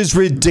 This is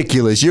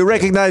ridiculous. You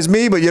recognize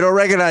me, but you don't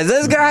recognize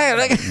this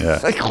guy.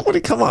 Yeah.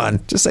 Come on,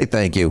 just say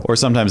thank you. Or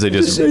sometimes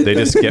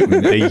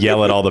they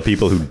yell at all the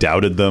people who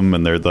doubted them,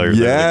 and they're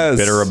Yes.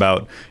 bitter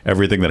about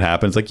everything that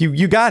happens. Like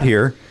you got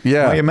here.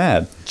 Yeah. Why are you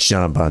mad?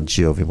 John Bon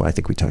Jovi. Well, I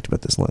think we talked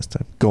about this last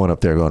time. Going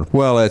up there, going,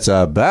 well, it's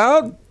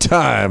about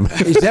time.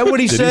 Is that what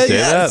he Did said? he say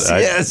Yes,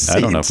 that? yes, I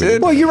don't he know if we did.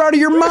 did. Well, you're out of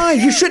your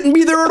mind. You shouldn't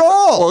be there at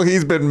all. Well,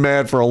 he's been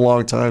mad for a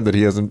long time that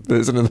he isn't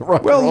in the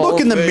rock. Well, and roll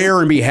look in the thing. mirror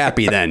and be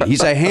happy then.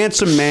 He's a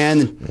handsome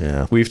man.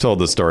 Yeah. We've told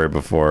this story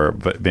before,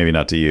 but maybe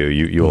not to you.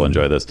 You will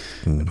enjoy this.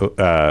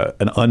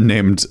 An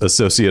unnamed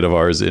associate of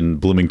ours in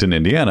Bloomington,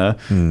 Indiana,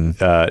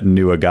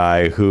 knew a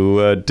guy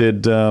who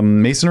did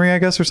masonry, I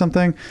guess, or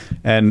something.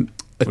 And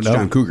That's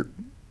John Cougar.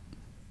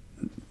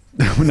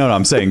 No,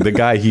 I'm saying the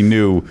guy he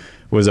knew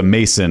was a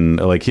mason,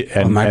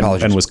 My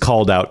apologies. and was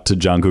called out to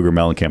John Cougar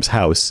Mellencamp's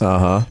house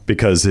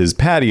because his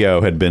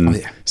patio had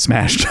been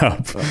smashed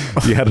up.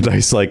 He had a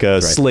nice slate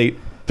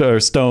or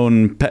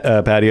stone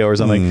patio or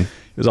something. It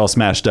was all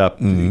smashed up.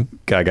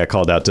 Guy got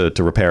called out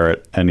to repair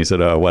it, and he said,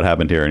 "What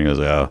happened here?" And he goes,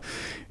 "Oh,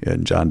 yeah,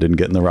 John didn't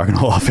get in the Rock and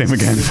Roll Hall of Fame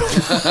again."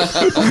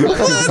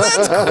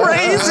 That's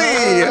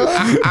crazy.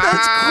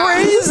 That's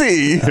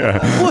crazy.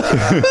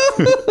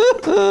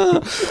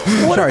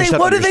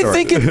 What do they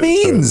think it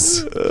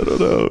means? I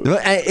don't know.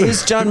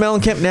 Is John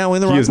Mellencamp now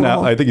in the He Rock is and Roll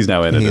now. Hall? I think he's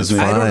now in it. He is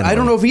Isn't he? fine. I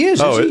don't know if he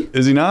is. Oh, Is he?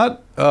 is he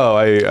not? Oh,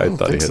 I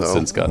thought he had think so.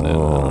 since gotten in. I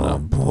don't know.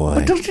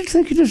 Boy. Don't you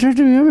think he deserves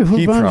to be in before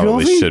He Bon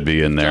probably Jovi? should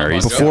be in there.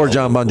 He's Before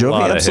John Bon a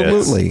lot Jovi? of hits.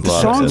 Absolutely. Lot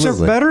of Songs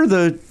hits. are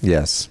better.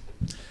 Yes.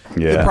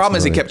 Yeah. The problem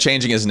is he kept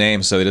changing his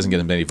name, so he doesn't get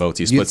as many votes.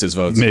 He splits his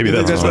votes. Maybe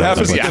that's what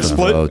happens. Split Yeah, the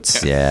split.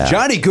 votes. Yeah.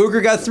 Johnny Cougar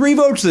got 3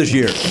 votes this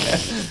year.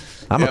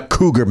 I'm a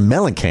Cougar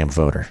Mellencamp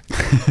voter.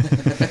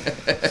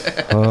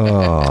 It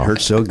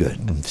hurts so good.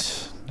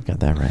 Got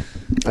that right.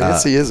 I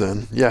guess he is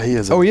in. Yeah, he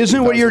is in. Oh, he is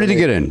in? What year did he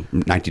get in?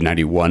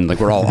 1991. Like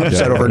we're all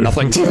upset over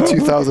nothing.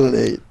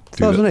 2008.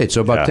 2008.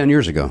 So about Yeah. 10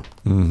 years ago.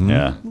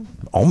 Yeah.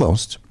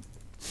 Almost.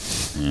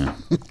 Yeah. How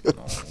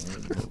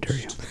dare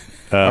you?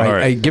 All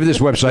right. Hey, give this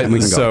website and we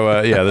can go.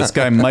 So this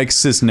guy Mike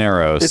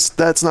Cisneros.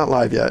 That's not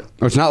live yet.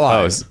 Oh, it's not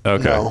live.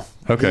 Okay. No.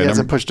 Okay. He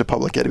hasn't pushed to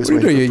public yet. He was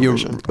What are waiting you for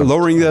doing? permission. You're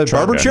lowering the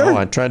barber chair? No,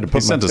 I tried to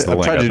put sent us the I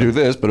link, tried I to do think.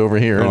 this, but over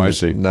here, Oh, I there's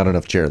see. not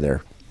enough chair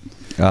there.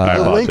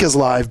 The link is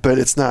live, but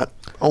it's not.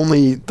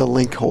 Only the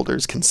link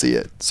holders can see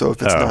it. So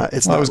if it's not,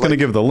 it's well, not. I was going to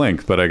give the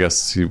link, but I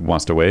guess he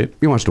wants to wait.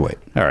 He wants to wait.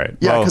 All right.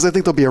 Yeah, Well, because I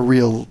think there'll be a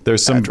real.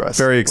 there's some address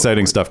very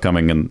exciting stuff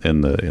coming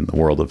in the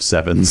world of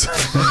sevens.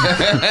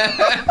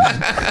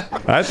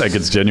 I think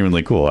it's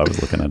genuinely cool. I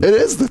was looking at It it.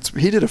 is.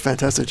 He did a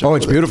fantastic job. Oh,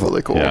 it's with it. beautiful.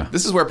 Really cool. Yeah.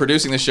 This is where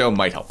producing the show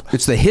might help.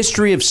 It's the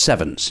history of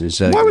sevens.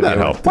 Why would that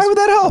help? Why would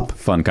that help?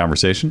 Fun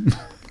conversation.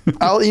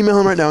 I'll email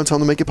him right now and tell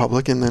him to make it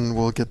public, and then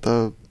we'll get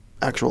the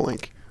actual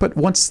link. But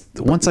once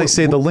I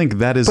say the link,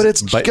 that is. But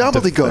it's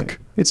gobbledygook.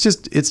 It's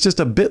just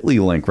a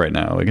Bitly link right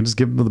now. I can just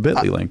give them the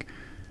Bitly link.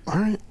 All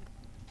right.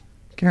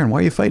 Karen, why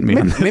are you fighting me?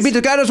 on this? Maybe the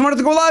guy doesn't want it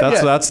to go live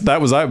yet.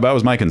 That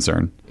was my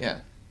concern. Yeah.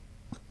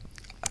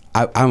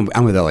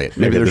 I'm with Elliot.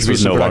 Maybe there this should be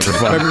was some no longer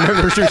production. fun.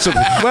 Maybe there should be some.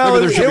 Well,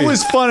 maybe there should it be-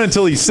 was fun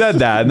until he said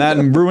that, and that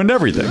ruined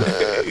everything.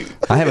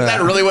 I haven't. Is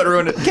that really what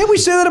ruined it? Can't we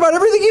say that about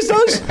everything he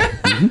does?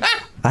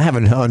 I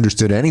haven't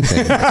understood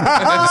anything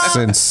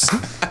since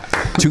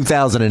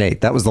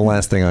 2008. That was the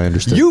last thing I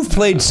understood. You've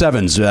played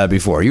sevens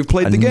before. You've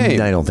played the game.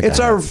 I don't think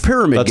it's I our have.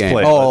 pyramid Let's game.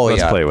 play. Oh,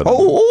 Let's yeah. play with him.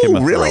 Oh, Give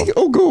him a really? thrill.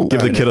 Oh, go.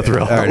 Give the kid a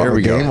thrill. All right, here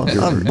we go.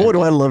 Boy,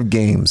 do I love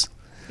games.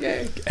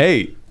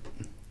 Hey,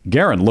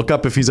 Garen, look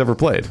up if he's ever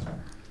played.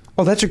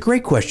 Oh, that's a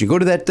great question. Go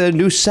to that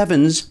new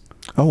sevens.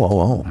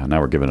 Oh.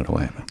 Now we're giving it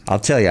away. I'll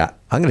tell you.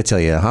 I'm going to tell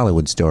you a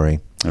Hollywood story.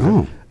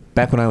 Oh.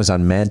 Back when I was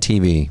on Mad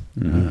TV,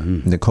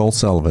 Nicole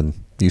Sullivan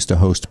used to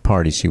host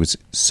parties. She was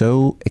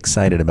so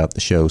excited about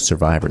the show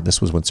Survivor. This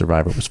was when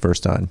Survivor was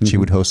first on. She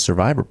would host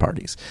Survivor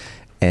parties.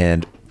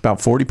 And about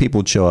 40 people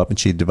would show up, and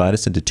she'd divide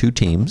us into 2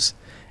 teams,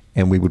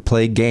 and we would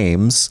play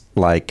games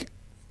like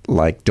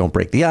Don't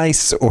Break the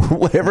Ice or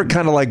whatever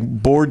kind of like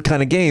board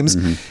kind of games.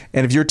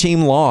 And if your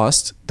team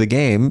lost the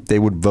game, they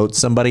would vote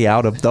somebody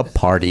out of the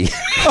party.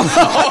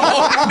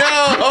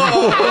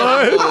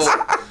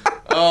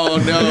 Oh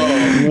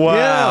no!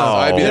 Wow.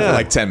 I'd be there for Yeah.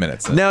 like 10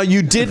 minutes. Now,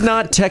 you did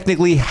not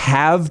technically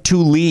have to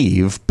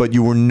leave, but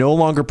you were no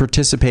longer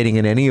participating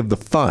in any of the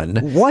fun.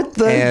 What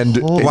the- And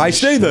Why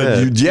stay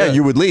then?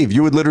 You would leave.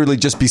 You would literally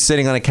just be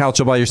sitting on a couch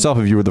all by yourself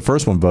if you were the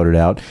first one voted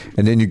out,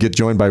 and then you get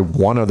joined by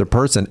one other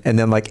person. And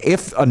then, like,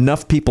 if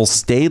enough people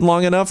stayed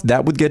long enough,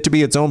 that would get to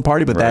be its own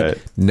party, but Right. that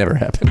never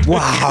happened.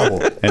 Wow.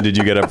 And did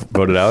you get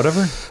voted out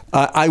ever?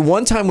 I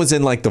one time was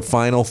in like the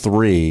final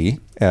 3,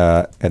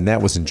 and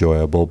that was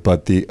enjoyable.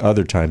 But the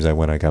other times I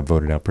went, I got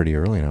voted out pretty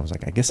early, and I was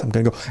like, I guess I'm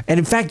going to go. And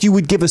in fact, you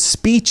would give a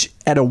speech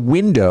at a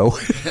window.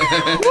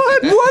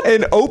 What?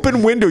 An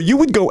open window. You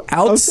would go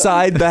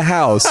outside the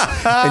house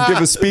and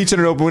give a speech at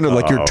an open window,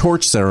 like your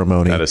torch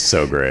ceremony. That is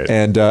so great.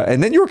 And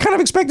then you were kind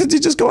of expected to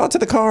just go out to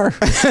the car.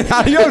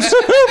 Adios.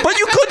 But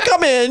you could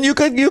come in. You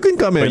can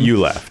come in. But you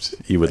left.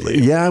 You would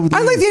leave. Yeah, I would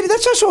leave. I like the idea.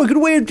 That's also a good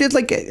way of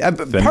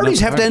parties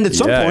have to end at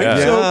some point.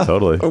 Yeah, So,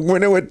 totally.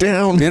 Winnow it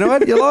down. you know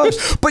what? You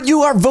lost. But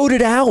you are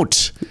voted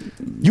out.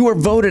 You are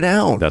voted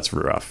out. That's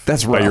rough.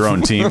 That's By rough. your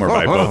own team or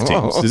by both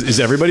teams? Is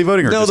everybody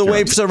voting? Or No, just the your way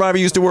own team? Survivor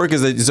used to work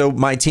is that so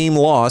my team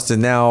lost,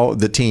 and now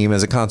the team,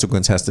 as a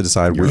consequence, has to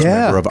decide which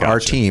member of our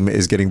Gotcha. team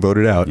is getting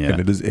voted out, Yeah.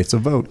 and it's a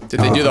vote. Did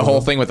they do the whole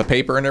thing with the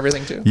paper and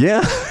everything too?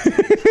 Yeah.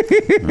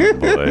 Oh,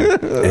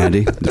 boy.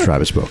 Andy, the tribe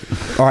has spoken.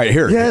 All right,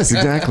 here. Yes,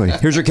 exactly.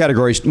 Here's your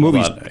categories.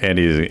 Movies.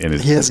 Andy in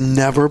his He has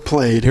never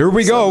played. Here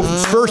we go.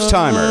 First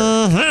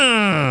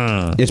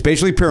timer. It's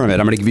basically pyramid.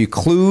 I'm going to give you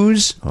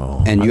clues, and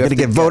I'm you going have to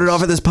get voted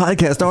off of this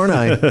podcast, aren't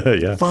I?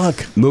 Yeah.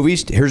 Fuck.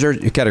 Movies. Here's our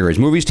categories: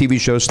 movies, TV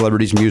shows,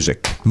 celebrities,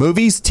 music.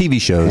 Movies, TV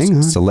Hang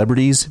on. shows,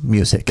 celebrities,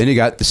 music. Then you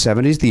got the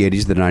 70s, the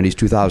 80s, the 90s,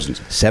 2000s.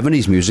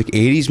 70s music,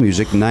 80s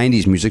music,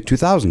 90s music,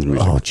 2000s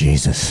music. Oh,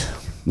 Jesus.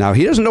 Now,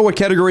 he doesn't know what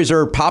categories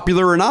are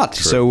popular or not.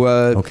 So,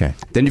 Okay.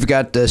 Then you've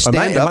got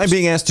stand-ups. Am I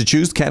being asked to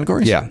choose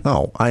categories? Yeah.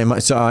 Oh, I am.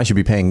 So I should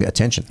be paying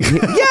attention.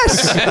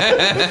 Yes!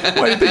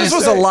 This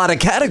was a lot of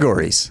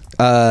categories.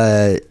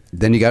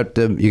 Then you got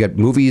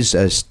movies,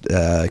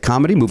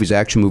 comedy, movies,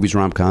 action, movies,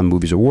 rom-com,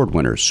 movies, award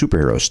winners,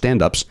 superheroes,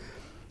 stand-ups.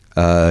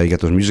 You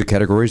got those music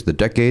categories, the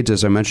decades,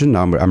 as I mentioned.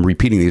 Now, I'm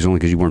repeating these only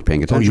because you weren't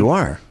paying attention. you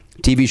are.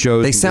 TV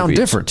shows. They sound movies.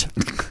 different.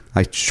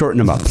 I shorten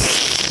them up.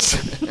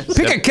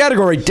 Pick a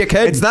category,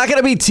 dickhead. It's not going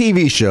to be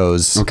TV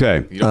shows.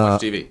 Okay. You don't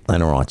watch TV. I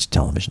don't watch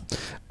television.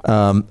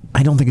 I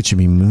don't think it should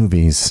be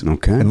movies.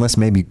 Okay. Unless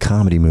maybe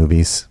comedy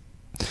movies.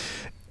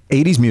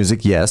 80s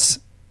music, yes.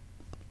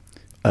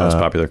 Most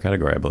popular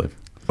category, I believe.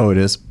 Oh, it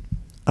is.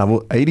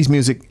 80s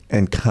music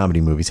and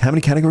comedy movies. How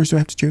many categories do I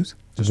have to choose?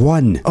 Just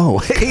one. Oh,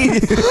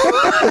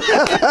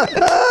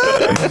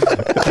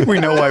 We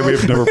know why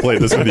we've never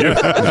played this with you.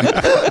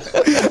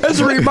 As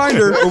a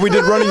reminder, when we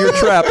did Running Your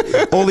Trap,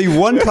 only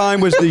one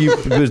time was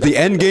the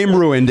end game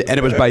ruined, and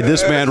it was by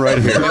this man right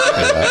here.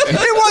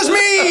 It was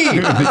me!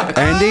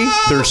 Andy,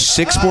 there's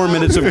 6 more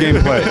minutes of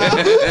gameplay.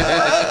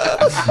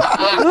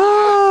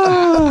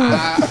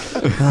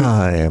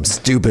 I am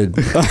stupid.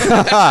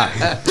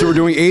 So we're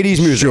doing 80s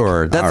music.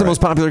 Sure. That's All the right.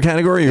 most popular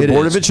category. You're It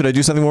bored is. of it? Should I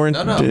do something more?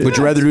 No. Would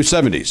you rather do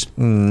 70s?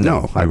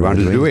 No, I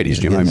wanted to do 80s,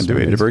 Jim. I made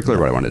it very clear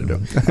what I wanted to do. All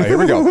right, here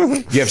we go.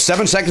 You have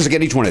 7 seconds to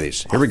get each one of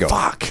these. Here we go.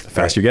 Fuck. The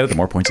faster you get it, the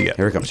more points you get.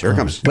 Here it comes. Here it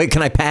comes. Wait,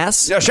 can I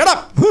pass? No, shut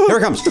up. Here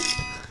it comes.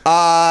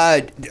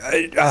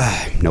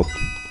 Nope.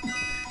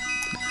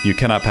 You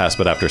cannot pass,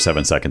 but after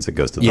 7 seconds, it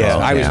goes to the Yeah,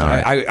 next. I was. all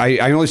right.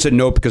 I only said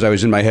nope because I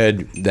was in my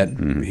head that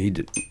he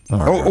did.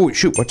 Oh,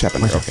 shoot! What's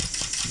happened? Okay.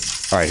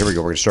 All right, here we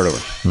go. We're gonna start over.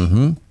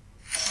 Mm-hmm.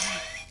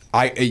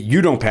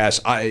 You don't pass.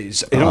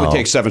 It only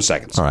takes 7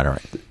 seconds. All right.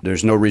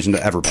 There's no reason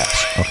to ever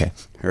pass. Okay.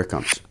 Here it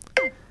comes.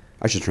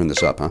 I should turn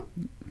this up, huh?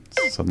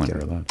 Something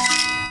like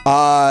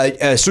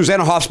that.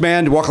 Susanna Hoff's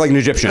band, "Walk Like an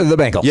Egyptian." The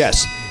Bengals.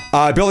 Yes.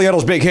 Billy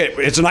Idol's big hit.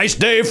 "It's a Nice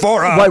Day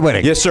for a White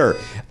Wedding. Yes, sir.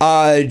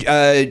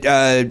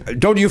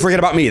 Don't You Forget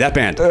About Me. That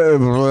band.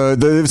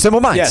 The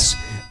Simple Minds. Yes.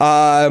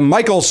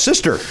 Michael's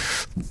sister.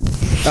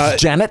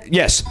 Janet.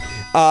 Yes.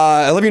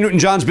 Olivia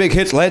Newton-John's big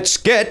hit, "Let's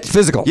Get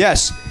Physical.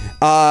 Yes.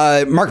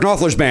 Mark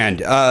Knopfler's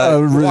band.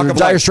 Walk of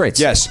Dire Life. Straits.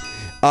 Yes.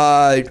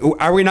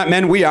 Are We Not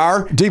Men? We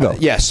Are. Devo.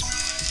 Yes.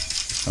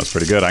 That was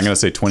pretty good. I'm going to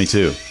say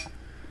 22.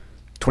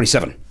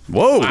 27.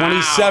 Whoa.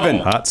 27.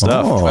 Hot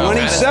stuff. Oh.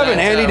 27.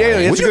 Andy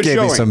Daly. It's a You good gave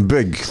showing. me some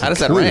big How does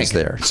that clues rank?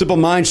 there. Simple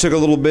Minds took a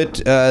little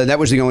bit. That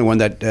was the only one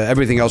that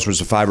everything else was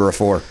a 5 or a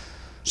 4.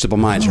 Simple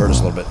Minds hurt us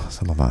a little bit.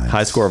 Simple Minds.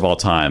 High score of all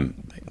time,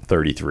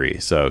 33.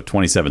 So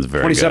 27 is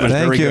very 27. good.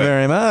 Thank Very you good.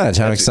 very much.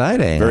 How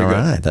exciting. Very All good.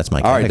 right. That's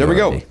my All right, there we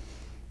go.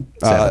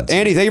 category.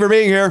 Andy, thank you for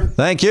being here.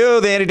 Thank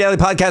you. The Andy Daly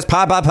Podcast,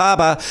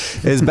 Papa,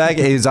 is back.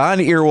 Is on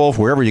Earwolf,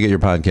 wherever you get your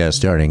podcast,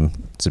 starting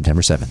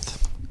September 7th.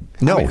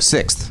 No,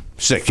 6th.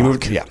 6. You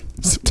moved. Yeah.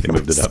 They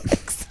moved it up.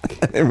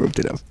 I moved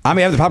it up. I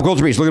may have the Pop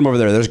Culture Beast. Look at him over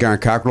there. There's Garen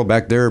Cockrell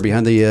back there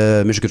behind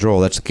the mission control.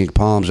 That's the King of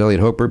Palms. Elliot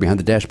Hoper behind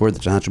the dashboard.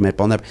 That's Hancho Matt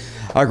Belknap.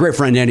 Our great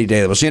friend Andy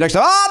Daly. We'll see you next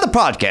time on the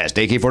podcast.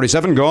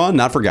 AK-47, gone,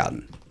 not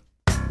forgotten.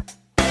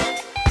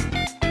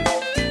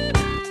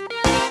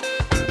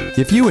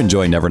 If you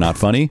enjoy Never Not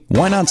Funny,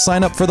 why not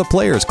sign up for the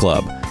Players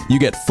Club? You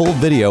get full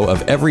video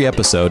of every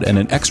episode and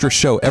an extra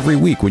show every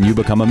week when you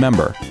become a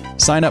member.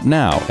 Sign up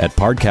now at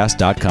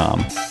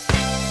podcast.com.